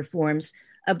 anti-Semitism, and other forms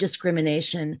of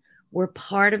discrimination were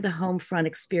part of the home front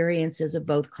experiences of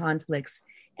both conflicts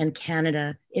in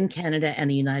Canada and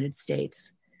the United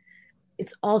States.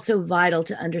 It's also vital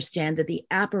to understand that the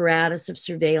apparatus of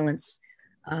surveillance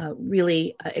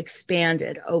really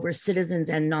expanded over citizens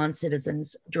and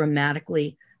non-citizens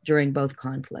dramatically during both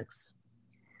conflicts.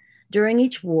 During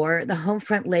each war, the home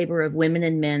front labor of women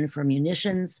and men for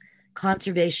munitions,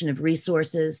 conservation of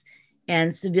resources,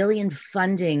 and civilian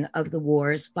funding of the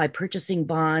wars by purchasing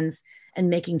bonds and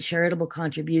making charitable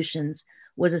contributions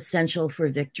was essential for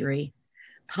victory.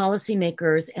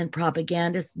 Policymakers and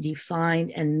propagandists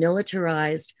defined and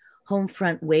militarized home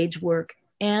front wage work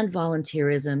and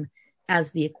volunteerism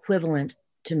as the equivalent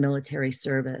to military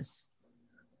service.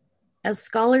 As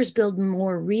scholars build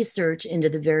more research into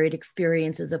the varied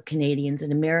experiences of Canadians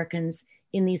and Americans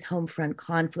in these home front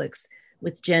conflicts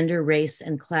with gender, race,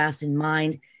 and class in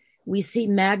mind, we see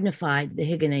magnified the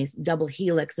Higgins double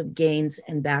helix of gains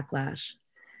and backlash.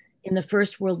 In the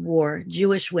First World War,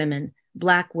 Jewish women,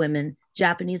 Black women,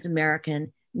 Japanese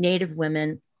American, Native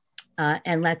women,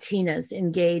 and Latinas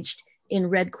engaged in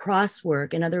Red Cross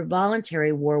work and other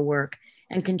voluntary war work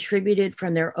and contributed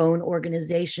from their own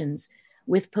organizations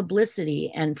with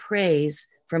publicity and praise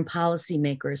from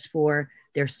policymakers for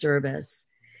their service.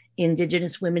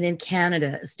 Indigenous women in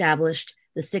Canada established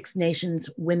the Six Nations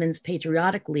Women's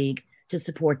Patriotic League to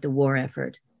support the war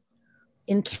effort.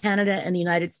 In Canada and the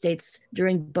United States,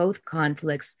 during both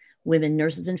conflicts, women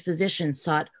nurses and physicians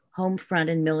sought home front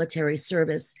and military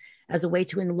service as a way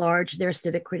to enlarge their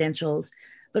civic credentials,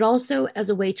 but also as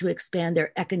a way to expand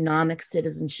their economic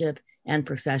citizenship and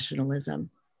professionalism.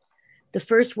 The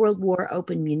First World War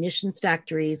opened munitions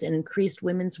factories and increased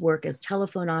women's work as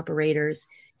telephone operators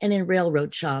and in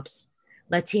railroad shops.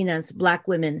 Latinas, Black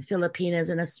women, Filipinas,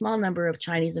 and a small number of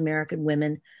Chinese American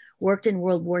women worked in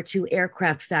World War II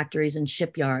aircraft factories and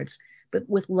shipyards, but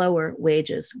with lower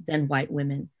wages than white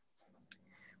women.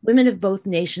 Women of both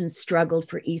nations struggled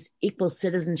for equal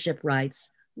citizenship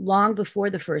rights long before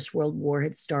the First World War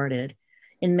had started.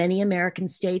 In many American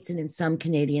states and in some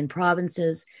Canadian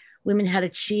provinces, women had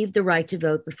achieved the right to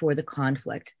vote before the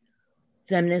conflict.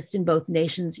 Feminists in both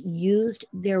nations used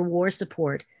their war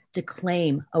support to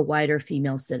claim a wider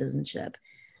female citizenship.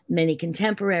 Many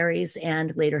contemporaries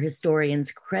and later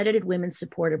historians credited women's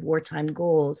support of wartime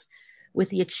goals with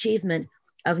the achievement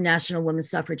of national women's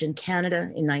suffrage in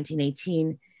Canada in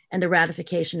 1918 and the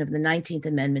ratification of the 19th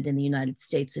Amendment in the United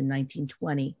States in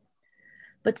 1920.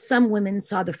 But some women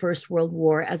saw the First World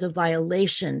War as a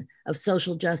violation of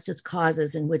social justice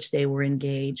causes in which they were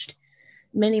engaged.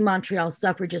 Many Montreal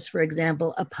suffragists, for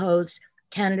example, opposed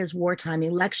Canada's Wartime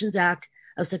Elections Act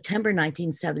of September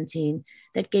 1917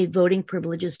 that gave voting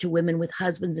privileges to women with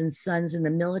husbands and sons in the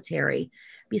military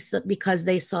because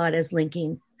they saw it as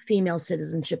linking female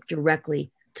citizenship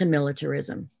directly to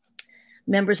militarism.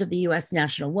 Members of the US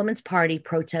National Woman's Party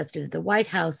protested at the White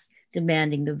House,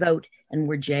 demanding the vote, and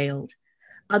were jailed.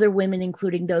 Other women,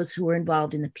 including those who were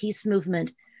involved in the peace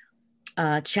movement,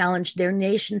 challenged their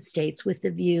nation states with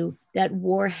the view that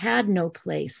war had no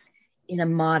place in a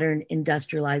modern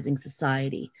industrializing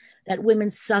society, that women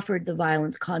suffered the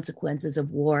violent consequences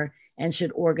of war and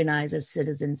should organize as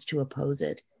citizens to oppose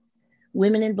it.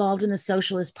 Women involved in the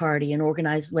Socialist Party and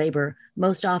organized labor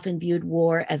most often viewed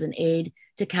war as an aid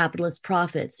to capitalist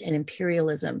profits and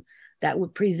imperialism that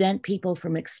would prevent people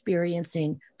from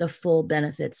experiencing the full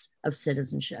benefits of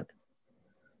citizenship.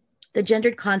 The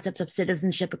gendered concepts of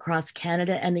citizenship across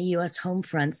Canada and the US home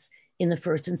fronts in the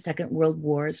First and Second World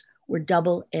Wars were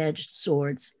double-edged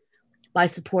swords. By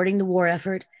supporting the war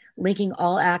effort, linking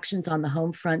all actions on the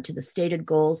home front to the stated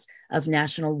goals of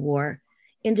national war,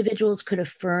 individuals could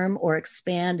affirm or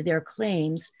expand their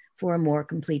claims for a more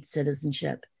complete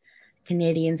citizenship.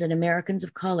 Canadians and Americans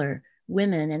of color,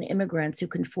 women and immigrants who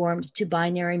conformed to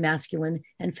binary masculine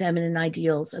and feminine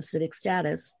ideals of civic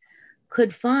status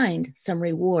could find some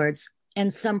rewards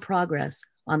and some progress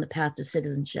on the path to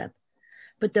citizenship.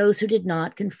 But those who did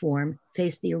not conform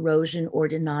faced the erosion or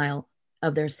denial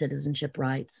of their citizenship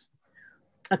rights.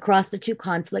 Across the two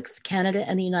conflicts, Canada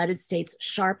and the United States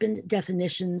sharpened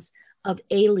definitions of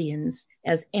aliens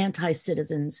as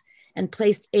anti-citizens and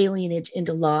placed alienage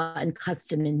into law and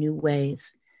custom in new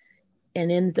ways.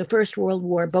 And in the First World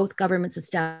War, both governments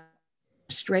established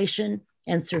registration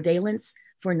and surveillance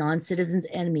for non-citizens'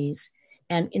 enemies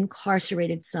and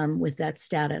incarcerated some with that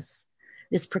status.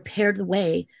 This prepared the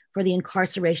way for the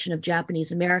incarceration of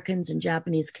Japanese Americans and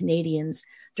Japanese Canadians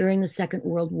during the Second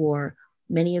World War,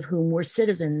 many of whom were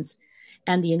citizens,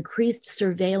 and the increased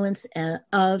surveillance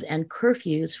of and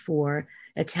curfews for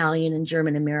Italian and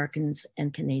German Americans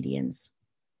and Canadians.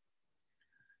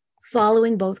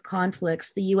 Following both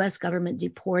conflicts, the US government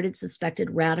deported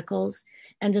suspected radicals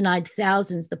and denied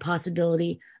thousands the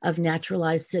possibility of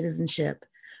naturalized citizenship,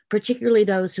 particularly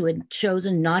those who had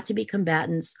chosen not to be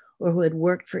combatants or who had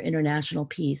worked for international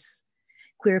peace.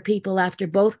 Queer people after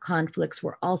both conflicts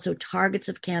were also targets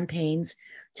of campaigns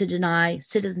to deny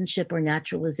citizenship or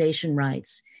naturalization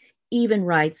rights, even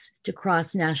rights to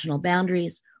cross national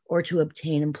boundaries or to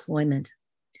obtain employment.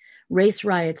 Race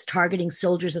riots targeting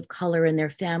soldiers of color and their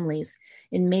families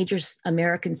in major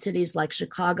American cities like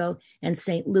Chicago and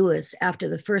St. Louis after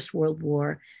the First World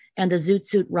War, and the Zoot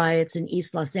Suit riots in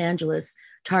East Los Angeles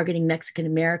targeting Mexican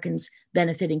Americans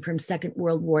benefiting from Second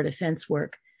World War defense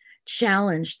work,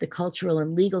 challenged the cultural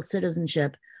and legal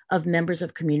citizenship of members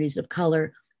of communities of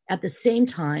color at the same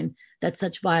time that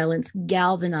such violence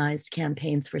galvanized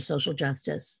campaigns for social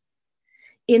justice.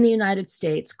 In the United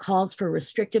States, calls for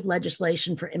restrictive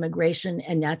legislation for immigration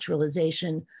and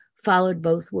naturalization followed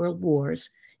both world wars,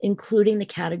 including the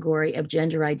category of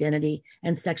gender identity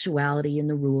and sexuality in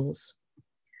the rules.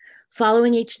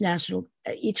 Following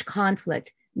each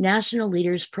conflict, national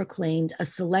leaders proclaimed a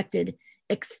selected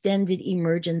extended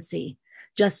emergency,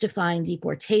 justifying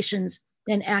deportations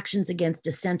and actions against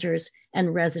dissenters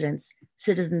and residents,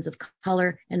 citizens of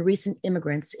color, and recent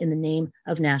immigrants in the name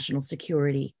of national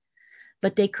security.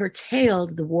 But they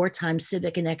curtailed the wartime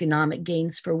civic and economic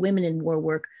gains for women in war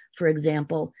work, for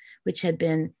example, which had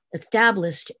been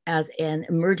established as an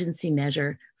emergency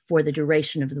measure for the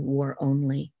duration of the war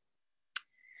only.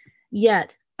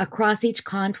 Yet, across each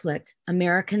conflict,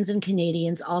 Americans and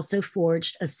Canadians also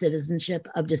forged a citizenship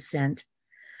of dissent.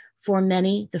 For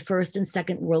many, the First and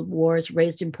Second World Wars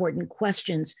raised important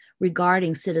questions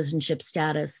regarding citizenship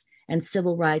status and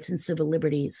civil rights and civil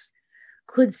liberties.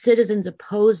 Could citizens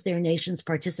oppose their nation's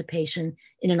participation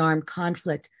in an armed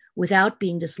conflict without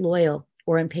being disloyal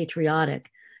or unpatriotic,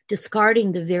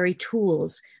 discarding the very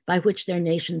tools by which their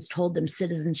nations told them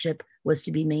citizenship was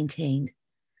to be maintained?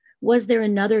 Was there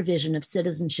another vision of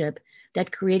citizenship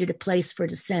that created a place for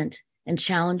dissent and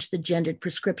challenged the gendered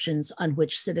prescriptions on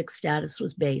which civic status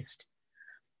was based?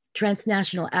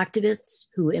 Transnational activists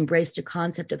who embraced a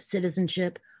concept of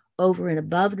citizenship over and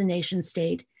above the nation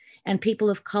state and people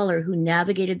of color who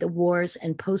navigated the wars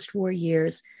and post-war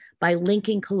years by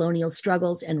linking colonial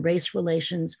struggles and race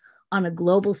relations on a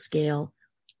global scale,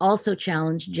 also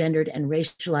challenged gendered and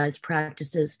racialized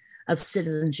practices of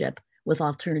citizenship with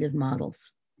alternative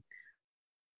models.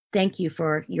 Thank you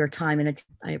for your time, and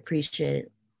I appreciate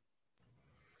it.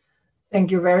 Thank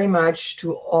you very much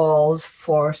to all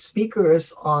four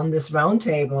speakers on this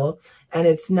roundtable. And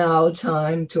it's now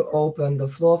time to open the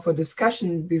floor for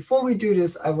discussion. Before we do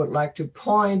this, I would like to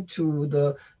point to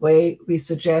the way we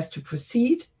suggest to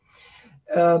proceed.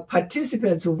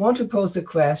 Participants who want to pose a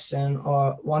question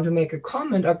or want to make a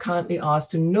comment are kindly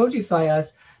asked to notify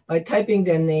us by typing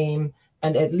their name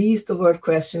and at least the word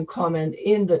question comment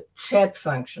in the chat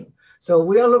function. So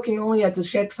we are looking only at the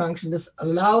chat function. This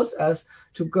allows us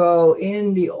to go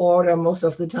in the order, most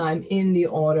of the time in the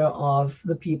order of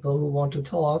the people who want to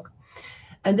talk.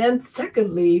 And then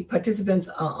secondly, participants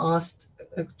are asked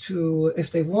to,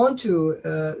 if they want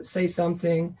to say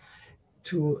something,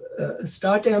 to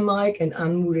start their mic and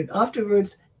unmute it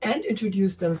afterwards and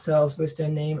introduce themselves with their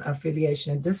name,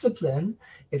 affiliation, and discipline,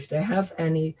 if they have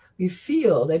any. We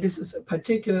feel that this is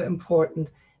particularly important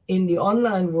in the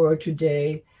online world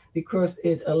today because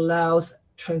it allows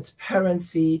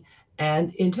transparency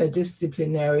and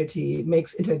interdisciplinarity,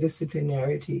 makes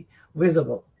interdisciplinarity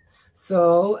visible.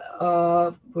 So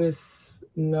with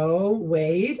no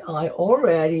wait, I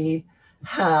already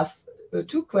have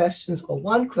two questions or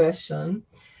one question.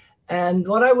 And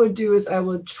what I would do is I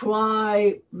will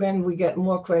try, when we get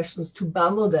more questions, to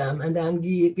bundle them and then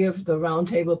give the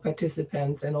roundtable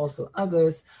participants and also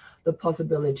others the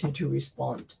possibility to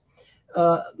respond.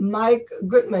 Mike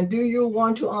Goodman, do you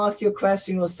want to ask your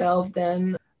question yourself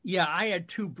then? Yeah, I had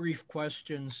two brief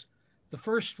questions. The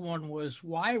first one was,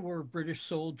 why were British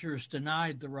soldiers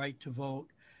denied the right to vote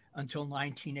until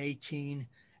 1918?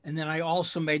 And then I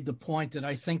also made the point that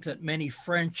I think that many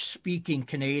French-speaking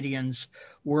Canadians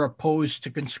were opposed to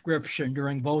conscription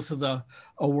during both of the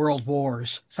world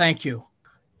wars. Thank you.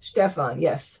 Stefan,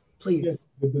 yes, please. Yes,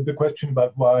 the question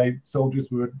about why soldiers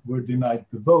were denied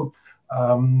the vote.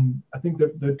 I think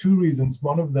that there are two reasons.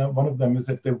 One of them is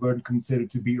that they weren't considered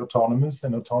to be autonomous,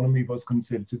 and autonomy was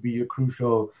considered to be a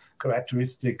crucial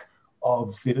characteristic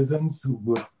of citizens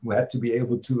who had to be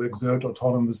able to exert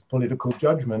autonomous political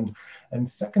judgment. And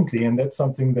secondly, and that's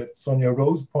something that Sonya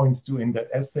Rose points to in that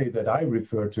essay that I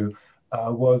refer to,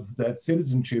 was that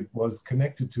citizenship was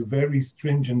connected to very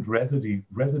stringent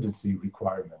residency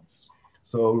requirements.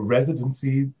 So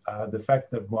residency, the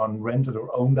fact that one rented or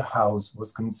owned a house,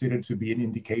 was considered to be an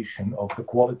indication of the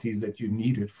qualities that you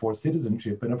needed for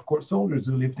citizenship. And of course, soldiers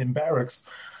who lived in barracks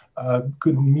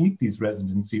couldn't meet these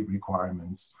residency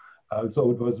requirements.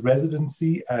 So it was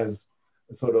residency as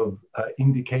a sort of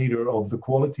indicator of the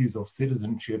qualities of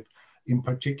citizenship, in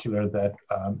particular, that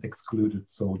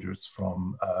excluded soldiers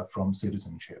from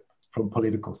citizenship, from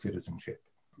political citizenship.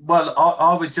 Well,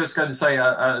 I was just going to say,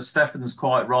 Stefan's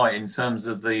quite right in terms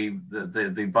of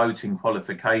the voting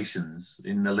qualifications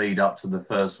in the lead up to the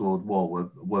First World War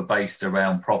were based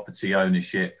around property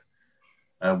ownership,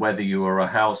 whether you were a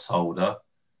householder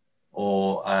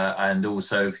or and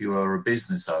also if you were a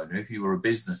business owner. If you were a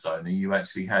business owner, you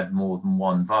actually had more than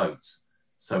one vote.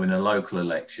 So in a local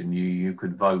election, you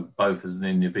could vote both as an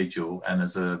individual and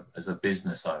as a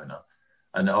business owner.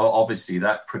 And obviously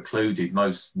that precluded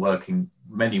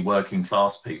many working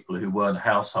class people who weren't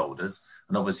householders,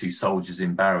 and obviously soldiers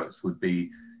in barracks would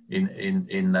be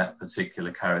in that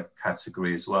particular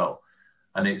category as well.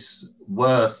 And it's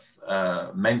worth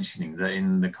mentioning that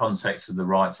in the context of the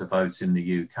right to vote in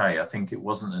the UK, I think it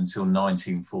wasn't until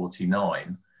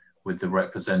 1949, with the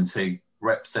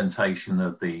Representation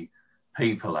of the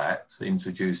People Act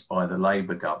introduced by the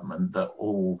Labour government, that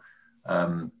all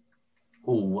kind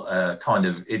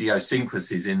of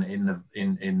idiosyncrasies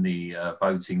in the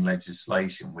voting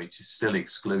legislation, which still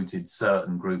excluded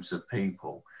certain groups of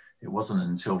people. It wasn't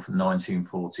until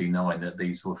 1949 that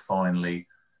these were finally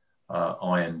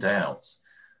ironed out.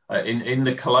 In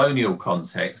the colonial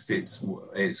context,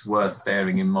 it's worth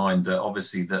bearing in mind that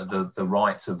obviously the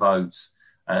right to vote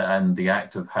and the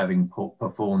act of having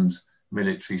performed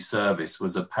military service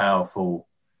was a powerful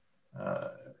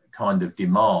kind of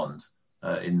demand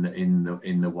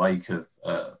in the wake of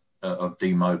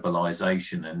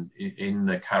demobilization. And in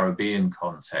the Caribbean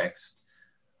context,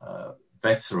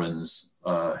 veterans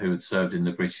who had served in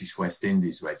the British West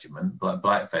Indies Regiment,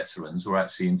 black veterans, were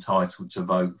actually entitled to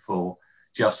vote for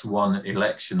just one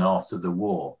election after the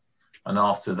war. And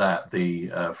after that,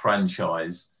 the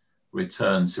franchise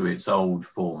returned to its old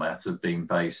format of being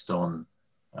based on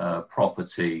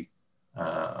property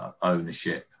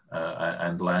ownership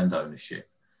and land ownership.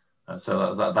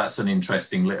 So that's an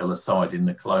interesting little aside in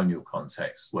the colonial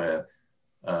context, where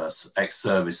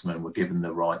ex-servicemen were given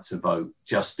the right to vote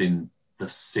just in the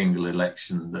single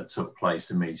election that took place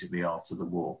immediately after the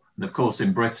war. And of course,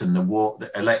 in Britain,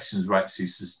 the elections were actually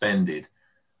suspended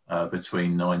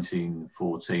between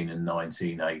 1914 and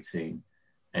 1918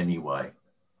 anyway.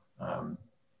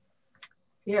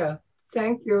 Yeah,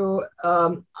 thank you.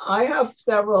 I have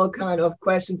several kind of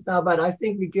questions now, but I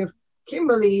think we give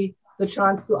Kimberly the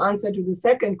chance to answer to the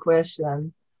second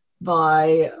question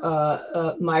by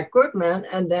Mike Goodman,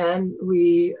 and then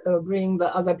we bring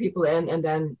the other people in, and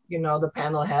then, you know, the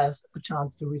panel has a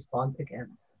chance to respond again.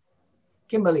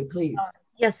 Kimberly, please.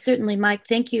 Yes, certainly, Mike.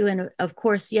 Thank you. And of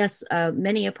course, yes,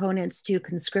 many opponents to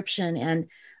conscription,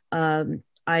 and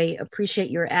I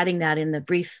appreciate your adding that in the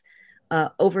brief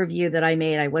overview that I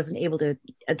made. I wasn't able to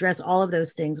address all of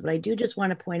those things, but I do just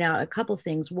want to point out a couple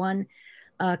things. One,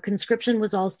 conscription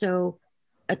was also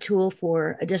a tool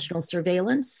for additional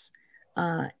surveillance,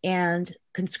 and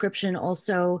conscription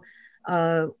also,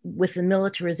 with the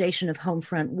militarization of home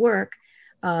front work,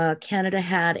 Canada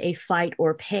had a fight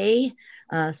or pay,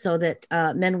 so that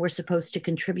men were supposed to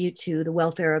contribute to the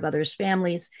welfare of others'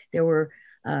 families. There were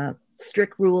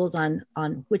strict rules on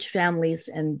which families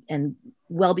and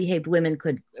well-behaved women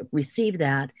could receive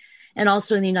that. And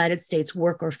also in the United States,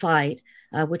 work or fight,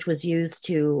 which was used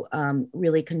to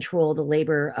really control the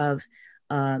labor of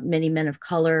many men of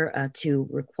color, to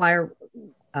require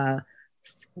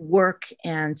work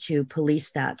and to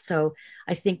police that. So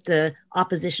I think the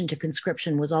opposition to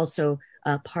conscription was also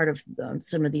part of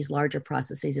some of these larger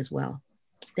processes as well.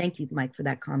 Thank you, Mike, for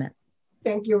that comment.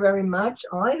 Thank you very much.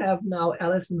 I have now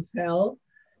Alison Fell,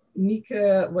 Mike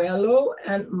Werlo,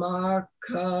 and Mark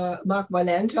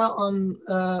Valenta on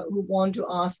who want to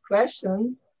ask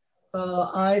questions.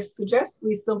 I suggest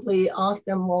we simply ask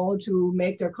them all to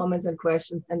make their comments and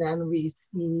questions, and then we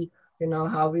see, you know,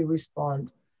 how we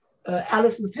respond.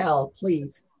 Alison Fell,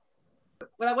 please.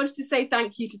 Well, I wanted to say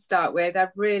thank you to start with. I've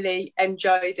really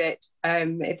enjoyed it.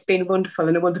 It's been wonderful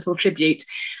and a wonderful tribute.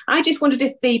 I just wondered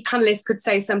if the panelists could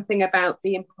say something about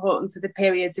the importance of the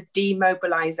periods of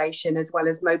demobilisation as well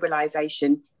as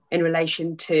mobilisation in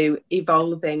relation to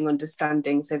evolving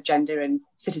understandings of gender and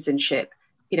citizenship.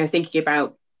 You know, thinking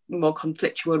about more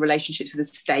conflictual relationships with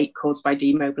the state caused by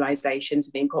demobilisations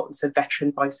and the importance of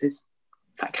veteran voices,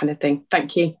 that kind of thing.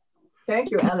 Thank you.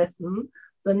 Thank you, Alison.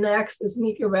 The next is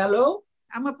Mike Werlo.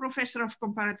 I'm a professor of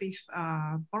comparative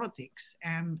politics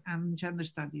and gender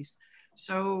studies.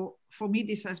 So for me,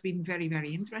 this has been very,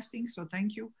 very interesting. So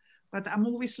thank you. But I'm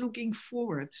always looking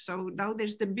forward. So now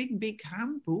there's the big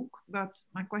handbook. But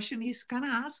my question is, can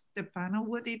I ask the panel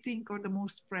what they think are the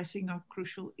most pressing or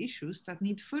crucial issues that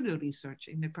need further research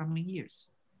in the coming years?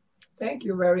 Thank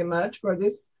you very much for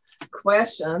this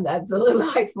question. That's a little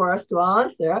hard for us to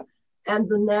answer. And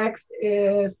the next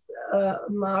is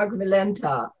Mark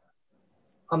Valenta.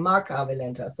 Marca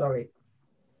Valenta, sorry.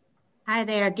 Hi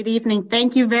there, good evening.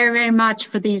 Thank you very, very much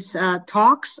for these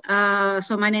talks.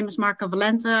 So my name is Marca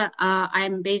Valenta.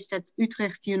 I'm based at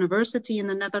Utrecht University in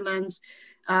the Netherlands,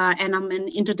 and I'm an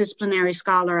interdisciplinary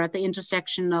scholar at the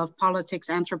intersection of politics,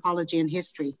 anthropology, and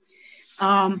history.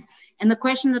 And the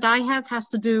question that I have has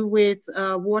to do with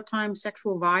wartime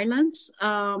sexual violence.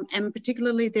 And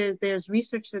particularly there's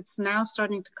research that's now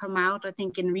starting to come out, I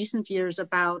think in recent years,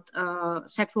 about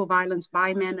sexual violence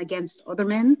by men against other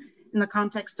men in the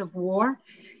context of war.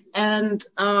 And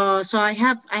so I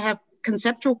have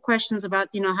conceptual questions about,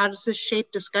 you know, how does this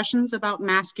shape discussions about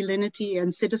masculinity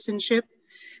and citizenship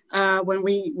when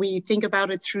we think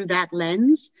about it through that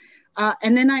lens.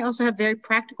 And then I also have very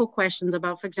practical questions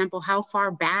about, for example, how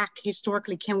far back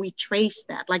historically can we trace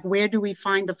that? Like, where do we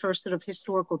find the first sort of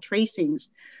historical tracings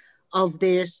of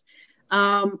this?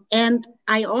 And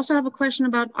I also have a question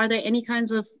about, are there any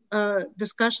kinds of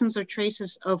discussions or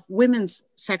traces of women's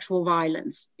sexual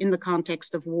violence in the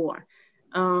context of war?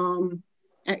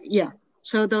 Yeah,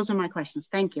 so those are my questions.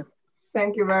 Thank you.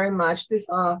 Thank you very much. These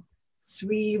are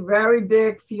three very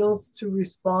big fields to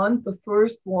respond. The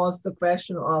first was the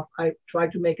question of, I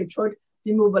tried to make it short,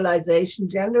 demobilization,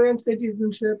 gender and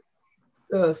citizenship.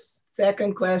 The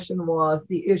second question was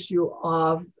the issue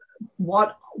of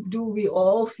what do we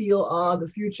all feel are the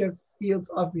future fields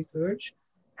of research?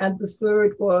 And the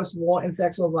third was war and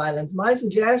sexual violence. My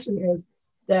suggestion is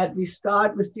that we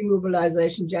start with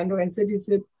demobilization, gender and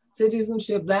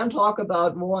citizenship, then talk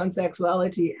about war and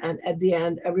sexuality, and at the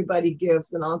end, everybody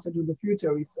gives an answer to the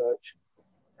future research.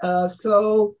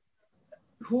 So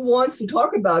who wants to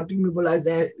talk about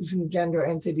demobilization, gender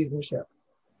and citizenship?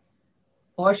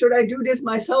 Or should I do this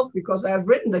myself because I've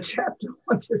written the chapter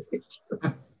on this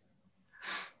issue?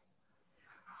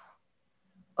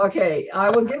 Okay,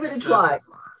 I will give it a try.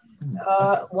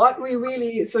 What we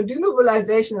really, so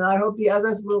demobilization, and I hope the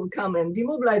others will come in,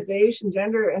 demobilization,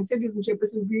 gender and citizenship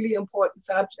is a really important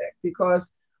subject,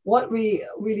 because what we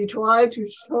really try to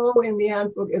show in the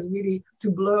handbook is really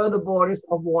to blur the borders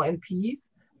of war and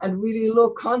peace and really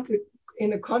look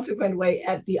in a consequent way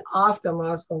at the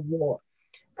aftermath of war.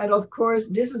 And of course,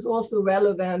 this is also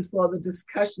relevant for the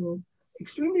discussion,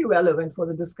 extremely relevant for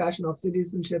the discussion of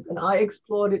citizenship. And I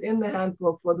explored it in the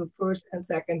handbook for the First and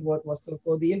Second World War, so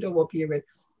for the interwar period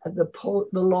and the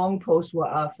long post-war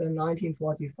after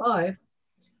 1945.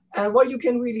 And what you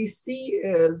can really see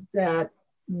is that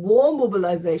war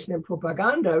mobilization and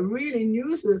propaganda really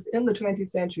uses in the 20th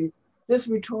century this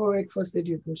rhetoric for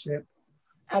citizenship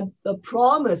and the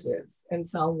promises in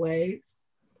some ways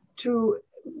to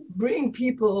bring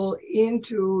people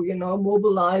into,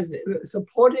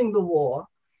 supporting the war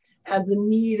and the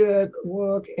needed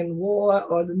work in war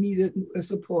or the needed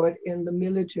support in the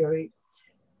military.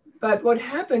 But what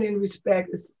happened in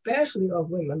respect, especially of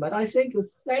women, but I think the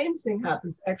same thing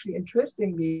happens actually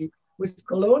interestingly with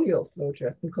colonial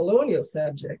soldiers and colonial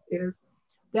subjects, is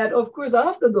that of course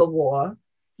after the war,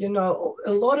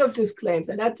 a lot of these claims,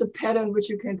 and that's a pattern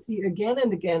which you can see again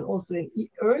and again also in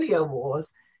earlier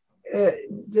wars,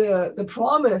 the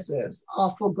promises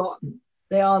are forgotten.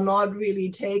 They are not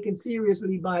really taken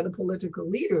seriously by the political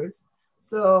leaders.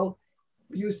 So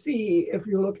you see, if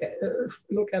you look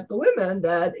at the women,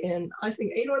 that in I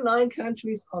think 8 or 9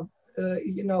 countries of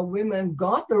women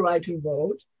got the right to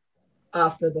vote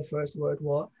after the First World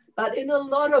War, but in a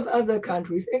lot of other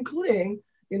countries, including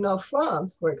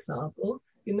France, for example,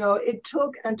 it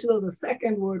took until the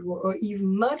Second World War or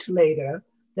even much later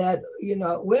that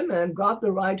women got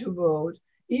the right to vote,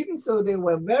 even so they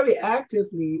were very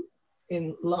actively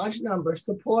in large numbers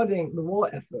supporting the war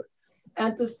effort.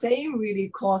 And the same really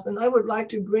caused, and I would like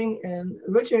to bring in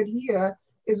Richard here,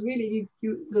 is really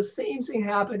the same thing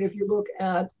happened if you look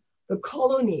at the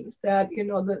colonies, that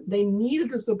they needed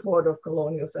the support of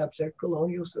colonial subjects,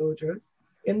 colonial soldiers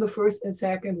in the First and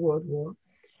Second World War.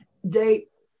 They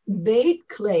made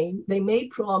claims, they made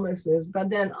promises, but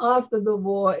then after the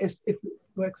war, if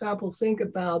for example, think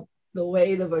about the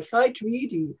way the Versailles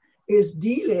Treaty is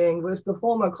dealing with the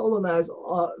former colonies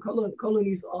of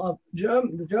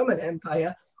the German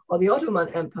Empire or the Ottoman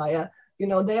Empire,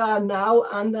 they are now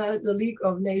under the League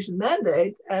of Nations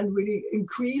mandate and really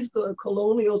increase the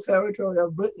colonial territory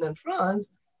of Britain and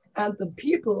France. And the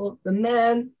people, the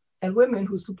men and women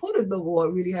who supported the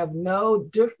war really have no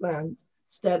different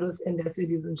status in their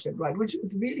citizenship, right? Which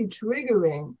is really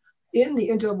triggering in the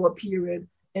interwar period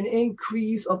an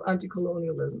increase of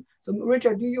anti-colonialism. So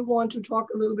Richard, do you want to talk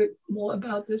a little bit more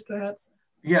about this perhaps?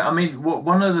 Yeah, I mean,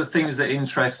 one of the things that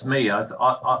interests me, I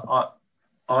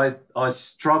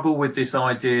struggle with this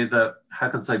idea that, how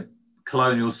can I say,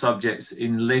 colonial subjects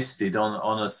enlisted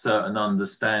on a certain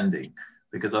understanding,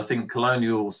 because I think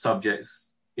colonial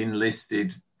subjects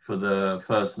enlisted for the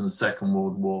First and Second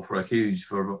World War for a huge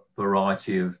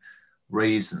variety of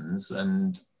reasons,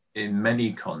 and in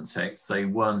many contexts they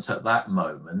weren't at that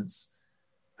moment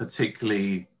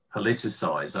particularly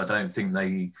politicized. I don't think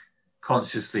they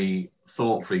consciously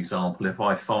thought, for example, if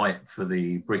I fight for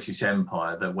the British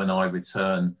Empire, that when I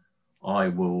return I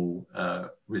will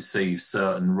receive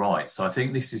certain rights. I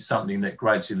think this is something that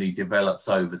gradually develops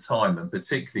over time, and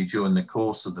particularly during the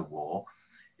course of the war,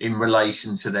 in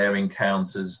relation to their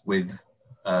encounters with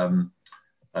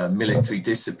military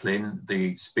discipline, the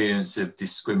experience of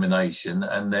discrimination,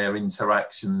 and their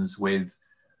interactions with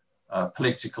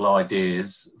political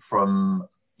ideas from,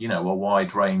 a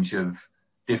wide range of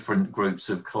different groups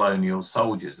of colonial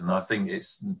soldiers. And I think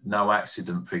it's no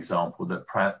accident, for example, that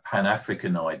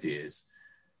Pan-African ideas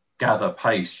gather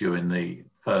pace during the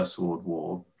First World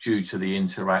War due to the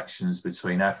interactions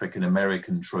between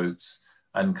African-American troops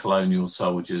and colonial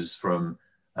soldiers from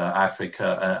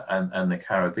Africa and the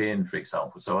Caribbean, for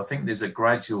example. So I think there's a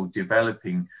gradual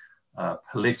developing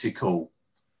political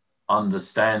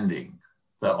understanding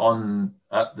that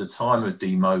at the time of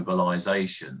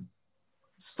demobilization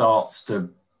starts to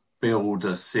build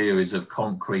a series of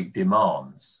concrete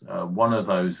demands. One of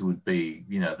those would be,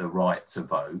 the right to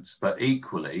vote, but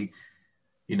equally,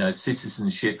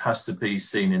 citizenship has to be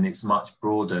seen in its much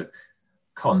broader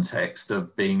context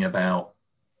of being about,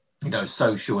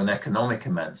 social and economic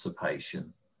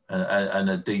emancipation and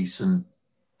a decent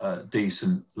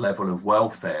level of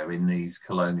welfare in these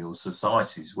colonial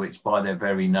societies, which by their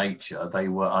very nature, they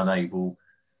were unable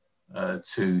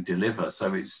to deliver.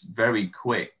 So it's very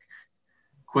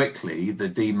quickly, the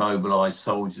demobilized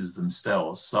soldiers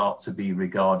themselves start to be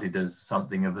regarded as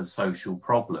something of a social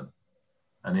problem.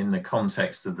 And in the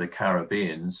context of the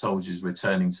Caribbean, soldiers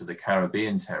returning to the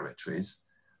Caribbean territories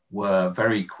were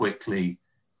very quickly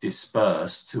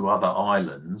dispersed to other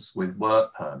islands with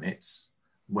work permits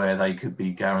where they could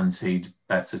be guaranteed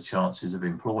better chances of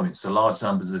employment. So large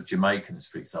numbers of Jamaicans,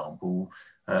 for example,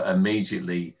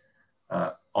 immediately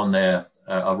on their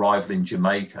arrival in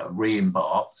Jamaica,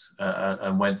 re-embarked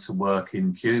and went to work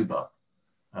in Cuba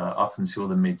up until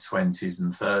the mid-20s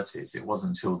and 30s. It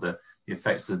wasn't until the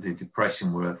effects of the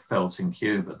Depression were felt in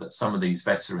Cuba that some of these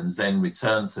veterans then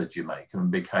returned to Jamaica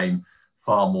and became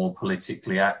far more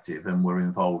politically active and were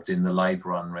involved in the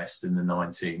labour unrest in the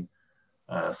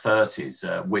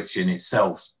 1930s, which in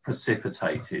itself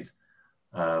precipitated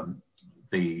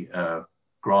the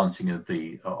granting of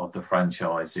the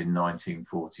franchise in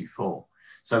 1944.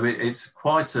 So it's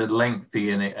quite a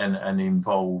lengthy and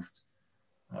involved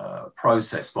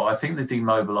process. But I think the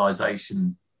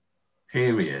demobilisation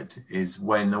period is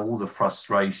when all the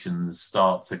frustrations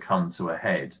start to come to a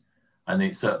head. And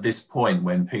it's at this point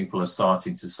when people are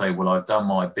starting to say, well, I've done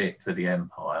my bit for the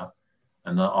empire.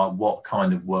 And what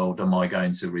kind of world am I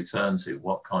going to return to?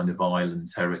 What kind of island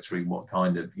territory? What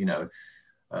kind of,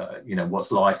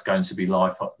 what's life going to be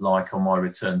like on my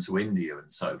return to India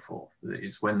and so forth?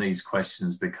 It's when these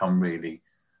questions become really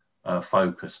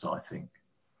focused, I think.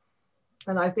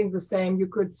 And I think the same you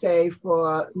could say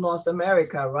for North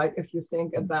America, right? If you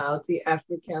think about the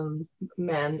African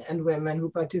men and women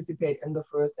who participate in the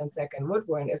First and Second World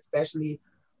War, and especially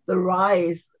the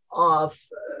rise of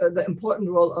the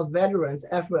important role of veterans,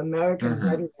 Afro-American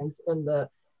veterans in the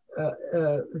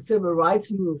civil rights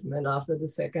movement after the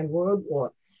Second World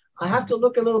War. I have to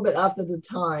look a little bit after the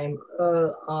time.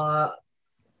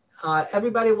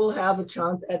 Everybody will have a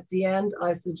chance at the end,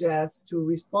 I suggest, to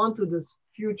respond to this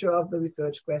future of the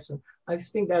research question. I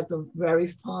think that's a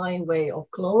very fine way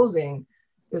of closing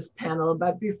this panel.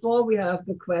 But before we have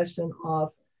the question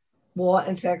of war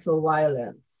and sexual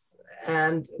violence,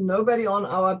 and nobody on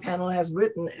our panel has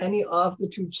written any of the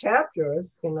two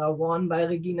chapters, one by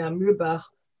Regina Mühlbach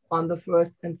on the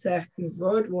First and Second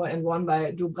World War, and one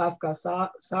by Dubravka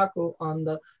Sarko on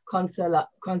the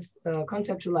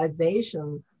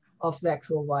conceptualization of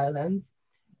sexual violence.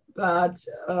 But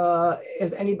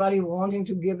is anybody wanting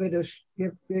to give it a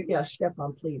yeah,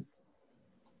 Stefan, please.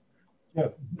 Yeah,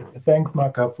 thanks,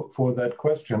 Marka, for that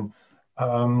question.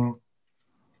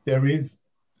 There is,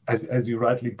 as you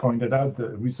rightly pointed out,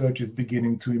 the research is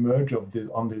beginning to emerge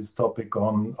on this topic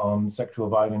on sexual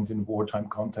violence in wartime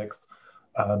context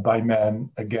by men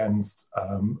against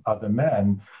other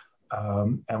men.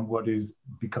 And what is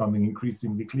becoming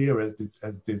increasingly clear as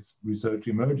this research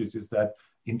emerges is that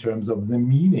in terms of the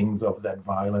meanings of that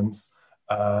violence,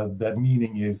 that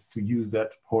meaning is, to use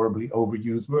that horribly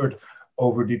overused word,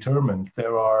 overdetermined.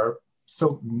 There are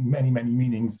so many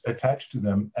meanings attached to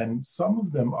them, and some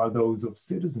of them are those of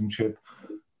citizenship,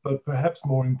 but perhaps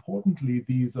more importantly,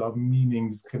 these are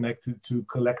meanings connected to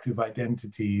collective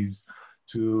identities,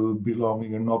 to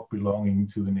belonging or not belonging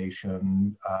to a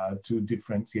nation, to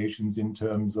differentiations in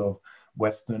terms of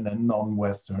Western and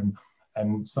non-Western.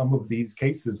 And some of these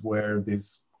cases where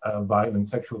this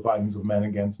sexual violence of men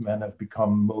against men have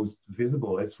become most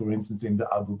visible, as for instance in the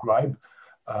Abu Ghraib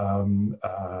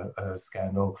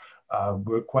scandal,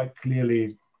 were quite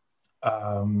clearly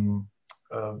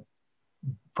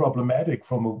problematic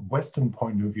from a Western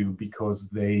point of view, because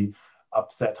they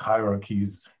upset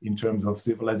hierarchies in terms of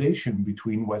civilization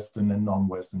between Western and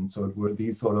non-Western. So it were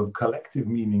these sort of collective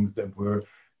meanings that were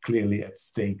clearly at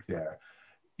stake there.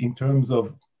 In terms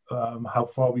of how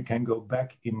far we can go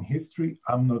back in history,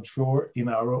 I'm not sure.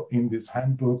 In this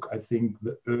handbook, I think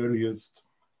the earliest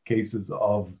cases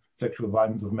of sexual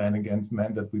violence of men against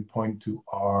men that we point to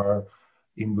are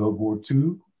in World War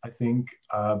II. I think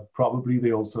probably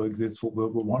they also exist for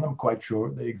World War I. I'm quite sure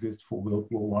they exist for World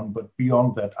War I, but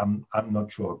beyond that, I'm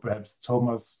not sure. Perhaps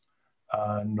Thomas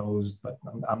knows, but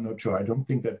I'm not sure. I don't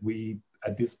think that we,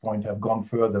 at this point, have gone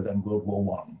further than World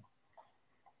War I.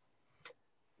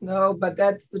 No, but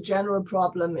that's the general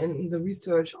problem in the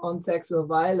research on sexual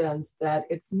violence, that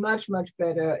it's much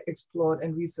better explored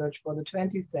and researched for the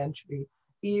 20th century.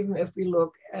 Even if we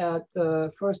look at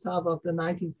the first half of the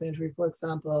 19th century, for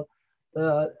example,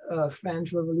 the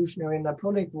French Revolutionary and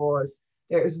Napoleonic Wars,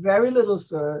 there is very little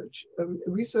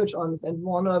research on this. And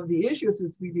one of the issues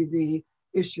is really the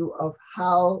issue of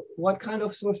what kind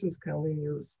of sources can we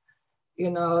use?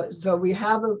 So we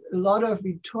have a lot of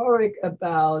rhetoric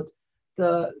about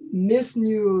the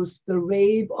misuse, the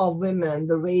rape of women,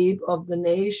 the rape of the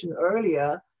nation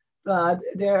earlier, but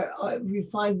we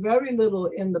find very little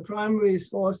in the primary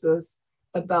sources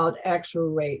about actual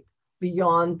rape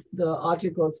beyond the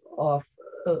articles of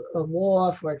a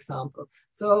war, for example.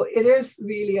 So it is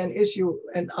really an issue.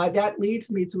 And that leads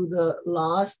me to the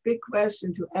last big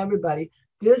question to everybody.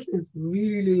 This is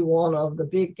really one of the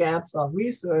big gaps of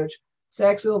research,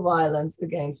 sexual violence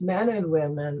against men and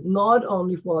women, not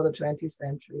only for the 20th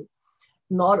century,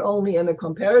 not only in a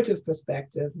comparative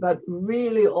perspective, but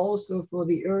really also for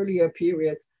the earlier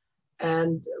periods.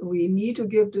 And we need to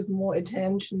give this more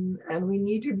attention, and we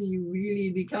need to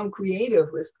really become creative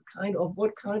with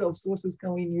what kind of sources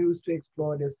can we use to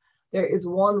explore this. There is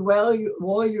one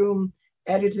volume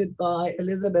edited by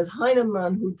Elizabeth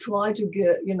Heinemann who tried to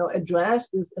address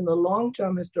this in a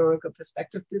long-term historical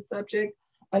perspective, this subject,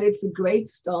 and it's a great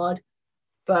start.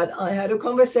 But I had a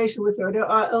conversation with her. There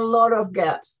are a lot of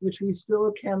gaps which we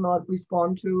still cannot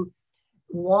respond to.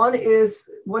 One is,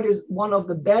 what is one of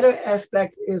the better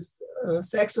aspects is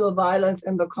sexual violence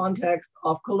in the context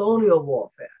of colonial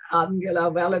warfare.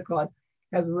 Angela Vallecott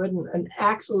has written an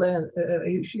excellent,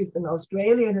 she's an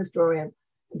Australian historian.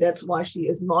 That's why she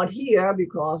is not here,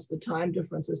 because the time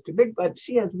difference is too big, but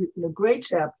she has written a great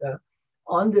chapter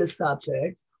on this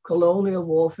subject, colonial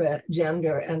warfare,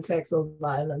 gender, and sexual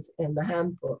violence in the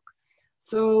handbook.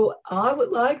 So I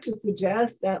would like to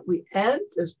suggest that we end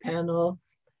this panel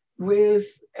with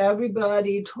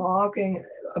everybody talking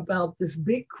about this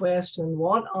big question: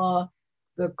 what are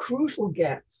the crucial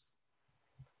gaps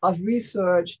of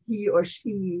research he or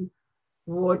she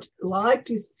would like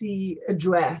to see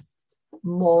addressed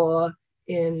more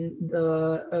in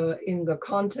the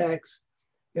context,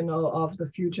 of the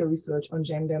future research on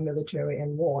gender, military,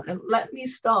 and war. And let me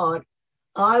start.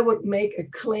 I would make a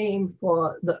claim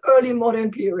for the early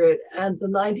modern period and the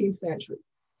 19th century.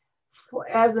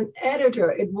 As an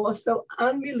editor, it was so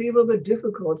unbelievably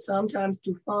difficult sometimes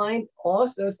to find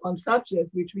authors on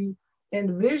subjects which we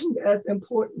envisioned as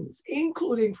important,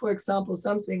 including, for example,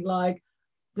 something like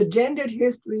the gendered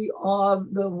history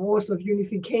of the wars of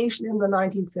unification in the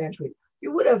 19th century.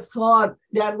 You would have thought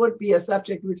that would be a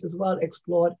subject which is well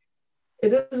explored.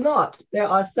 It is not. There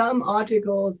are some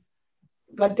articles,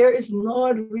 but there is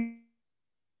not really.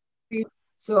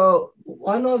 So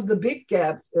one of the big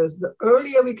gaps is the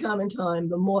earlier we come in time,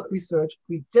 the more research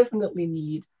we definitely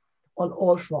need on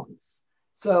all fronts.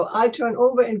 So I turn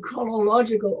over in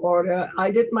chronological order. I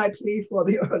did my plea for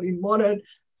the early modern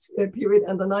period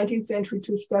and the 19th century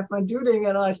to Stefan Düding,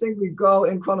 and I think we go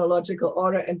in chronological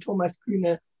order, and Thomas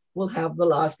Kühne will have the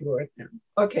last word now.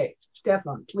 Okay,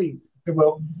 Stefan, please.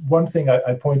 Well, one thing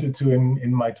I pointed to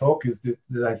in my talk is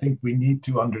that I think we need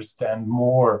to understand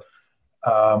more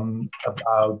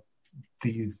about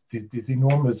this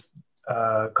enormous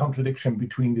contradiction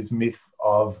between this myth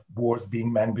of wars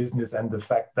being man business and the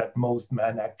fact that most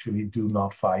men actually do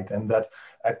not fight, and that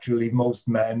actually most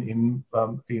men in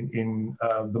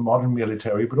the modern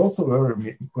military, but also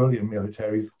earlier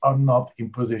militaries, are not in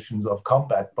positions of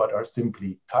combat, but are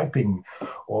simply typing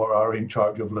or are in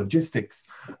charge of logistics.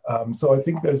 So I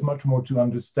think there's much more to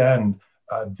understand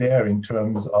there in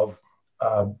terms of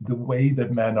the way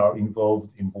that men are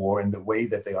involved in war and the way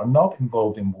that they are not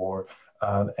involved in war,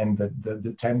 and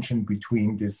the tension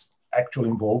between this actual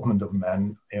involvement of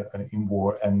men in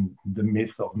war and the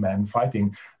myth of men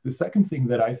fighting. The second thing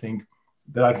that I think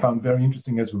that I found very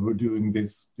interesting as we were doing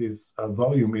this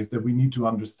volume is that we need to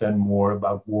understand more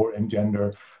about war and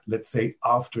gender, let's say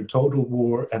after total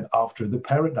war and after the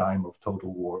paradigm of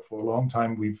total war. For a long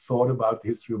time, we've thought about the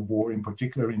history of war, in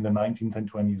particular in the 19th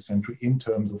and 20th century, in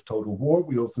terms of total war.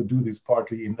 We also do this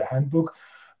partly in the handbook,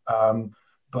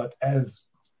 but as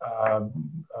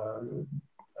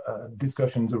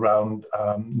discussions around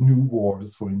new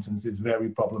wars, for instance, this very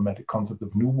problematic concept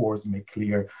of new wars make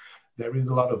clear there is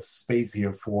a lot of space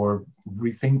here for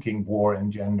rethinking war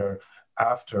and gender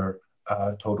after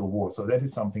total war. So that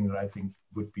is something that I think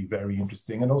would be very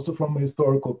interesting, and also from a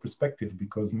historical perspective,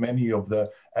 because many of the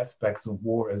aspects of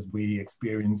war as we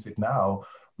experience it now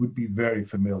would be very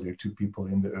familiar to people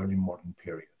in the early modern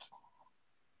period.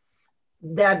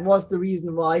 That was the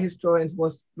reason why historians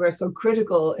were so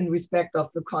critical in respect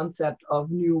of the concept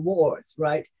of new wars,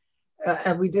 right?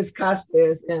 And we discussed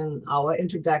this in our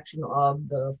introduction of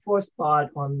the first part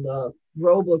on the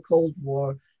global Cold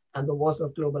War and the wars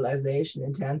of globalization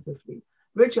intensively.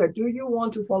 Richard, do you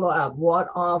want to follow up? What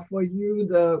are for you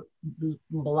the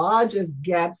largest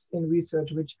gaps in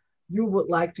research which you would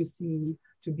like to see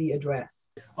to be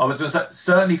addressed? I was going to say,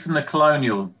 certainly from the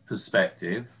colonial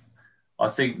perspective, I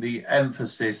think the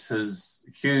emphasis has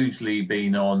hugely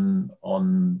been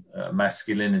on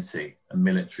masculinity and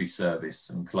military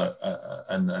service and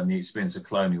the experience of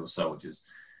colonial soldiers.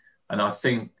 And I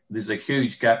think there's a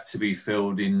huge gap to be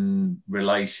filled in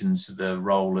relation to the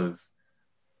role of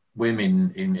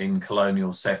women in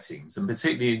colonial settings, and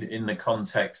particularly in the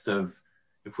context of,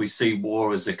 if we see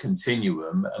war as a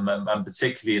continuum, and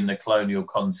particularly in the colonial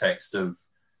context of,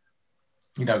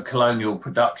 you know, colonial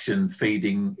production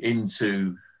feeding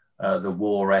into the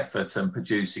war effort and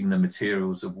producing the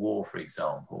materials of war, for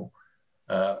example,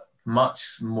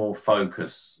 much more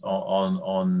focus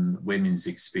on women's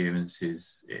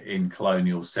experiences in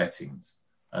colonial settings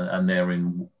and their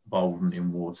involvement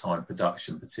in wartime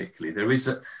production particularly. There is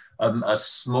a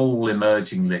small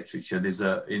emerging literature. There's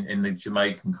in the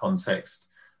Jamaican context,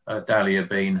 Dahlia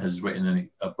Bean has written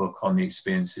a book on the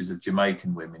experiences of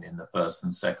Jamaican women in the First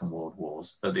and Second World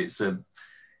Wars, but it's a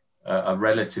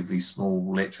relatively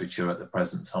small literature at the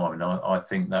present time. And I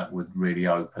think that would really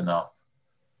open up,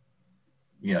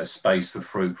 you know, space for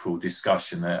fruitful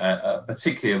discussion,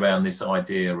 particularly around this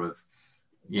idea of,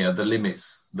 you know, the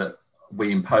limits that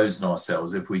we impose on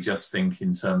ourselves if we just think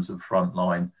in terms of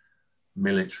frontline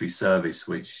military service,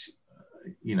 which,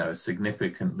 you know,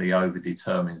 significantly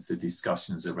overdetermines the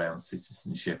discussions around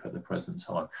citizenship at the present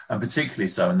time, and particularly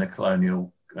so in the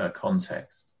colonial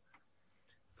context.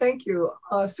 Thank you.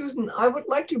 Susan, I would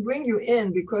like to bring you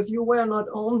in because you were not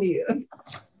only a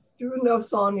student of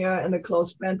Sonya and a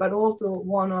close friend, but also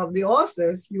one of the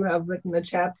authors. You have written a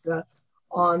chapter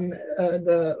on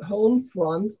the home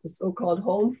fronts, the so-called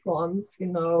home fronts, you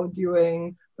know,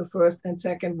 during the First and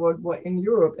Second World War in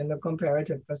Europe in a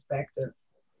comparative perspective.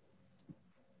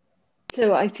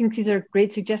 So I think these are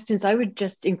great suggestions. I would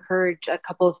just encourage a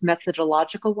couple of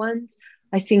methodological ones.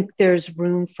 I think there's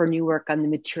room for new work on the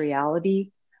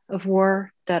materiality of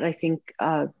war that I think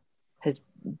has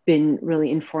been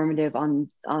really informative on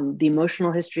the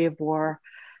emotional history of war,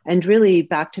 and really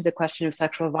back to the question of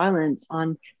sexual violence,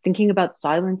 on thinking about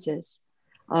silences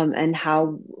and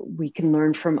how we can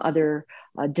learn from other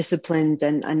disciplines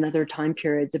and other time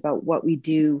periods about what we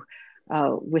do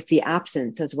with the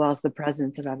absence as well as the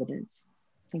presence of evidence.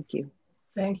 Thank you.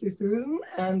 Thank you, Susan.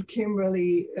 And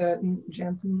Kimberly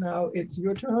Jensen, now it's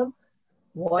your turn.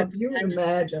 What do you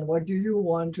imagine? What do you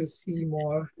want to see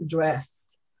more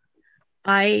addressed?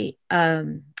 I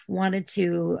wanted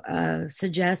to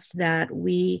suggest that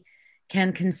we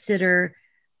can consider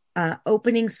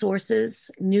opening sources,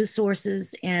 new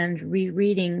sources, and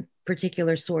rereading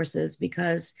particular sources,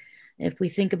 because if we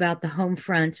think about the home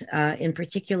front, in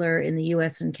particular in the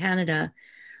US and Canada,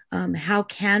 how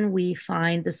can we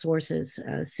find the sources?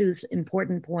 Sue's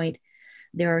important point,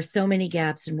 there are so many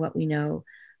gaps in what we know.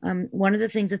 One of the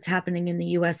things that's happening in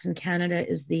the US and Canada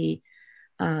is the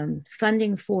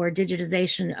funding for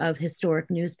digitization of historic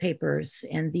newspapers,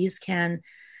 and these can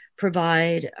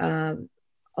provide a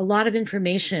lot of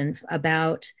information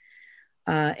about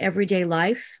everyday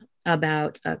life,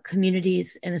 about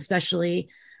communities, and especially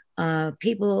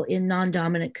people in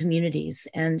non-dominant communities.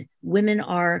 And women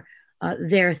are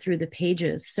there through the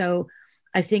pages. So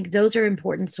I think those are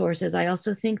important sources. I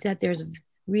also think that there's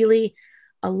really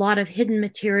a lot of hidden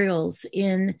materials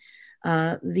in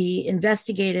the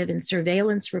investigative and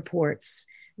surveillance reports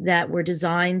that were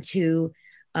designed to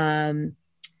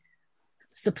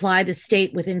supply the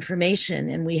state with information.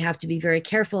 And we have to be very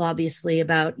careful, obviously,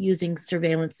 about using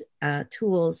surveillance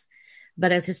tools.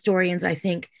 But as historians, I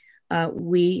think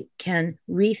we can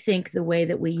rethink the way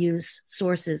that we use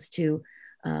sources to,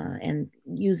 and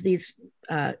use these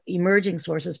emerging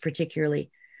sources particularly,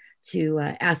 to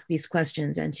ask these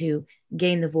questions and to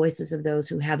gain the voices of those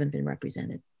who haven't been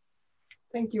represented.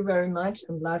 Thank you very much.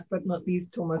 And last but not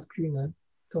least, Thomas Kühne.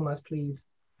 Thomas, please.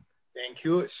 Thank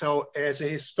you. So as a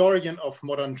historian of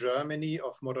modern Germany,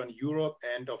 of modern Europe,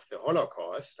 and of the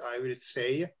Holocaust, I will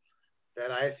say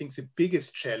that I think the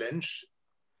biggest challenge,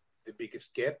 the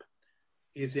biggest gap,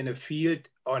 is in a field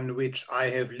on which I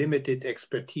have limited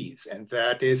expertise, and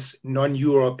that is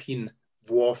non-European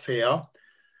warfare,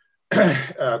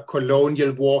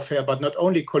 colonial warfare, but not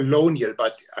only colonial,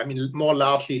 but I mean more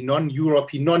largely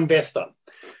non-European, non-Western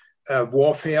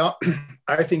warfare.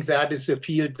 I think that is a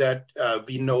field that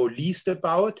we know least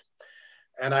about.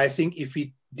 And I think if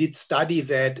we did study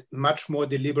that much more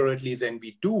deliberately than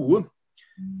we do,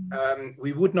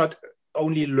 we would not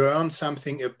only learn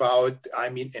something about, I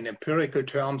mean, in empirical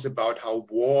terms about how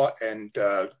war and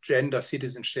gender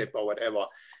citizenship or whatever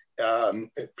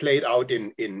played out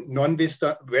in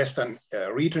non-Western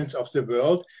regions of the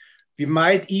world. We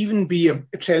might even be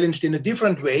challenged in a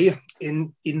different way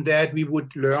in that we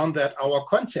would learn that our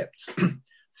concepts,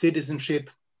 citizenship,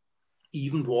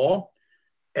 even war,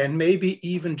 and maybe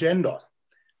even gender,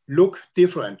 look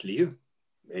differently,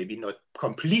 maybe not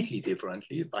completely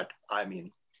differently, but I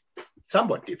mean,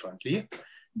 somewhat differently,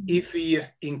 if we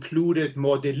included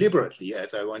more deliberately,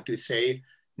 as I want to say,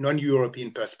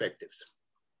 non-European perspectives.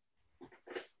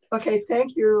 Okay,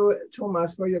 thank you,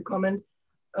 Thomas, for your comment.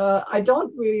 I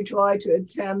don't really try to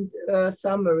attempt a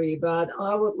summary, but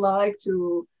I would like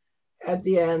to, at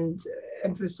the end,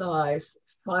 emphasize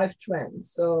 5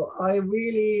 trends. So I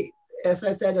really, as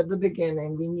I said at the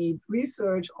beginning, we need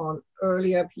research on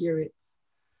earlier periods.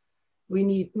 We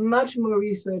need much more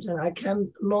research, and I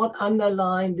cannot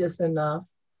underline this enough,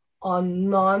 on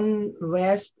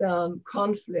non-Western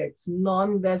conflicts,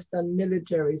 non-Western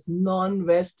militaries,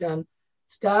 non-Western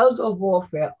styles of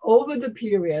warfare over the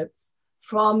periods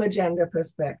from a gender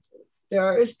perspective.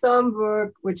 There is some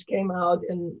work which came out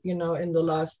in the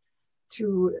last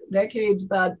 2 decades,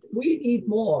 but we need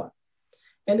more.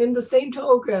 And in the same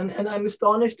token, and I'm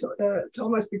astonished,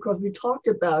 Thomas, because we talked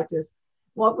about this,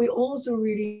 what we also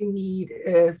really need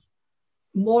is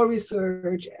more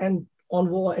research and on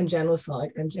war and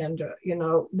genocide and gender.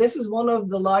 This is one of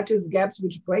the largest gaps,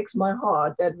 which breaks my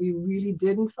heart, that we really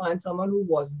didn't find someone who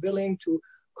was willing to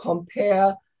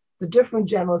compare the different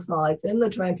genocides in the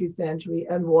 20th century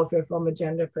and warfare from a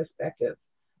gender perspective.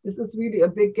 This is really a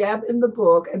big gap in the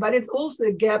book, but it's also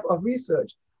a gap of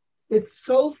research. It's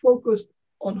so focused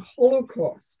on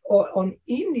Holocaust or on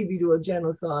individual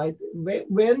genocides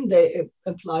when they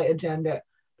apply a gender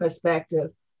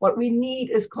perspective. What we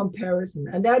need is comparison.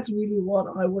 And that's really what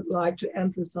I would like to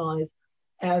emphasize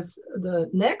as the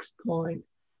next point.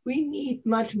 We need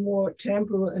much more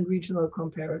temporal and regional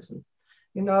comparison.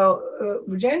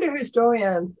 Gender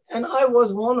historians, and I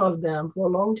was one of them for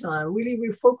a long time, really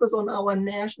we focus on our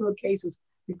national cases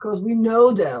because we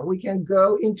know them. We can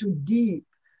go into deep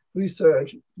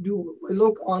research,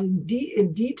 look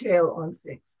in detail on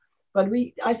things. But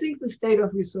I think the state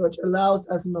of research allows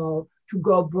us now to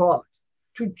go broad,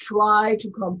 to try to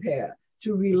compare,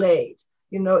 to relate,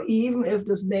 even if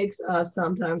this makes us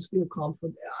sometimes feel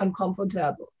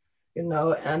uncomfortable,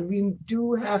 and we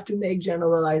do have to make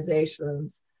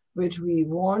generalizations, which we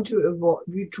want to avoid,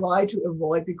 we try to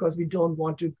avoid because we don't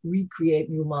want to recreate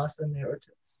new master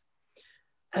narratives.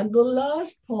 And the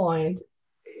last point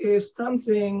is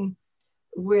something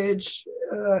which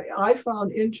I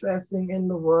found interesting in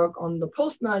the work on the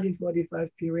post-1945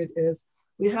 period is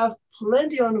we have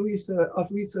plenty of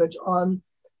research on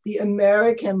the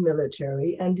American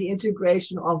military and the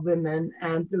integration of women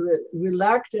and the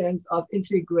reluctance of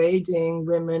integrating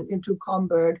women into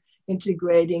combat,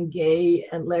 integrating gay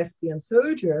and lesbian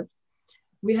soldiers.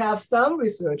 We have some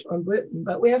research on Britain,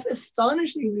 but we have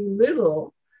astonishingly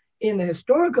little in a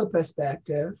historical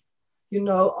perspective,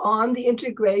 on the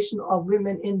integration of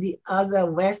women in the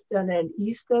other Western and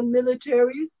Eastern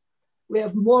militaries. We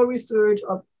have more research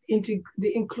of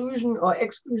the inclusion or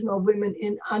exclusion of women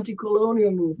in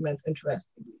anti-colonial movements,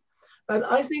 interestingly. But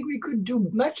I think we could do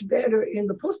much better in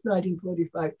the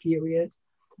post-1945 period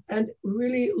and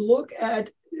really look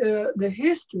at the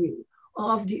history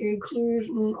of the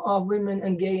inclusion of women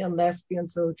and gay and lesbian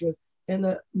soldiers in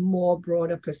a more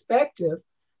broader perspective.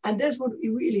 And this would be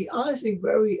really, I think,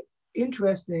 very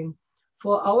interesting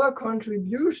for our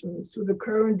contributions to the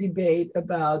current debate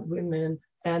about women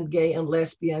and gay and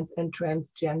lesbians and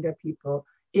transgender people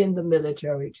in the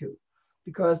military too.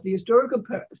 Because the historical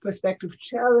perspective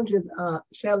challenges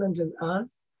us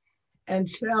and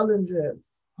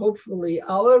challenges, hopefully,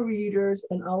 our readers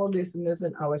and our listeners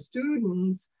and our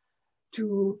students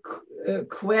to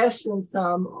question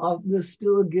some of the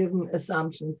still given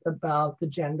assumptions about the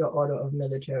gender order of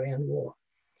military and war.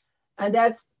 And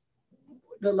that's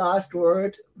the last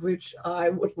word, which I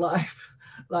would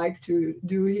like to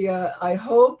do here. I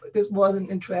hope this was an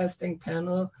interesting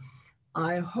panel.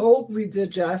 I hope we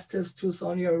did justice to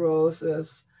Sonya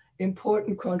Rose's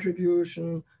important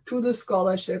contribution to the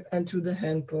scholarship and to the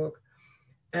handbook.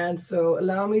 And so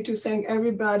allow me to thank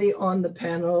everybody on the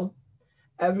panel,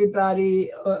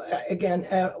 everybody, again,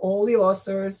 all the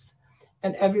authors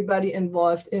and everybody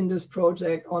involved in this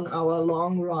project on our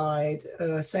long ride.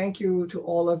 Thank you to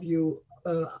all of you.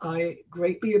 I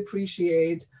greatly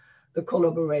appreciate the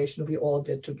collaboration we all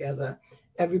did together.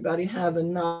 Everybody have a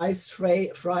nice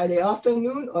Friday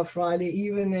afternoon or Friday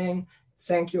evening.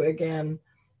 Thank you again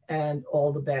and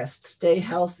all the best. Stay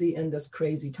healthy in these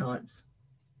crazy times.